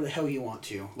do whatever the hell you want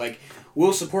to. Like,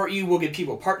 we'll support you. We'll get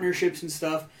people partnerships and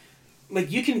stuff. Like,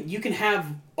 you can have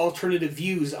alternative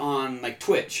views on, like,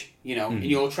 Twitch, you know, and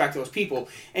you'll attract those people.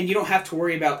 And you don't have to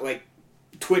worry about, like,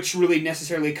 Twitch really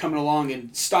necessarily coming along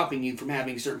and stopping you from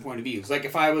having a certain point of views. Like,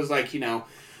 if I was, like, you know,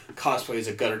 cosplay is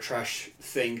a gutter trash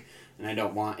thing, and I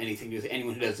don't want anything to do with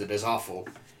anyone who does it as awful.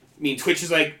 I mean, Twitch is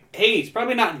like, hey, it's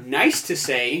probably not nice to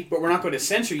say, but we're not going to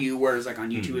censor you. Whereas, like,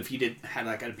 on YouTube, if you had,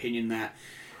 like, an opinion that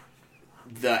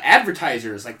the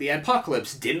advertisers, like the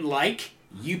Adpocalypse, didn't like,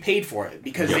 you paid for it.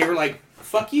 Because they were like,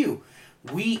 fuck you.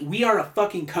 We are a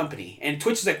fucking company. And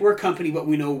Twitch is like, we're a company, but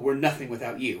we know we're nothing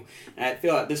without you. And I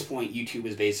feel at this point, YouTube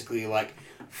is basically like,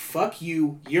 fuck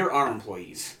you, you're our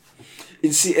employees.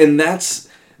 You see, and that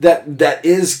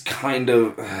is kind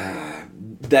of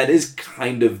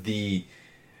the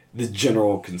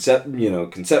general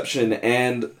conception,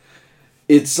 and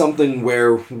it's something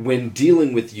where when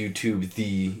dealing with YouTube,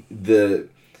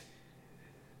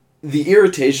 the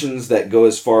irritations that go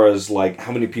as far as like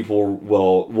how many people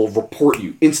will report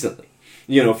you instantly,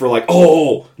 for like,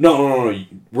 oh no,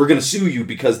 we're gonna sue you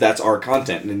because that's our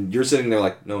content, and you're sitting there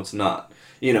like, no, it's not.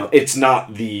 It's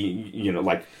not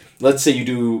like, let's say you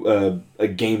do a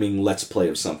gaming let's play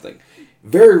of something.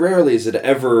 Very rarely is it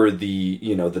ever the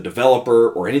developer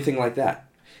or anything like that.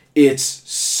 It's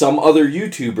some other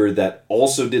YouTuber that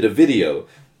also did a video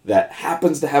that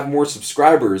happens to have more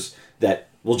subscribers that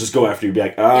will just go after you and be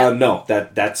like, no,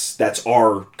 that's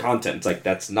our content. It's like,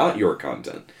 that's not your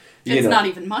content. It's not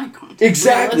even my content.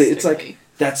 Exactly. It's like,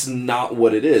 that's not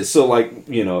what it is. So like,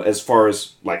 as far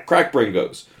as like Crackbrain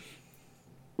goes,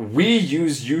 we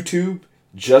use YouTube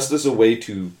just as a way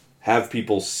to have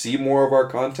people see more of our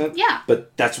content. Yeah.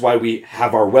 But that's why we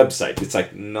have our website. It's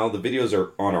like, no, the videos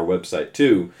are on our website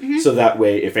too. Mm-hmm. So that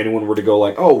way, if anyone were to go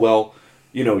like, oh, well,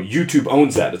 YouTube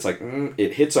owns that. It's like,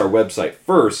 it hits our website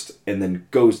first and then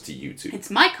goes to YouTube. It's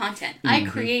my content. Mm-hmm. I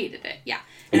created it. Yeah.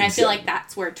 And exactly. I feel like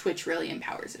that's where Twitch really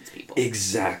empowers its people.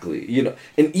 Exactly.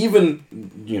 And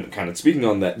even, kind of speaking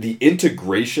on that, the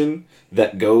integration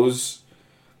that goes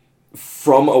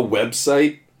from a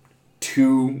website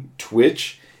to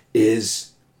Twitch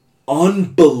is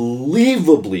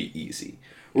unbelievably easy.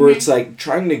 Where it's like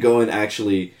trying to go and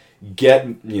actually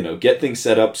get things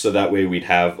set up so that way we'd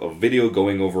have a video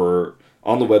going over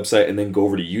on the website and then go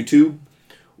over to YouTube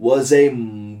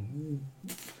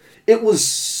it was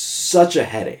such a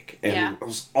headache. And I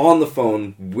was on the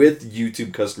phone with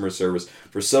YouTube customer service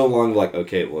for so long, like,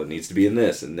 okay, well, it needs to be in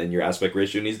this, and then your aspect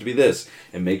ratio needs to be this,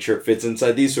 and make sure it fits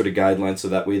inside these sort of guidelines so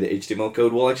that way the HTML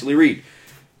code will actually read.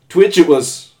 Twitch, it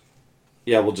was,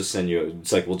 we'll just send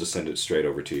it straight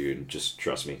over to you, and just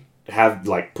trust me.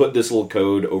 Put this little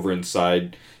code over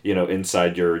inside your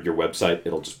website,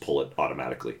 it'll just pull it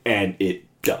automatically. And it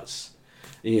does.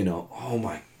 Oh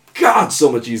my God, so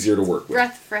much easier to work with.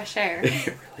 Breath of fresh air.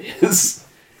 It really is.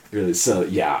 Really. So,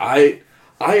 yeah, I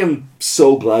am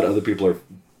so glad other people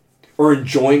are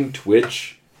enjoying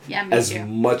Twitch as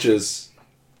much as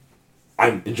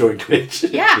I'm enjoying Twitch.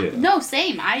 Yeah, no,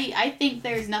 same. I think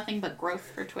there's nothing but growth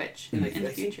for Twitch in the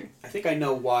future. I think I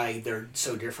know why they're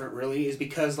so different, really, is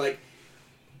because, like,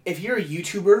 if you're a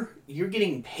YouTuber, you're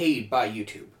getting paid by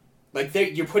YouTube. Like,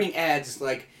 you're putting ads,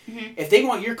 like, if they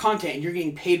want your content and you're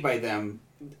getting paid by them,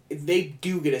 they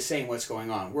do get a say in what's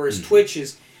going on. Whereas Twitch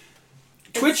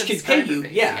can pay you.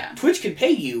 Yeah, Twitch can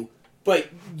pay you, but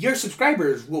your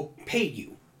subscribers will pay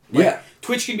you. Like,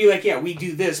 Twitch can be like, we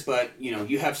do this, but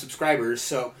you have subscribers,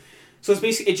 so it's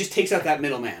basically, it just takes out that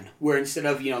middleman. Where instead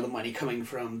of the money coming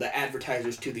from the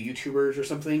advertisers to the YouTubers or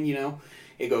something,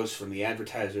 it goes from the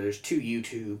advertisers to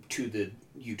YouTube to the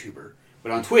YouTuber.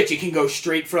 But on Twitch, it can go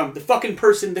straight from the fucking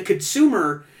person, the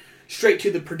consumer, straight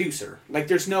to the producer. Like,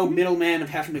 there's no middleman of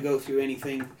having to go through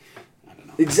anything. I don't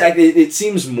know. Exactly. It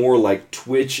seems more like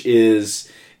Twitch is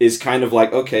kind of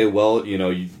like, okay, well,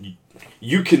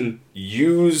 you can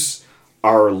use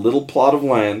our little plot of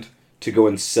land to go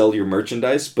and sell your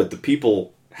merchandise, but the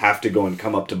people have to go and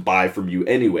come up to buy from you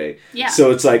anyway. Yeah.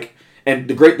 So it's like, and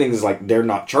the great thing is, like, they're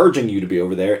not charging you to be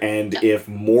over there, and if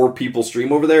more people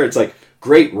stream over there, it's like,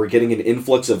 great, we're getting an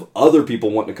influx of other people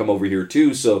wanting to come over here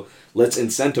too, so let's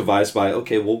incentivize by,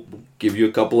 okay, we'll give you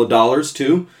a couple of dollars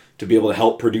too, to be able to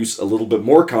help produce a little bit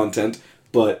more content,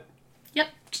 but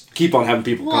keep on having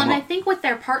people come and I think with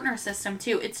their partner system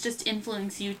too, it's just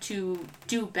influencing you to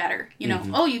do better.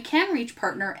 You can reach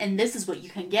partner, and this is what you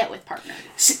can get with partner.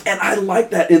 See, and I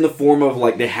like that in the form of,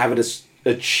 like, they have it as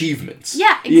achievements.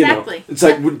 Yeah, exactly. It's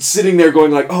like we're sitting there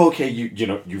going like, oh, okay,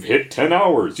 you've hit 10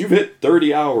 hours, you've hit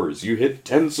 30 hours, you hit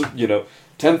 10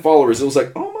 followers. It was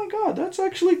like, oh my God, that's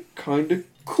actually kind of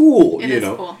cool. It is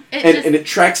cool. And it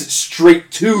tracks it straight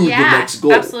to the next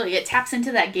goal. Absolutely. It taps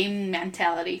into that game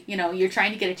mentality. You're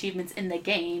trying to get achievements in the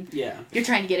game. Yeah. You're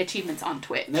trying to get achievements on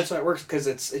Twitch. And that's why it works, because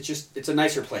it's a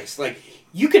nicer place. Like,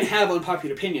 you can have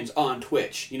unpopular opinions on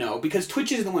Twitch, because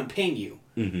Twitch is the one paying you.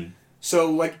 Mm-hmm.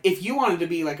 So, like, if you wanted to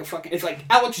be like if like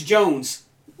Alex Jones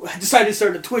decided to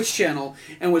start a Twitch channel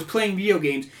and was playing video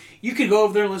games, you could go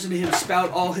over there and listen to him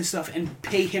spout all his stuff and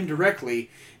pay him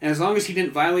directly. And as long as he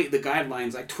didn't violate the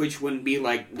guidelines, like, Twitch wouldn't be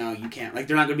like, no, you can't. Like,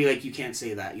 they're not going to be like, you can't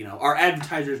say that, Our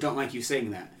advertisers don't like you saying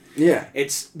that. Yeah.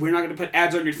 We're not going to put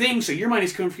ads on your thing, so your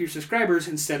money's coming from your subscribers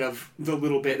instead of the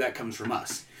little bit that comes from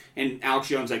us. And Alex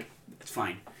Jones like, it's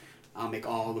fine. I'll make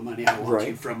all the money I want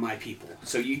to from my people.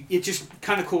 So it's just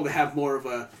kind of cool to have more of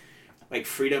a like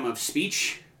freedom of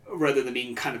speech rather than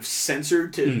being kind of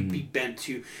censored to be bent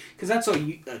to, because that's all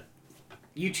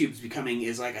YouTube's becoming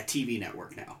is like a TV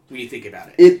network now when you think about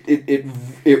it.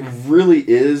 It really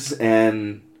is,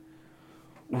 and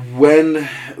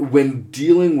when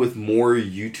dealing with more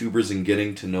YouTubers and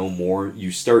getting to know more,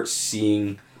 you start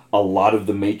seeing a lot of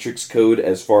the matrix code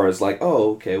as far as like,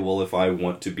 oh, okay, well, if I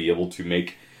want to be able to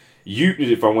make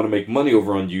if I want to make money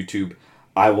over on YouTube,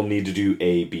 I will need to do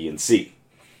A, B, and C.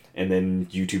 And then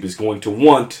YouTube is going to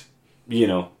want, D,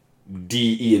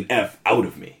 E, and F out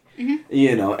of me.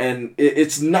 Mm-hmm. And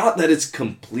it's not that it's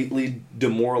completely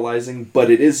demoralizing, but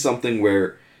it is something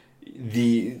where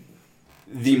the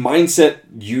mindset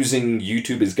using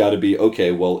YouTube has got to be,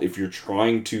 okay, well, if you're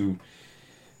trying to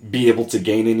be able to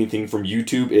gain anything from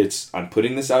YouTube, it's, I'm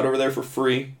putting this out over there for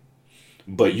free,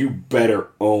 but you better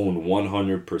own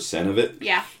 100% of it.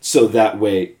 Yeah. So that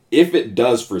way, if it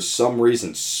does for some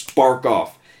reason spark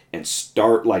off and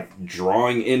start like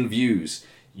drawing in views,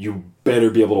 you better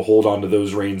be able to hold on to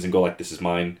those reins and go like, this is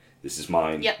mine, this is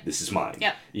mine, this is mine.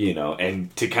 Yep.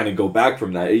 And to kind of go back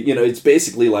from that, it's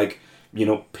basically like,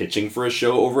 pitching for a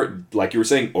show over at, like you were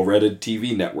saying, over at a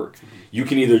TV network. Mm-hmm. You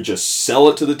can either just sell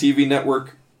it to the TV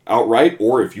network outright,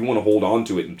 or if you want to hold on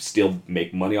to it and still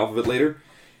make money off of it later,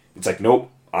 it's like, nope,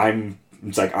 I'm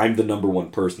the number one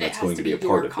person that's going to be a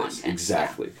part of this.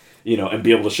 Exactly. Yeah. And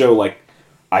be able to show like,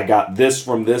 I got this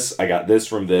from this, I got this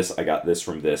from this, I got this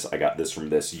from this, I got this from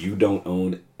this. You don't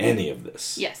own any of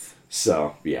this. Yes.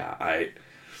 So, yeah, I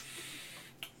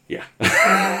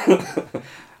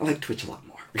like Twitch a lot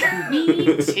more.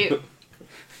 Me too.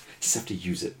 Just have to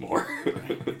use it more.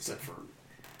 Except for...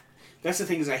 That's the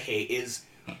things I hate is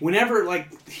whenever,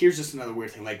 like, here's just another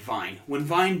weird thing, like Vine. When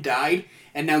Vine died,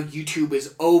 and now YouTube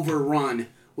is overrun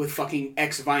with fucking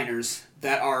ex-Viners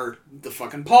that are the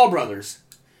fucking Paul brothers.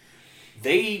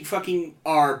 They fucking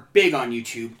are big on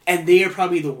YouTube, and they are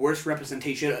probably the worst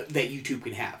representation that YouTube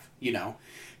can have,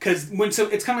 Because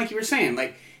it's kind of like you were saying,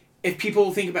 like, if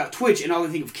people think about Twitch and all they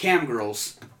think of cam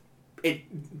girls,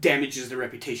 it damages the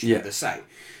reputation of the site.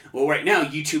 Well, right now,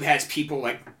 YouTube has people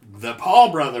like the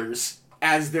Paul brothers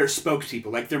as their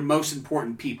spokespeople, like their most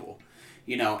important people,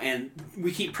 and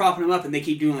we keep propping them up, and they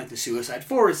keep doing like the Suicide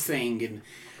Forest thing,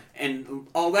 and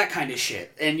all that kind of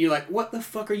shit. And you're like, what the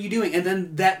fuck are you doing? And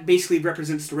then that basically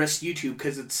represents the rest of YouTube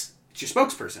because it's your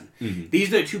spokesperson. Mm-hmm. These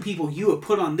are the two people you have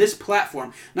put on this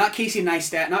platform. Not Casey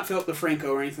Neistat, not Philip DeFranco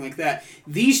or anything like that.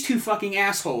 These two fucking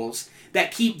assholes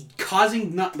that keep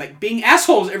being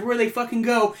assholes everywhere they fucking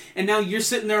go. And now you're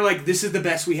sitting there like, this is the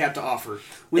best we have to offer.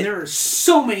 When there are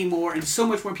so many more and so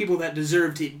much more people that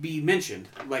deserve to be mentioned.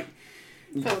 Like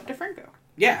Philip DeFranco.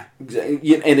 Yeah.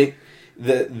 And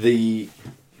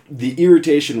the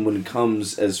irritation when it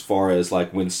comes as far as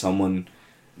like when someone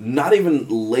not even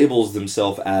labels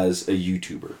themselves as a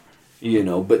YouTuber,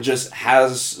 but just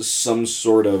has some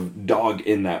sort of dog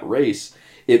in that race,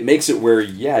 it makes it where,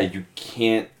 you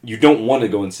don't want to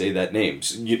go and say that name.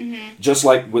 Just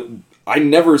like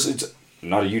it's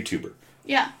not a YouTuber.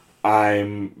 Yeah.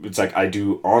 It's like I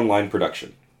do online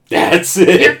production. That's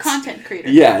it. You're a content creator.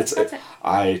 Yeah,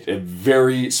 I am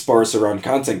very sparse around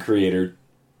content creator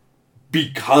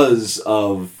because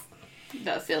of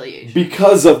the affiliation.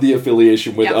 Because of the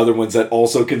affiliation with other ones that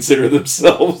also consider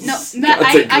themselves. No,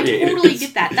 I totally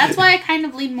get that. That's why I kind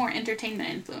of lean more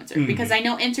entertainment influencer, because I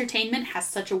know entertainment has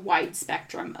such a wide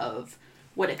spectrum of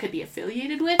what it could be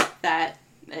affiliated with that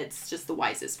it's just the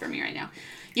wisest for me right now.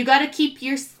 You gotta keep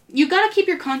your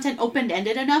content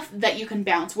open-ended enough that you can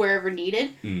bounce wherever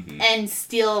needed and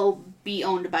still be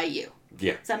owned by you.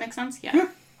 Yeah. Does that make sense? Yeah.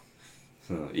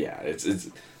 It's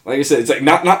like I said, it's like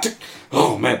not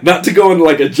to go into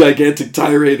like a gigantic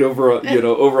tirade over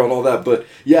over on all that, but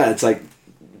it's like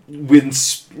when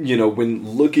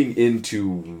looking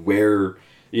into where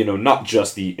not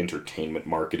just the entertainment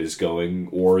market is going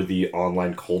or the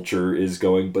online culture is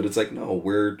going, but it's like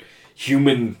where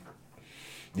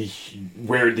the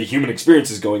human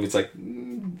experience is going. It's like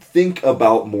think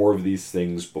about more of these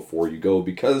things before you go,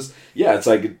 because it's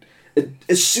like.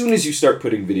 As soon as you start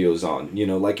putting videos on,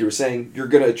 like you were saying, you're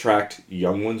going to attract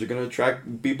young ones, you're going to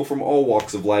attract people from all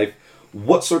walks of life.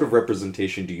 What sort of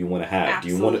representation do you want to have? Absolutely.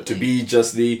 Do you want it to be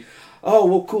just the, oh,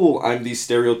 well, cool, I'm the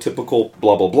stereotypical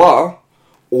blah, blah, blah,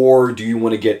 or do you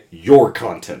want to get your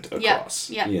content across?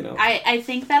 Yeah. I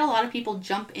think that a lot of people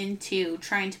jump into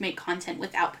trying to make content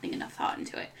without putting enough thought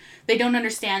into it. They don't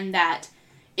understand that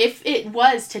if it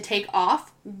was to take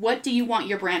off, what do you want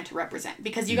your brand to represent?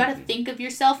 Because you got to think of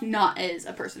yourself not as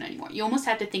a person anymore. You almost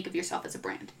have to think of yourself as a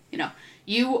brand. You know,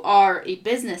 you are a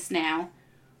business now.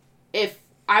 If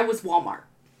I was Walmart,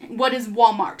 what is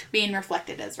Walmart being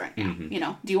reflected as right now? You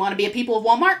know, do you want to be a people of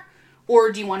Walmart,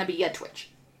 or do you want to be a Twitch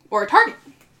or a Target?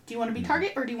 Do you want to be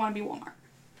Target, or do you want to be Walmart?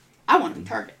 I want to be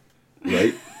Target.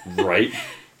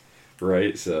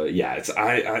 Right. So yeah, it's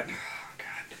God.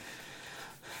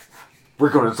 We're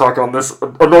going to talk on this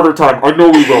another time. I know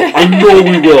we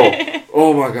will.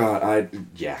 Oh my God.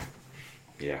 Yeah.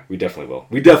 We definitely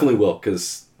will.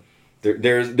 Because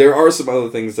there are some other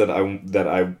things that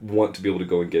I want to be able to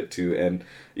go and get to, and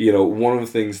you know, one of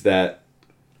the things that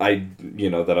I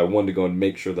wanted to go and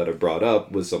make sure that I brought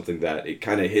up was something that it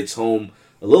kind of hits home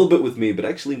a little bit with me, but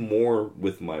actually more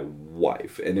with my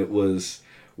wife, and it was,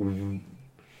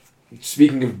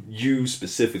 speaking of you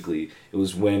specifically, it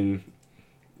was when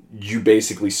you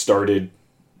basically started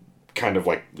kind of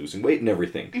like losing weight and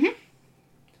everything. Mm-hmm.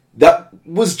 That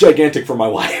was gigantic for my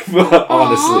wife,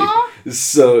 honestly. Aww.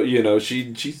 So, you know,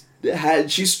 she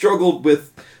struggled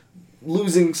with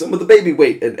losing some of the baby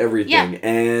weight and everything,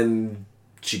 and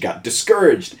she got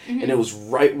discouraged. Mm-hmm. And it was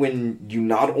right when you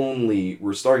not only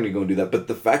were starting to go and do that, but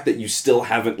the fact that you still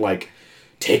haven't like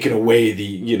taken away the,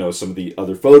 you know, some of the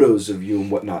other photos of you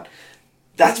and whatnot.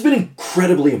 That's been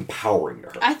incredibly empowering to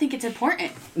her. I think it's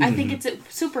important. Mm-hmm. I think it's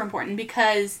super important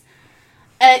because,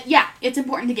 it's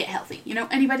important to get healthy. You know,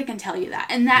 anybody can tell you that.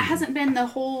 And that hasn't been the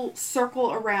whole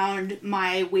circle around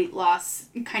my weight loss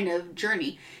kind of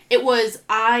journey. It was,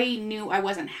 I knew I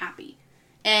wasn't happy.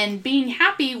 And being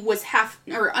happy was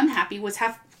unhappy was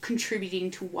half contributing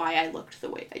to why I looked the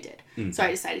way I did. Mm-hmm. So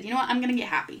I decided, you know what, I'm going to get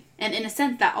happy. And in a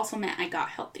sense, that also meant I got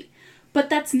healthy. But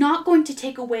that's not going to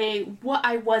take away what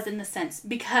I was in the sense,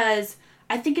 because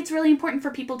I think it's really important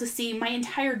for people to see my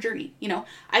entire journey. You know,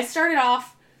 I started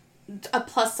off a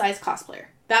plus size cosplayer.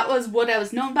 That was what I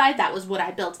was known by. That was what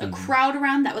I built a crowd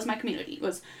around. That was my community.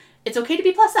 It's okay to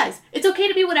be plus size. It's okay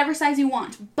to be whatever size you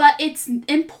want. But it's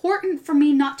important for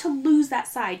me not to lose that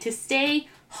side, to stay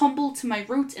humble to my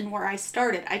roots and where I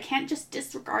started. I can't just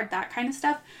disregard that kind of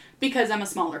stuff because I'm a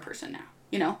smaller person now.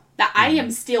 You know, that I am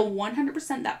still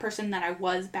 100% that person that I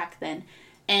was back then.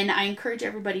 And I encourage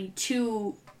everybody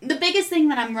to, the biggest thing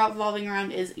that I'm revolving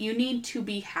around is you need to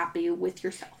be happy with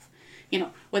yourself. You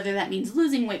know, whether that means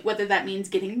losing weight, whether that means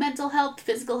getting mental health,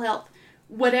 physical health,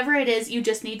 whatever it is, you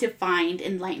just need to find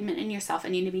enlightenment in yourself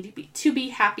and you need to be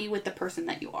happy with the person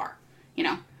that you are. You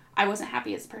know, I wasn't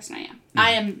happy as the person I am. Mm-hmm.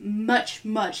 I am much,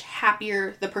 much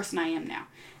happier the person I am now.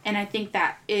 And I think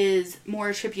that is more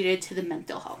attributed to the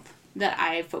mental health that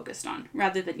I focused on,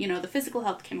 rather than, you know, the physical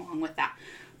health came along with that.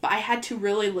 But I had to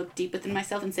really look deep within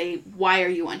myself and say, why are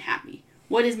you unhappy?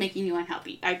 What is making you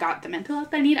unhappy? I got the mental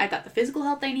health I need, I got the physical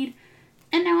health I need,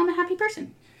 and now I'm a happy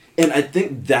person. And I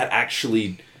think that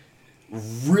actually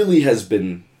really has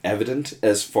been evident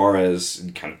as far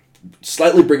as kind of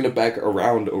slightly bringing it back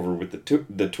around over with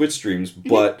the Twitch streams,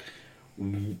 but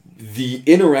the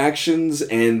interactions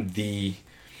and the...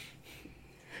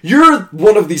 You're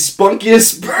one of the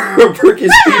spunkiest,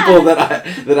 perkiest people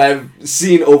that I've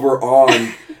seen over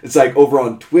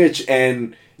on Twitch,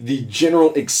 and the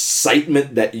general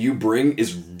excitement that you bring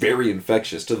is very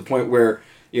infectious, to the point where,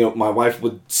 you know, my wife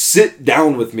would sit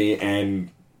down with me and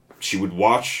she would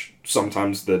watch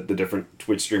sometimes the different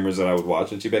Twitch streamers that I would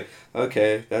watch, and she'd be like,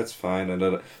 okay, that's fine.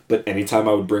 But anytime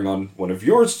I would bring on one of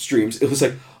your streams, it was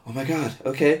like, oh my God,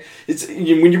 okay. It's when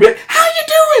you'd be like, how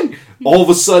you doing? All of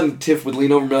a sudden, Tiff would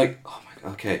lean over and be like, oh my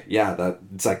God, okay, yeah,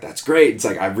 that's great. It's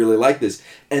like, I really like this.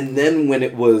 And then when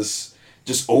it was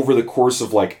just over the course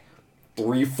of like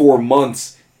 3-4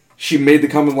 months, she made the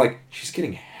comment like, she's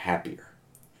getting happier.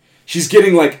 She's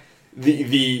getting like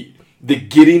the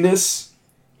giddiness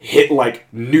hit like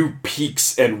new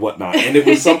peaks and whatnot. And it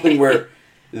was something where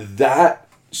that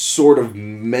sort of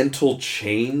mental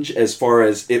change, as far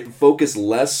as it focused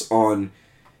less on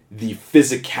the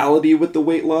physicality with the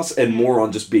weight loss and more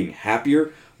on just being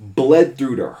happier, bled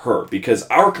through to her, because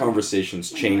our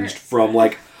conversations changed from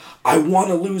like, I want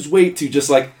to lose weight, to just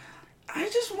like, I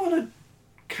just want to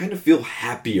kind of feel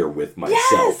happier with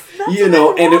myself, you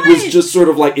know. And it was just sort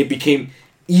of like, it became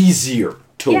easier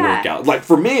to work out. Like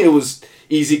for me, it was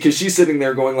easy because she's sitting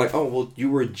there going like, oh, well,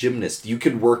 you were a gymnast, you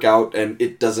can work out and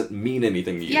it doesn't mean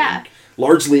anything to you. And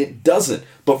largely it doesn't.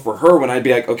 But for her, when I'd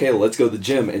be like, okay, let's go to the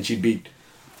gym, and she'd be,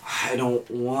 I don't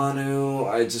want to,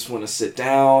 I just want to sit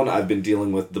down, I've been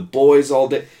dealing with the boys all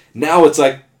day. Now it's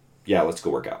like, yeah, let's go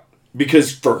work out.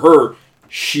 Because for her,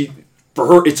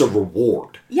 it's a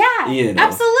reward. Yeah, you know?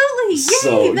 Absolutely. Yay,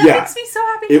 so, that makes me so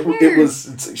happy to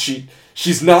hear.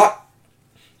 She's not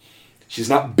she's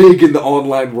not big in the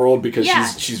online world because Yeah.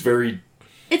 she's very...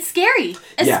 It's scary,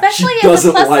 Yeah, especially she as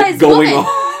a doesn't like plus-size going woman.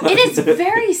 on. It is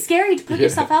very scary to put Yeah.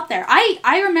 yourself out there.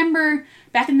 I remember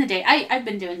back in the day, I've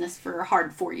been doing this for a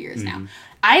hard 4 years now.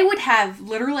 I would have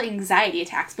literal anxiety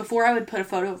attacks before I would put a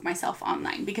photo of myself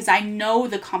online because I know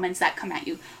the comments that come at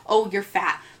you. Oh, you're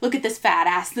fat. Look at this fat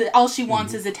ass. All she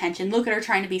wants is attention. Look at her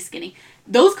trying to be skinny.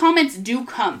 Those comments do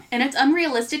come. And it's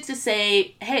unrealistic to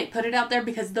say, hey, put it out there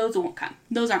because those won't come.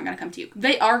 Those aren't going to come to you.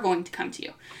 They are going to come to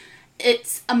you.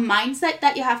 It's a mindset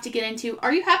that you have to get into.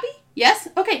 Are you happy? Yes?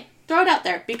 Okay. Throw it out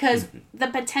there because the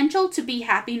potential to be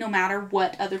happy no matter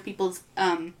what other people's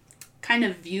kind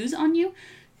of views on you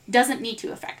doesn't need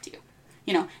to affect you.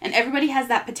 You know, and everybody has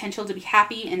that potential to be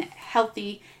happy and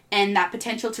healthy and that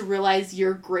potential to realize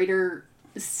your greater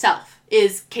self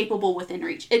is capable within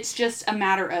reach. It's just a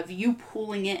matter of you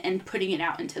pulling it and putting it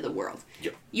out into the world.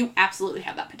 Yep. You absolutely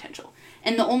have that potential.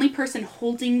 And the only person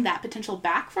holding that potential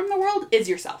back from the world is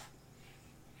yourself.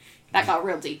 That got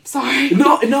real deep. Sorry.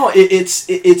 No,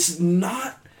 it's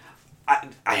not...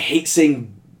 I hate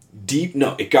saying deep.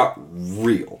 No, it got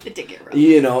real. It did get real.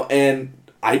 You know, and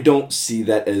I don't see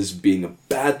that as being a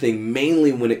bad thing,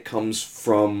 mainly when it comes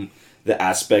from the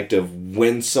aspect of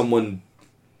when someone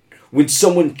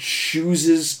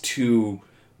chooses to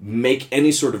make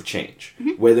any sort of change,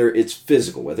 whether it's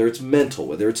physical, whether it's mental,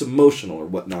 whether it's emotional or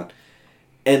whatnot,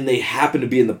 and they happen to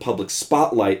be in the public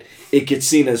spotlight, it gets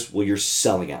seen as, well, you're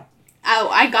selling out. Oh,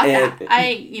 I got that.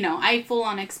 I full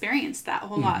on experienced that a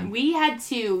whole lot. We had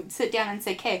to sit down and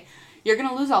say, okay, you're going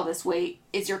to lose all this weight.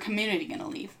 Is your community going to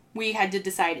leave? We had to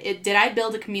decide, did I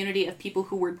build a community of people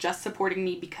who were just supporting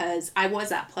me because I was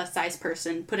that plus size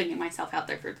person putting myself out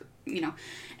there for,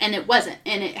 and it wasn't.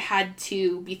 And it had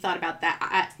to be thought about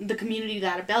that. The community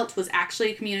that I built was actually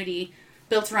a community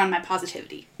built around my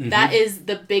positivity. That is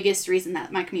the biggest reason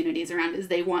that my community is around, is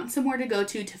they want somewhere to go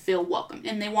to feel welcome.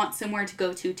 And they want somewhere to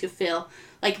go to feel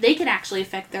like they can actually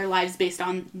affect their lives based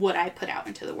on what I put out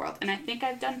into the world. And I think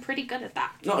I've done pretty good at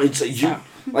that. No, it's like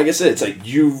like I said, it's like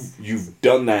you've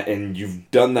done that, and you've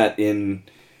done that in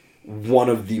one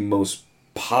of the most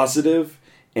positive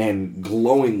and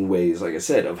glowing ways, like I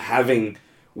said, of having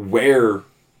where,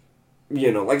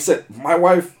 like I said, my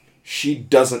wife, she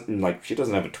doesn't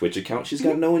have a Twitch account. She's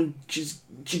got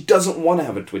she doesn't want to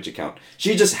have a Twitch account.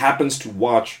 She just happens to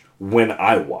watch when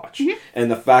I watch. And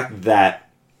the fact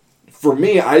that, for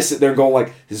me, I sit there going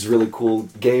like, this is really cool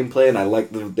gameplay, and I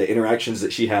like the interactions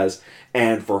that she has.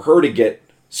 And for her to get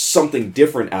something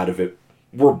different out of it,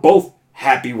 we're both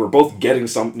happy. We're both getting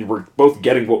something. We're both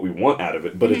getting what we want out of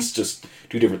it. But it's just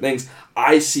two different things.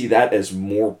 I see that as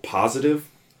more positive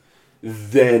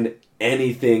than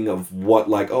anything of what,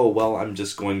 like, oh, well, I'm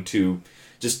just going to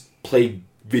just play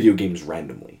video games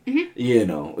randomly.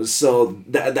 So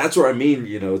that's what I mean.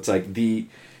 It's like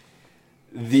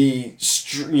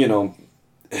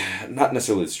not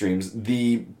necessarily the streams,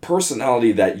 the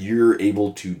personality that you're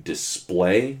able to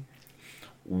display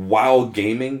while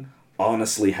gaming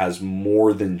honestly has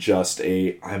more than just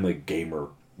I'm a gamer,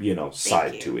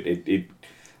 side to it. It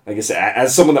like I said,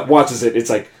 as someone that watches it, it's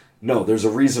like, no, there's a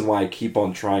reason why I keep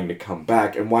on trying to come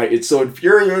back, and why it's so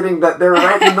infuriating that they're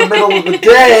right in the middle of the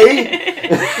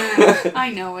day.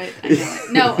 I know it.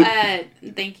 No,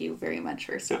 thank you very much,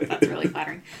 first off. That's really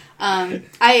flattering.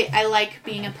 I like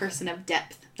being a person of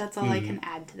depth. That's all I can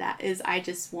add to that, is I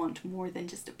just want more than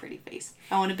just a pretty face.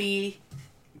 I want to be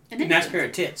an nice pair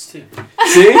of tits, too.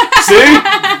 See?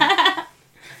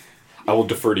 I will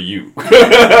defer to you.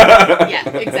 Yeah,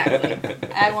 exactly.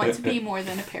 I want to be more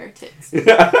than a pair of tits.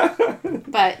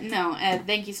 But no,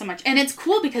 thank you so much. And it's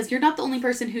cool because you're not the only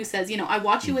person who says, I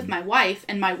watch you with my wife,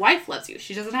 and my wife loves you.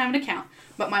 She doesn't have an account,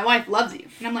 but my wife loves you.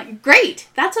 And I'm like, great,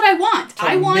 that's what I want. So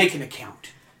I want make an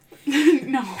account.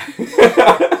 No.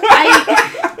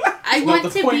 I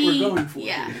want to be. We're going for.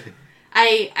 Yeah.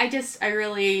 I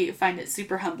really find it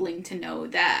super humbling to know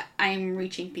that I'm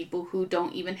reaching people who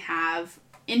don't even have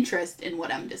interest in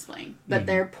what I'm displaying, but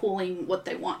they're pulling what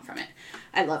they want from it.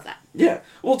 I love that. Yeah.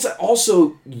 Well, it's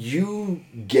also you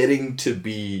getting to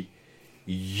be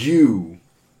you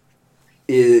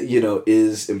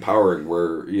is empowering,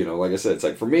 where, like I said, it's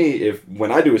like, for me,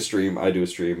 when I do a stream,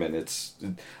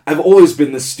 and I've always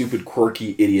been this stupid,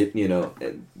 quirky idiot,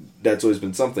 and that's always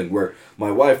been something where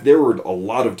my wife, there were a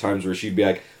lot of times where she'd be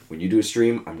like, when you do a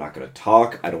stream, I'm not going to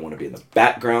talk. I don't want to be in the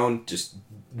background. Just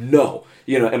no.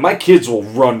 And my kids will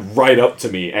run right up to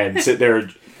me and sit there.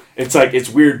 It's like, it's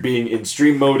weird being in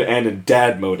stream mode and in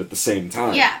dad mode at the same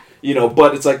time. Yeah.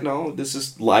 But it's like, no, this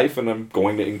is life, and I'm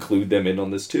going to include them in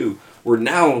on this too. Where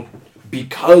now,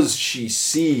 because she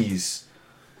sees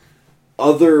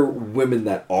other women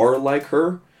that are like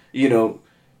her, you know,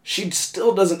 she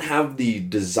still doesn't have the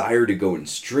desire to go and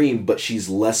stream, but she's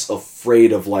less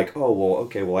afraid of like, oh, well,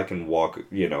 okay, well, I can walk,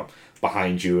 you know,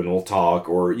 behind you and we'll talk.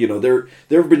 Or, you know, there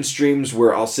have been streams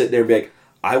where I'll sit there and be like,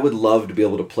 I would love to be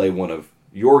able to play one of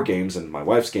your games and my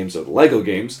wife's games, or the Lego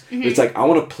games. Mm-hmm. It's like, I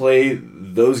want to play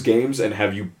those games and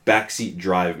have you backseat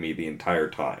drive me the entire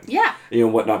time. Yeah. You know,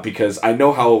 whatnot, because I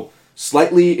know how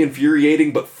slightly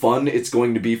infuriating but fun it's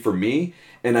going to be for me.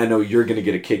 And I know you're going to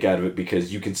get a kick out of it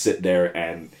because you can sit there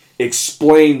and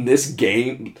explain this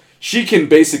game. She can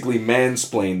basically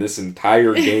mansplain this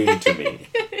entire game to me.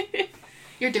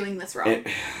 You're doing this wrong.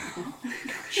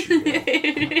 She will.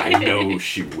 I know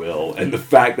she will. And the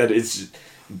fact that it's,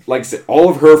 like I said, all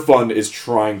of her fun is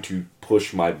trying to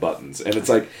push my buttons. And it's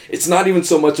like, it's not even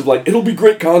so much of like, it'll be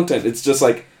great content. It's just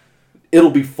like,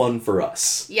 it'll be fun for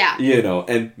us. Yeah. You know,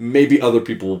 and maybe other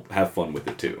people have fun with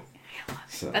it too.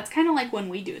 So. That's kind of like when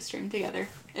we do a stream together.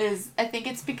 I think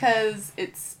it's because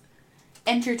it's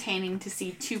entertaining to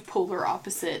see two polar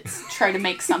opposites try to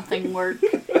make something work.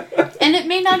 And it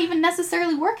may not even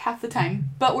necessarily work half the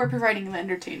time, but we're providing the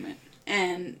entertainment.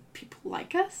 And people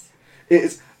like us.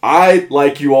 I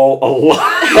like you all a lot.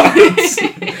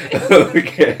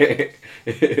 Okay.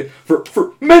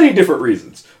 For many different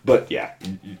reasons. But yeah,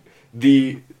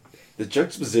 the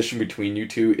juxtaposition between you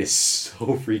two is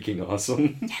so freaking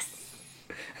awesome. Yes.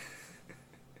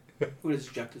 What does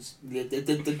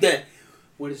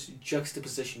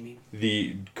juxtaposition mean?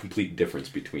 The complete difference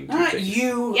between two Not things.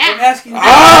 you. Yeah. I'm asking.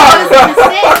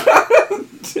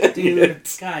 Dude,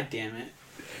 God damn it!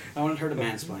 I wanted her to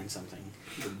mansplain something,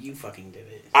 but you fucking did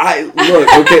it.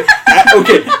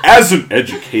 Okay. As an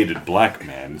educated black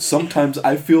man, sometimes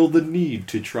I feel the need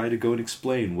to try to go and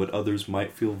explain what others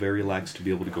might feel very lax to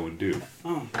be able to go and do.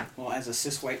 Oh, well, as a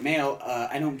cis white male,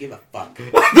 I don't give a fuck.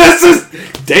 This is,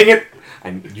 dang it!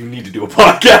 You need to do a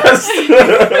podcast.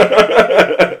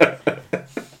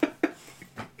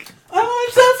 Oh,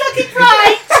 I'm so fucking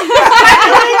right. What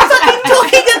am I fucking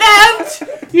talking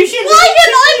about? You should. Why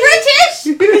you're not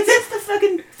British? Because that's the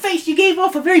fucking face you gave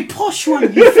off, a very posh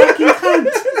one. You fucking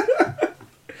cunt.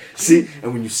 See,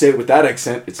 and when you say it with that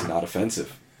accent, it's not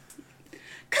offensive.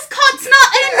 Cause cunt's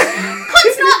not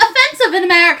offensive in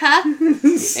America.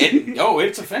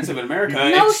 It's offensive in America.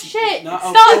 No shit. Not,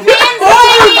 Stop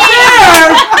mansplaining.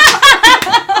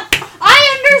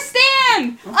 I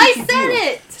understand. I said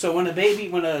it. So when a baby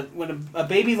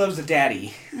loves a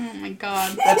daddy, oh my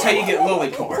god, that's how you get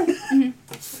lollycore.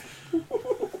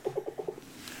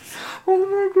 Oh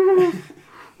my god.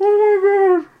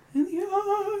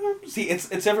 See,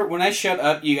 it's ever when I shut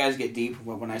up, you guys get deep.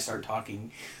 But when I start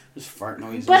talking, there's fart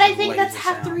noises. But I think that's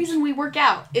half the reason we work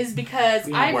out is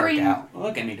because I work bring. Out.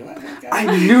 Look at me, do I work out?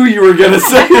 I knew you were gonna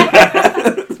say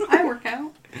that. I work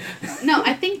out. No,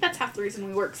 I think that's half the reason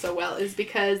we work so well is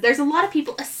because there's a lot of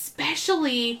people,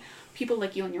 especially people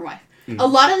like you and your wife. Mm-hmm. A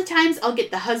lot of the times I'll get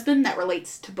the husband that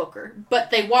relates to Booker, but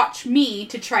they watch me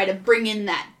to try to bring in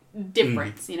that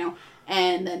difference, you know?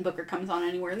 And then Booker comes on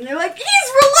anywhere and they're like,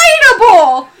 he's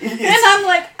relatable! And I'm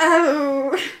like,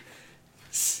 oh.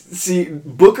 See,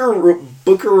 Booker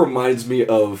reminds me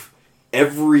of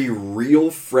every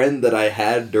real friend that I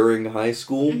had during high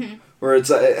school. Mm-hmm. Where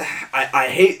it's, I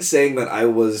hate saying that I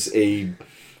was a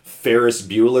Ferris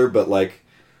Bueller, but like,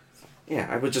 yeah,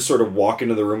 I would just sort of walk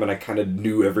into the room and I kind of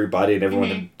knew everybody and everyone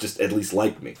would just at least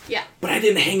liked me. Yeah. But I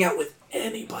didn't hang out with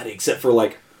anybody except for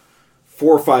like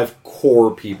 4 or 5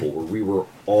 core people where we were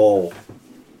all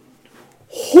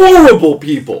horrible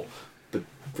people. But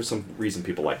for some reason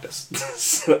people liked us.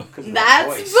 So.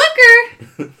 That's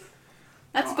Booker!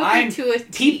 That's Booker to a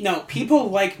T. People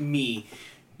like me.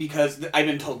 Because I've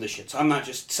been told this shit, so I'm not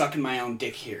just sucking my own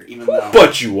dick here, even though...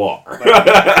 But you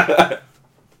are.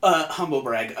 Humble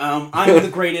brag. I'm the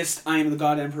greatest. I am the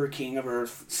God Emperor King of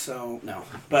Earth, so no.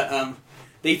 But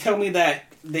they tell me that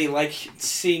they like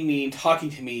seeing me and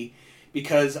talking to me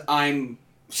because I'm...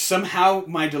 Somehow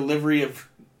my delivery of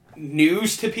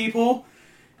news to people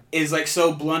is like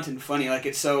so blunt and funny. Like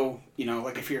it's so, you know,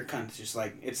 like if you're a cunt, it's just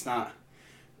like, it's not...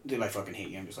 Dude, I fucking hate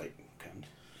you. I'm just like...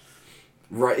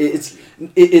 Right,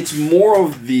 it's more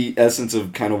of the essence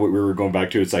of kind of what we were going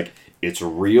back to. It's like it's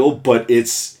real, but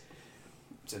it's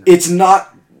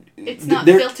not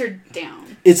filtered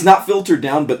down. It's not filtered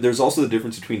down, but there's also the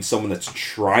difference between someone that's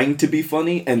trying to be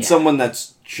funny and someone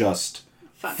that's just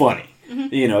funny.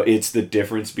 Mm-hmm. You know, it's the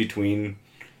difference between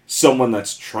someone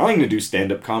that's trying to do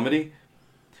stand-up comedy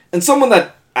and someone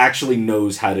that actually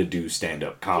knows how to do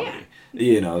stand-up comedy. Yeah.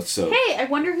 You know, so hey, I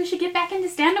wonder who should get back into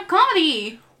stand-up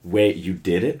comedy. Wait, you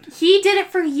did it? He did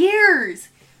it for years.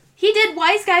 He did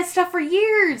Wise Guy stuff for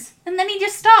years. And then he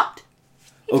just stopped.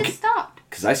 He just stopped.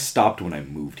 Because I stopped when I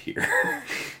moved here.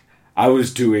 I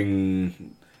was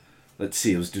doing... Let's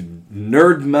see. I was doing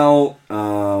Nerd Melt,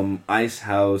 Ice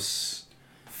House,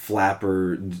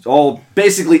 Flapper, all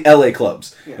basically LA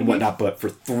clubs and whatnot. But for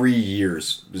 3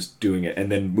 years, was doing it.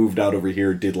 And then moved out over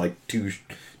here, did like two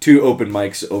open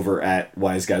mics over at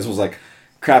Wise Guys. I was like,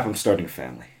 crap, I'm starting a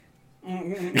family.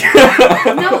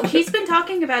 No, he's been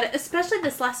talking about it, especially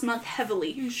this last month,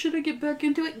 heavily. Should I get back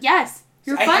into it? Yes.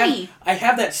 You're funny. I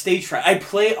have that stage fright. I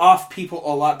play off people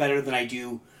a lot better than I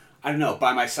do, I don't know,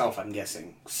 by myself, I'm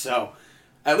guessing. So,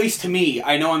 at least to me,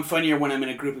 I know I'm funnier when I'm in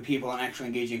a group of people and actually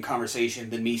engaging in conversation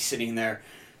than me sitting there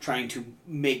trying to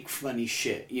make funny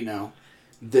shit, you know?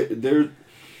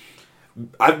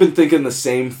 I've been thinking the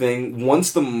same thing.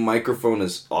 Once the microphone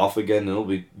is off again, it'll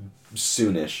be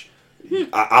soonish.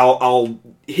 I'll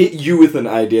hit you with an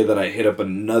idea that I hit up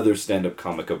another stand-up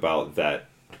comic about that.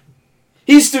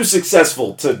 He's too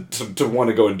successful to want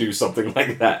to go and do something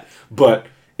like that. But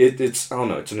it's I don't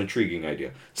know, it's an intriguing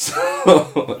idea.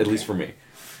 So, at least for me.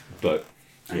 But,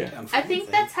 yeah. I think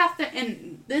that's half the...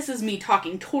 And this is me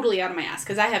talking totally out of my ass,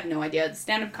 because I have no idea. The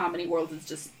stand-up comedy world is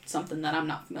just something that I'm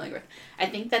not familiar with. I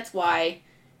think that's why...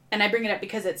 And I bring it up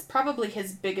because it's probably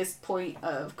his biggest point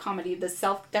of comedy, the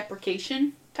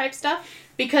self-deprecation type stuff.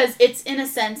 Because it's, in a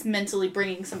sense, mentally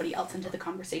bringing somebody else into the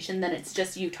conversation, then it's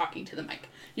just you talking to the mic.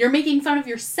 You're making fun of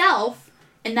yourself,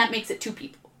 and that makes it two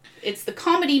people. It's the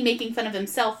comedy making fun of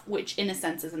himself, which, in a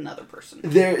sense, is another person.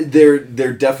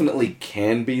 There definitely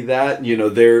can be that. You know,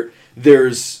 there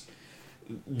is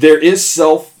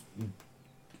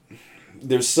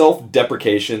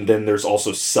self-deprecation, then there's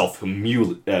also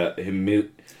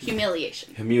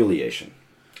humiliation.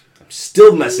 I'm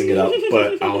still messing it up,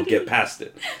 but I'll get past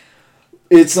it.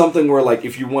 It's something where, like,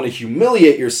 if you want to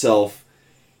humiliate yourself,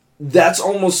 that's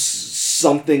almost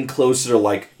something closer to,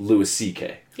 like, Louis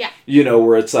C.K. Yeah. You know,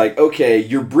 where it's like, okay,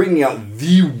 you're bringing out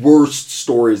the worst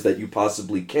stories that you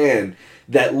possibly can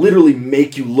that literally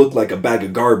make you look like a bag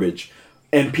of garbage.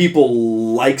 And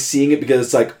people like seeing it because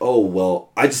it's like, oh,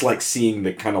 well, I just like seeing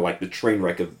the kind of like the train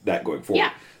wreck of that going forward.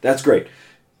 Yeah. That's great.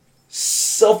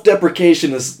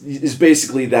 Self-deprecation is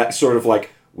basically that sort of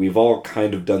like, we've all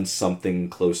kind of done something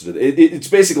closer to it's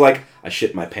basically like a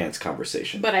shit my pants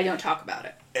conversation. But I don't talk about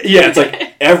it. Yeah, it's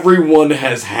like everyone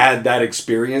has had that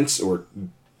experience, or...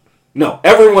 No,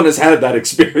 everyone has had that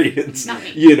experience. Not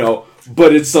me. You know,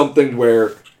 but it's something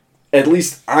where at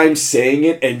least I'm saying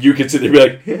it and you can sit there and be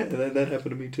like, yeah, that happened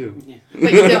to me too. Yeah.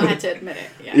 But you don't have to admit it.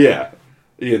 Yeah. Yeah.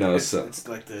 You know, it's, so... It's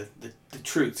like the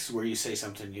truths where you say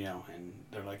something, you know, and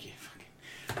they're like, yeah,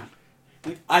 fucking...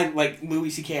 I like Louis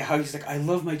C.K. how he's like, I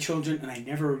love my children and I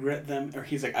never regret them. Or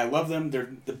he's like, I love them. They're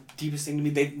the deepest thing to me.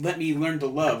 They let me learn to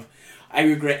love. I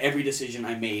regret every decision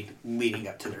I made leading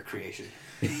up to their creation.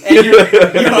 And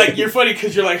you're like, you're funny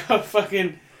because you're like, oh,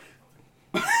 fucking...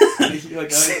 you're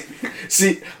like, oh.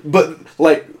 See, but,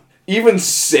 like, even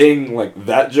saying, like,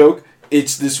 that joke,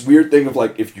 it's this weird thing of,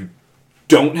 like, if you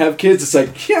don't have kids, it's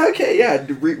like, yeah, okay, yeah,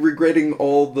 regretting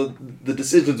all the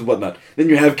decisions and whatnot. Then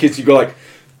you have kids, you go like,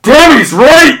 Granny's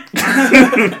right!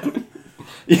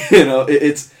 You know,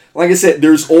 it's, like I said,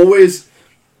 there's always...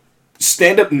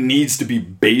 Stand-up needs to be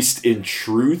based in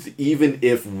truth, even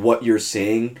if what you're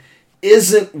saying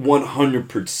isn't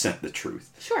 100% the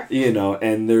truth. Sure. You know,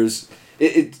 and there's...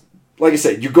 like I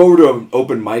said, you go over to an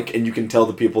open mic and you can tell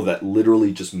the people that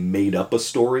literally just made up a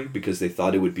story because they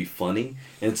thought it would be funny.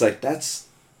 And it's like, that's...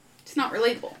 It's not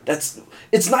relatable. It's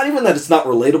not even that it's not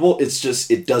relatable, it's just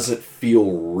it doesn't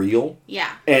feel real.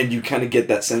 Yeah. And you kind of get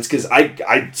that sense, because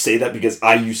I say that because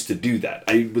I used to do that.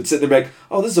 I would sit there and be like,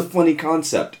 oh, this is a funny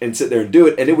concept, and sit there and do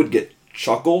it, and it would get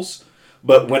chuckles.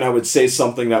 But when I would say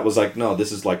something that was like, no,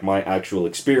 this is like my actual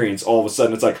experience, all of a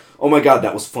sudden it's like, oh my god,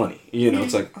 that was funny. You know,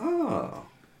 it's like, oh.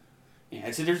 Yeah,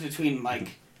 it's the difference between,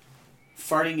 like,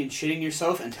 farting and shitting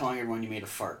yourself and telling everyone you made a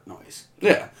fart noise.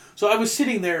 Yeah. So I was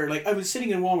sitting there, like, I was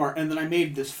sitting in Walmart, and then I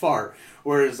made this fart,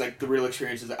 whereas, like, the real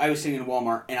experience is that I was sitting in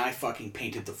Walmart, and I fucking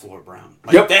painted the floor brown.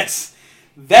 Like, yep.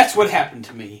 That's what happened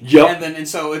to me. Yep. And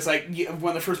so it's like,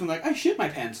 when the first one, like, I shit my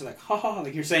pants, like, ha ha,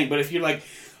 like you're saying, but if you're like,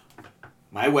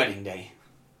 my wedding day,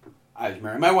 I was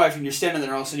marrying my wife, and you're standing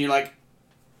there, all of a sudden you're like,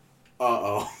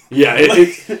 uh-oh. Yeah,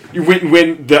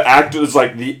 when the act is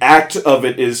like, the act of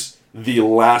it is the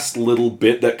last little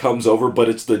bit that comes over, but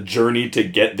it's the journey to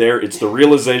get there. It's the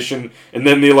realization, and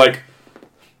then the like,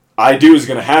 I do is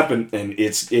gonna happen, and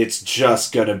it's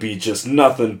just gonna be just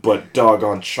nothing but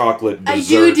doggone chocolate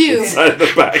dessert inside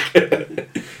the back.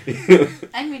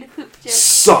 I made a poop joke.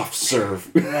 Soft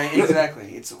serve. Right,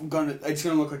 exactly. It's gonna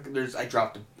look like I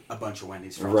dropped a bunch of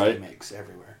Wendy's frosted mix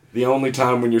everywhere. The only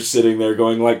time when you're sitting there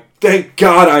going like, thank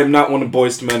God I'm not one of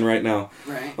Boyz II Men right now.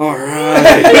 Right. All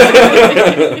right.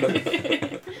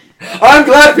 I'm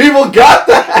glad people got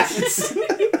that.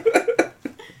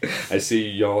 I see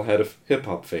y'all had a hip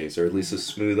hop phase, or at least a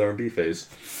smooth R&B phase.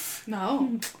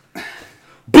 No.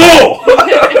 Bull.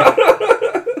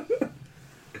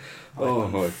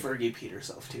 Fergie peed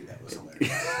herself too. That was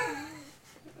hilarious.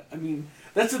 I mean,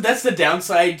 that's the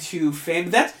downside to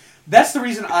fame. That's the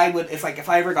reason I would, if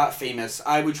I ever got famous,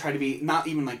 I would try to be, not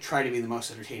even like try to be the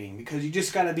most entertaining, because you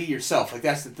just gotta be yourself. Like,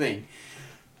 that's the thing.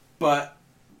 But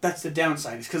that's the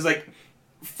downside, is because like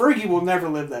Fergie will never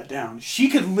live that down. She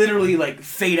could literally like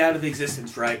fade out of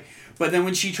existence, right? But then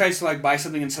when she tries to like buy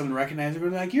something and someone recognizes her,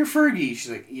 they're like, "You're Fergie." She's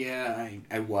like, "Yeah,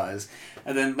 I was."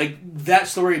 And then like that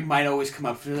story might always come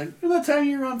up. They're like, "That time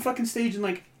you were on fucking stage in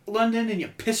like London and you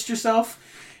pissed yourself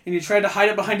and you tried to hide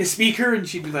it behind a speaker," and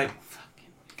she'd be like,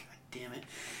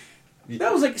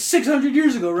 that was like 600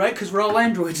 years ago, right? Because we're all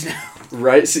androids now.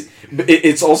 Right? See,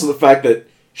 it's also the fact that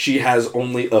she has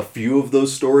only a few of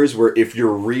those stories where if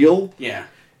you're real, yeah,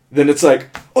 then it's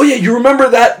like, oh yeah, you remember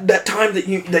that time that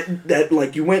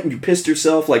you went and you pissed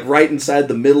yourself like right inside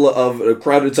the middle of a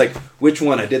crowd. It's like, which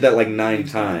one? I did that like 9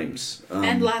 times.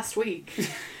 And last week.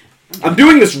 I'm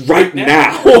doing this right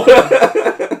now.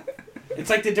 It's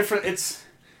like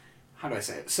how do I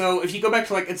say it? So if you go back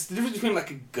to like, it's the difference between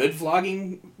like a good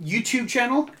vlogging YouTube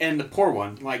channel and the poor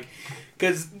one. Like,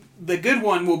 because the good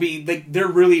one will be, like, they're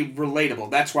really relatable.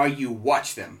 That's why you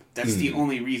watch them. That's the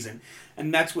only reason.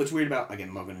 And that's what's weird about,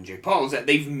 again, Logan and Jake Paul, is that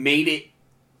they've made it,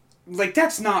 like,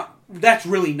 that's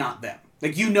really not them.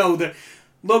 Like, you know that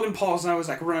Logan Paul's always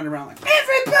like running around like,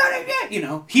 everybody, you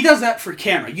know. He does that for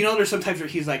camera. You know, there's sometimes where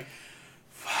he's like,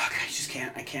 fuck,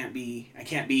 I can't be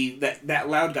that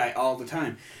loud guy all the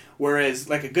time. Whereas,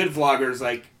 like, a good vlogger is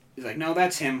like, no,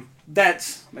 that's him.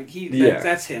 That's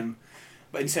him.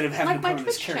 But instead of having like to put on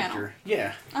this Twitch character, channel.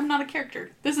 yeah, I'm not a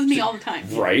character. This is me all the time.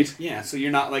 Right? Yeah. So you're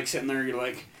not like sitting there. You're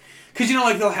like, because you know,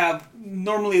 like they'll have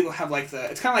like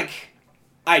it's kind of like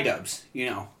iDubbbz, you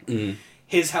know,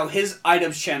 his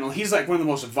iDubbbz channel. He's like one of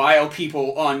the most vile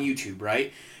people on YouTube,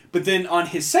 right? But then on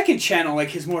his second channel, like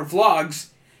his more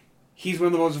vlogs, he's one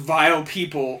of the most vile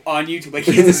people on YouTube. Like,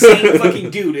 he's the same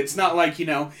fucking dude. It's not like, you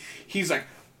know, he's like,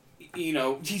 you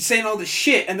know, he's saying all this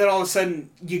shit, and then all of a sudden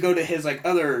you go to his, like,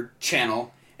 other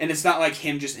channel, and it's not like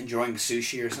him just enjoying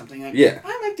sushi or something. Like, yeah,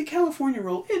 I like the California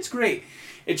roll. It's great.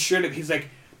 It's straight up, he's like,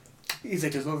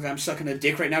 just look, I'm sucking a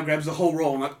dick right now, grabs the whole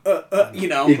roll. I'm like, you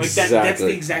know, exactly. Like that's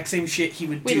the exact same shit he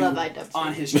would do love iDubbbz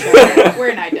on his channel. We're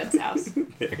in iDubbbz house.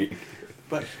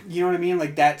 But, you know what I mean?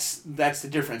 Like, that's the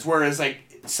difference. Whereas, like,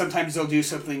 sometimes they'll do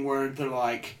something where they're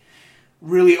like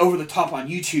really over the top on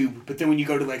YouTube, but then when you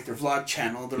go to like their vlog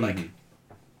channel, they're like,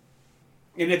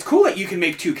 and it's cool that you can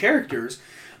make 2 characters,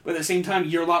 but at the same time,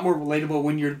 you're a lot more relatable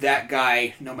when you're that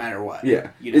guy, no matter what.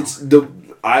 Yeah, you know? It's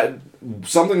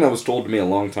something that was told to me a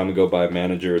long time ago by a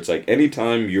manager. It's like,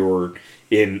 anytime you're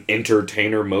in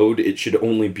entertainer mode, it should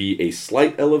only be a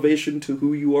slight elevation to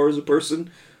who you are as a person,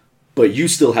 but you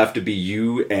still have to be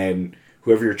you, and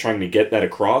whoever you're trying to get that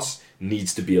across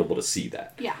needs to be able to see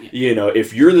that. Yeah. You know,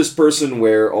 if you're this person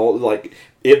where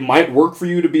it might work for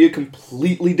you to be a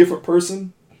completely different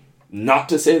person, not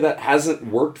to say that hasn't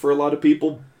worked for a lot of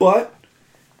people, but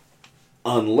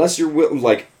unless you're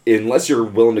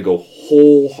willing to go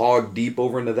whole hog deep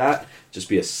over into that, just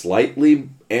be a slightly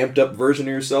amped up version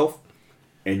of yourself,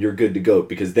 and you're good to go.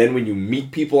 Because then when you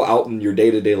meet people out in your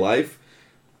day-to-day life,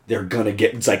 they're gonna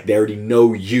it's like they already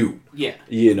know you. Yeah.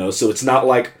 You know, so it's not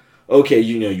like, okay,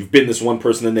 you know, you've been this one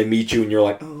person, and they meet you, and you're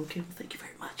like, oh, okay, well, thank you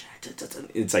very much.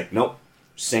 It's like, nope,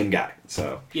 same guy.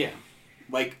 So yeah,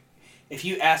 like if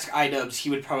you ask iDubbbz, he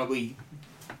would probably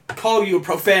call you a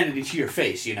profanity to your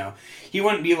face. You know, he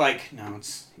wouldn't be like, no,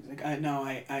 he's like,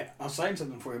 I'll sign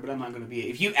something for you, but I'm not going to be it.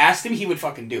 If you asked him, he would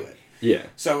fucking do it. Yeah.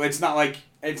 So it's not like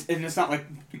it's not like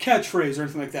a catchphrase or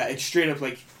anything like that. It's straight up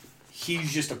like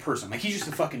he's just a person. Like, he's just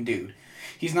a fucking dude.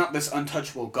 He's not this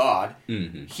untouchable god.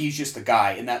 Mm-hmm. He's just a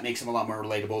guy, and that makes him a lot more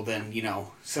relatable than, you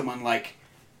know, someone like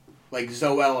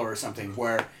Zoella or something,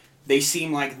 where they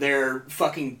seem like they're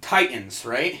fucking titans,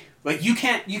 right? Like, you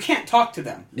can't talk to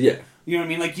them. Yeah. You know what I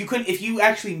mean? Like, you couldn't, if you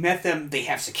actually met them, they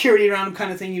have security around them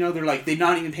kind of thing, you know, they're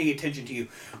not even paying attention to you.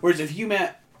 Whereas if you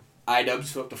met iDubbbz,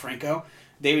 Philip DeFranco,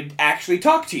 they would actually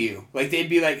talk to you. Like, they'd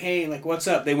be like, hey, like, what's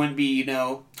up? They wouldn't be, you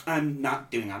know, I'm not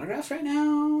doing autographs right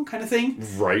now, kind of thing.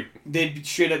 Right. They'd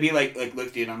straight up be like,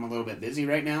 look, dude, I'm a little bit busy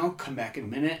right now. Come back in a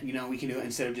minute. You know, we can do it.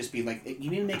 Instead of just be like, you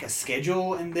need to make a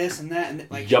schedule and this and that. And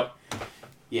like, yep.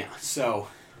 Yeah, so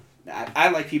I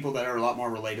like people that are a lot more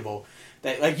relatable.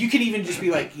 That, like, you can even just be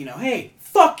like, you know, hey,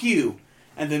 fuck you.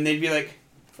 and then they'd be like,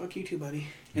 "Fuck you too, buddy."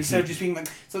 Instead of just being like,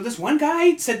 so this one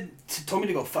guy told me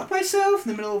to go fuck myself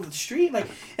in the middle of the street, like,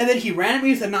 and then he ran at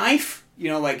me with a knife. You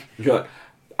know, like, you're like,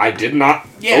 I did not.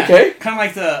 Yeah. Okay. Kind of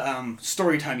like the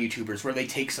storytime YouTubers where they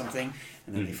take something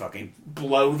and then they fucking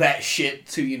blow that shit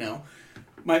to, you know,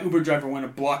 my Uber driver went a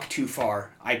block too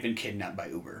far. I've been kidnapped by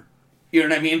Uber. You know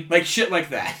what I mean? Like shit like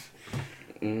that.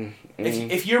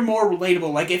 If you're more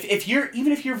relatable, like if your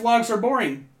vlogs are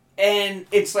boring and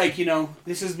it's like, you know,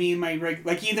 this is me and my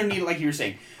like you either need, like you were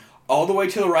saying, all the way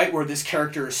to the right where this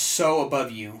character is so above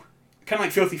you. Kind of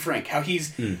like Filthy Frank, how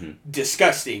he's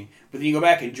disgusting, but then you go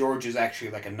back and George is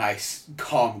actually like a nice,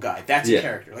 calm guy. That's a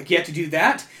character. Like you have to do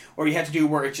that, or you have to do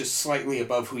where it's just slightly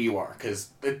above who you are, because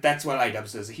that's what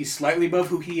iDubbbz does. He's slightly above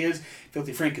who he is.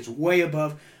 Filthy Frank is way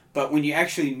above, but when you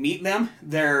actually meet them,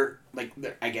 they're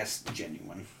I guess,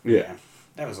 genuine. Yeah.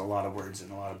 That was a lot of words and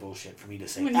a lot of bullshit for me to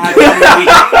say.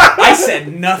 I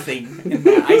said nothing.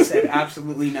 I said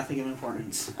absolutely nothing of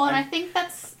importance. Well, and I think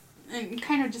that's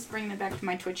kind of just bringing it back to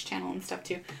my Twitch channel and stuff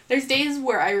too. There's days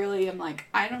where I really am like,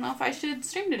 I don't know if I should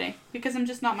stream today because I'm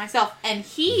just not myself. And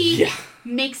he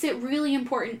makes it really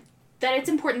important that it's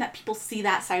important that people see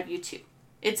that side of you too.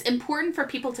 It's important for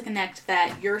people to connect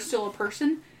that you're still a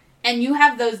person and you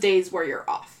have those days where you're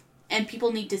off. And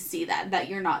people need to see that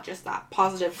you're not just that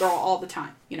positive girl all the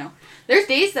time, you know. There's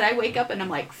days that I wake up and I'm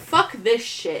like, fuck this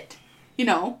shit. You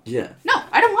know? Yeah. No,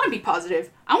 I don't want to be positive.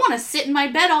 I want to sit in my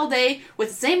bed all day with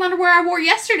the same underwear I wore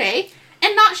yesterday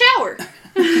and not shower.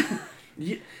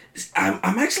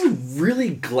 I'm actually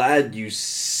really glad you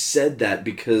said that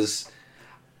because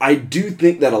I do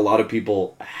think that a lot of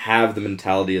people have the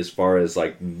mentality as far as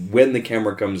like when the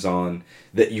camera comes on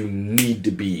that you need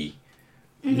to be,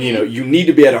 you know, you need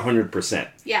to be at 100%.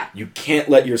 Yeah. You can't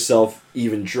let yourself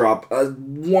even drop a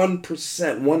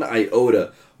 1%, 1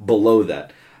 iota below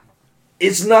that.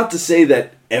 It's not to say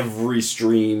that every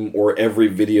stream or every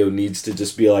video needs to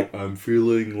just be like, I'm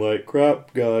feeling like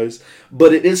crap, guys.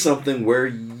 But it is something where,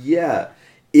 yeah,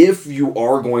 if you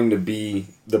are going to be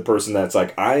the person that's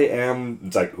like,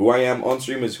 it's like who I am on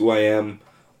stream is who I am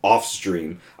off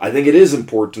stream. I think it is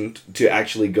important to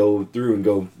actually go through and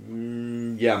go,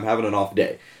 yeah, I'm having an off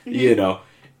day. You know,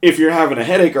 if you're having a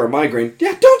headache or a migraine,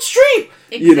 yeah, don't stream.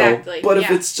 Exactly. You know, but if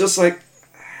it's just like,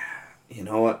 you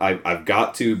know what, I've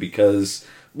got to because,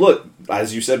 look,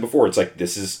 as you said before, it's like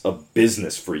this is a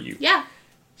business for you. Yeah.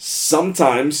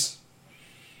 Sometimes,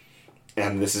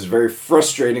 and this is very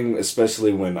frustrating,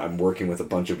 especially when I'm working with a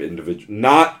bunch of individuals,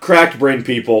 not cracked brain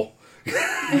people.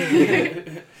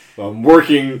 I'm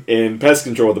working in pest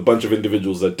control with a bunch of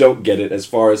individuals that don't get it as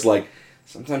far as like,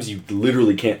 sometimes you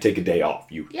literally can't take a day off.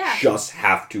 You just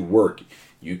have to work.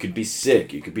 You could be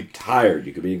sick, you could be tired,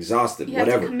 you could be exhausted,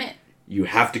 whatever. Have to commit. You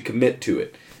have to commit to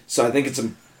it. So I think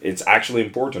it's actually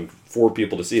important for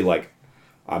people to see, like,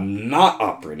 I'm not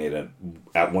operating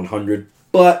at 100,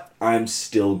 but I'm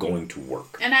still going to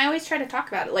work. And I always try to talk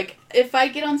about it. Like, if I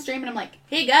get on stream and I'm like,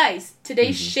 hey guys,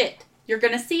 today's shit. You're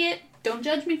going to see it. Don't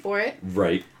judge me for it.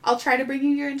 Right. I'll try to bring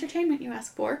you your entertainment you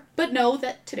ask for, but know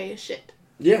that today is shit.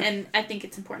 Yeah. And I think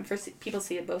it's important for people to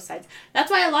see both sides. That's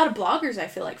why a lot of bloggers, I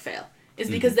feel like, fail. Is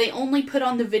because they only put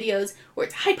on the videos where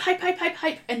it's hype, hype, hype, hype,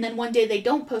 hype, and then one day they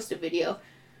don't post a video,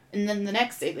 and then the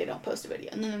next day they don't post a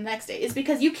video, and then the next day. It's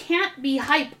because you can't be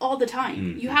hype all the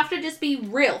time. You have to just be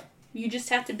real. You just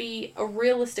have to be a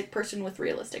realistic person with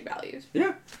realistic values.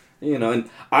 Yeah. You know, and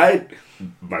I,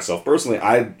 myself personally,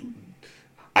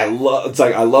 I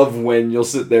love when you'll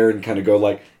sit there and kind of go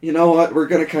like, you know what, we're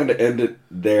going to kind of end it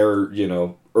there, you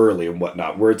know, early and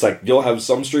whatnot, where it's like you'll have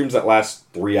some streams that last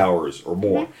 3 hours or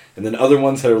more, and then other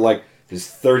ones that are like, just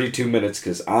 32 minutes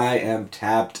because I am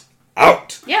tapped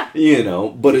out. Yeah. You know,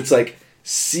 but it's like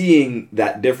seeing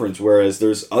that difference, whereas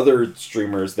there's other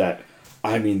streamers that,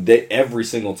 I mean, they every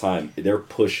single time, they're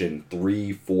pushing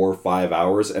 3, 4, 5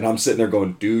 hours, and I'm sitting there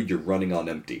going, dude, you're running on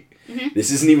empty. This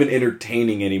isn't even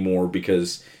entertaining anymore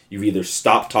because you've either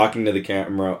stopped talking to the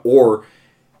camera or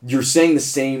you're saying the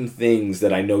same things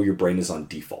that I know your brain is on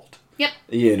default. Yep.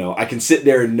 You know, I can sit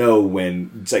there and know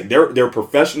when it's like they're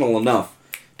professional enough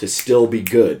to still be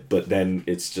good, but then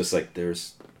it's just like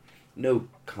there's no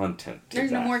content to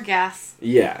There's that. no more gas.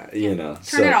 Yeah, you know.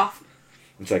 Turn it off.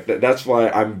 It's like that's why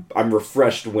I'm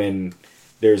refreshed when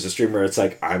there's a streamer. It's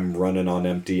like I'm running on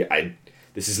empty.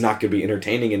 This is not going to be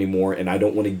entertaining anymore, and I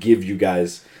don't want to give you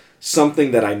guys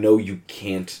something that I know you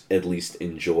can't at least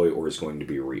enjoy or is going to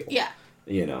be real. Yeah.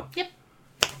 You know? Yep.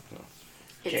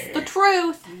 It's the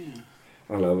truth.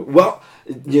 I love it. Well,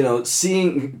 you know,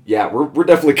 we're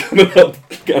definitely coming up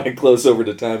kind of close over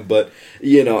to time, but,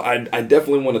 you know, I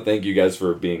definitely want to thank you guys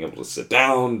for being able to sit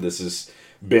down. This has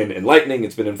been enlightening,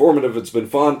 it's been informative, it's been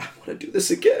fun. I want to do this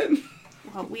again.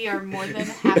 Well, we are more than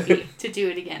happy to do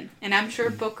it again. And I'm sure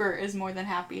Booker is more than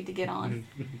happy to get on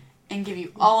and give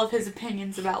you all of his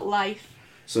opinions about life.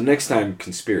 So next time,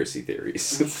 conspiracy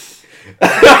theories.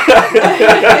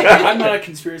 I'm not a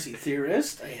conspiracy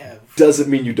theorist. I have... Doesn't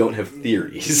mean you don't have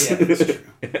theories. Yeah, that's true.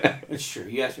 That's true.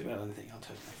 You ask me about anything, I'll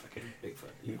tell you my fucking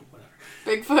Bigfoot. You know, whatever.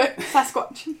 Bigfoot,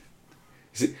 Sasquatch.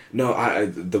 See, no,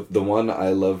 the one I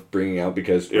love bringing out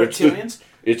because... Reptilians?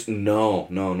 It's no.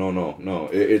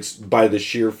 It's by the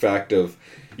sheer fact of...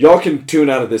 Y'all can tune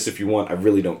out of this if you want. I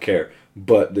really don't care.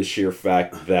 But the sheer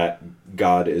fact that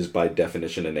God is by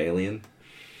definition an alien...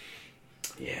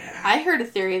 Yeah. I heard a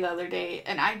theory the other day,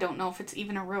 and I don't know if it's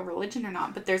even a real religion or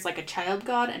not, but there's like a child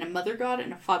god, and a mother god,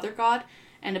 and a father god,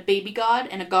 and a baby god,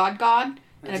 and a god,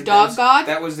 and a dog god.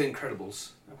 That was The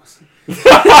Incredibles. That was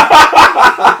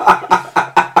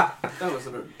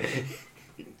the...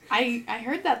 I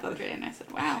heard that the other day, and I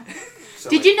said, wow. So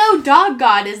Did you know dog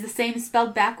god is the same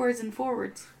spelled backwards and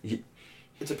forwards?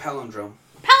 It's a palindrome.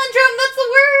 Palindrome, that's the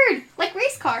word! Like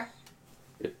race car.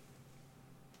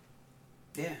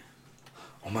 Yeah.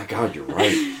 Oh my god, you're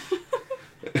right.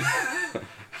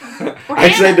 I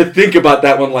just had to think about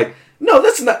that one like, no,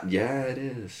 that's not... Yeah, it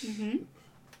is. Mm-hmm.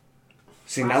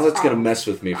 See, now that's going to mess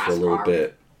with me for a little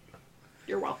bit.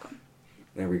 You're welcome.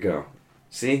 There we go.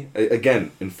 See?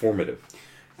 Again, informative.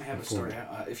 I have a story.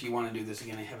 If you want to do this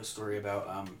again, I have a story about...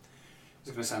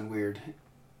 it's going to sound weird.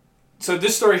 So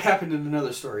this story happened in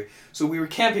another story. So we were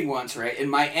camping once, right? And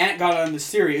my aunt got on this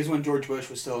theory. It was when George Bush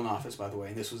was still in office, by the way.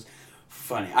 And this was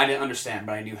funny. I didn't understand,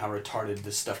 but I knew how retarded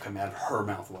this stuff coming out of her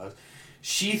mouth was.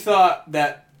 She thought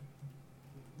that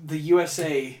the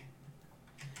USA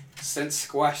sent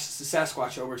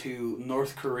Sasquatch over to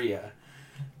North Korea.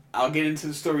 I'll get into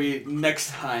the story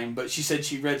next time, but she said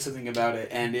she read something about it,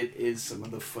 and it is some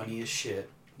of the funniest shit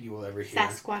you will ever hear.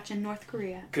 Sasquatch in North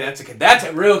Korea. That's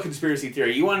a real conspiracy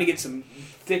theory. You want to get some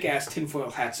thick-ass tinfoil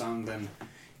hats on, then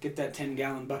get that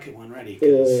 10-gallon bucket one ready.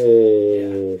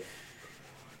 Yeah.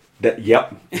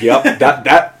 Yep.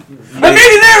 That I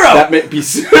made an arrow! That may be...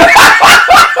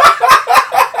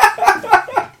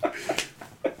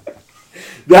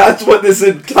 That's what this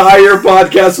entire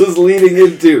podcast was leading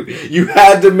into. You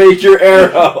had to make your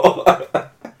arrow.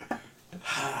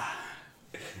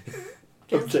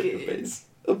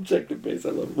 Objective base. I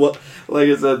love it. Well, like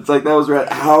I said, it's like that was right.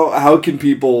 How can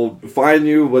people find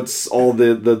you? What's all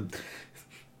the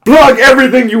plug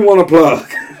everything you want to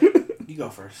plug? You go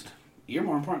first. You're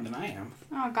more important than I am.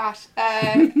 Oh gosh.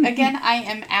 Again, I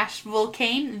am Ash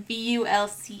Vulcain,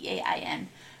 Vulcain.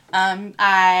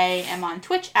 I am on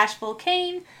Twitch, Ash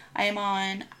Vulcain. I am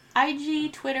on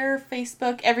IG, Twitter,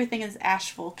 Facebook. Everything is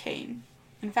Ash Vulcain.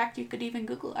 In fact, you could even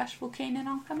Google Ash Vulcain and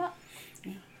I'll come up.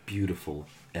 Yeah. Beautiful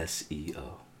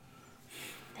SEO.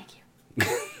 Thank you.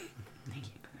 Thank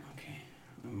you. Okay.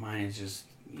 Mine is just...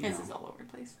 This is all over the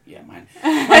place. Yeah,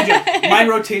 mine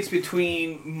rotates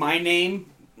between my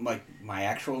name, like my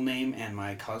actual name, and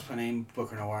my cosplay name,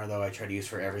 BookerNoir, though I try to use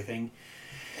for everything.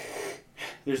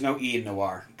 There's no E in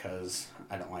noir, because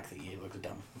I don't like the E. It looks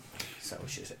dumb. So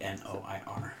it's just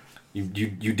Noir. You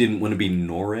didn't want to be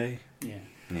Norre? Yeah.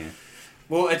 Yeah.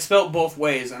 Well, it's spelled both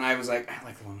ways, and I was like, I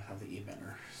like the one without the E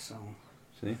better. So.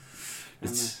 See?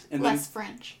 It's less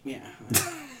French. Yeah.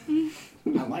 I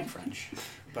like French.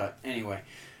 But anyway.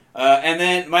 And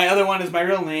then my other one is my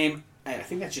real name. I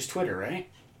think that's just Twitter, right?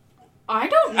 I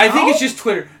don't know. I think it's just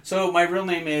Twitter. So my real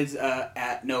name is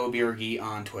at Noah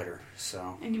on Twitter.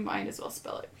 So. And you might as well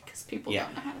spell it because people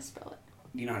don't know how to spell it.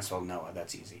 You know how to spell Noah.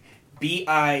 That's easy.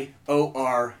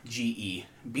 Biorge.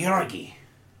 Bjorgi.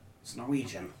 It's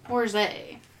Norwegian. Or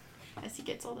Zay, as he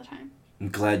gets all the time. I'm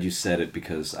glad you said it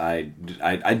because I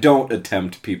don't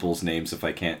attempt people's names if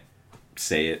I can't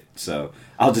say it. So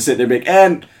I'll just sit there and make,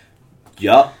 and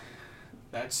yup.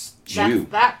 That's you.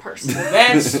 That's that person.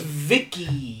 That's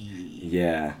Vicky.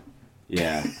 Yeah.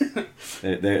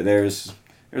 There's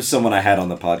someone I had on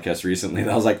the podcast recently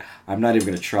that I was like, I'm not even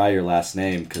going to try your last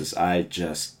name because I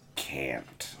just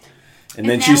can't. And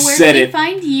then she said it. Where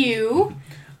can we find you?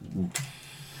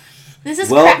 This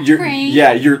is you're Brain.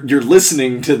 you're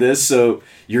listening to this, so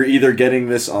you're either getting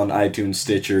this on iTunes,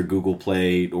 Stitcher, Google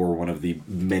Play, or one of the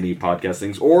many podcast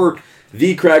things, or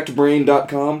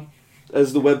thecrackedbrain.com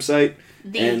as the website.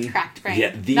 Cracked Brain.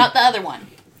 Yeah, not the other one.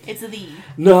 It's the.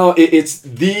 No, it's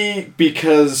the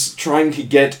because trying to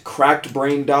get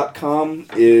crackedbrain.com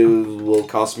will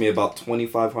cost me about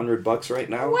 $2,500 right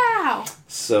now. Wow.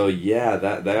 So yeah,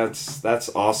 that's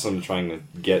awesome trying to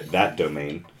get that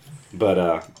domain.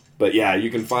 But But yeah, you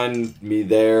can find me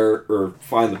there, or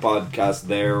find the podcast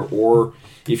there, or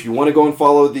if you want to go and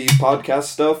follow the podcast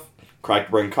stuff,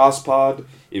 Cracked Brain Cost Pod.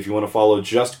 If you want to follow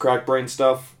just Cracked Brain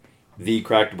stuff, The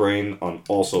Cracked Brain on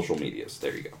all social medias.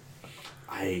 There you go.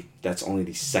 That's only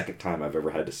the second time I've ever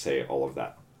had to say all of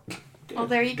that. Well,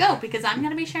 there you go, because I'm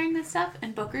going to be sharing this stuff,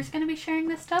 and Booker's going to be sharing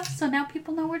this stuff, so now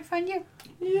people know where to find you.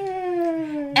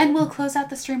 Yay! And we'll close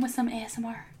out the stream with some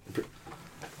ASMR.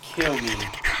 Kill me.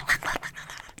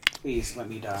 Please let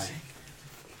me die.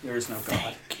 There is no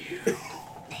God. Thank you.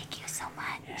 Thank you so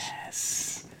much.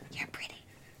 Yes. You're pretty.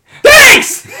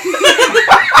 Thanks!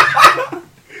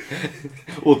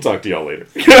 We'll talk to y'all later.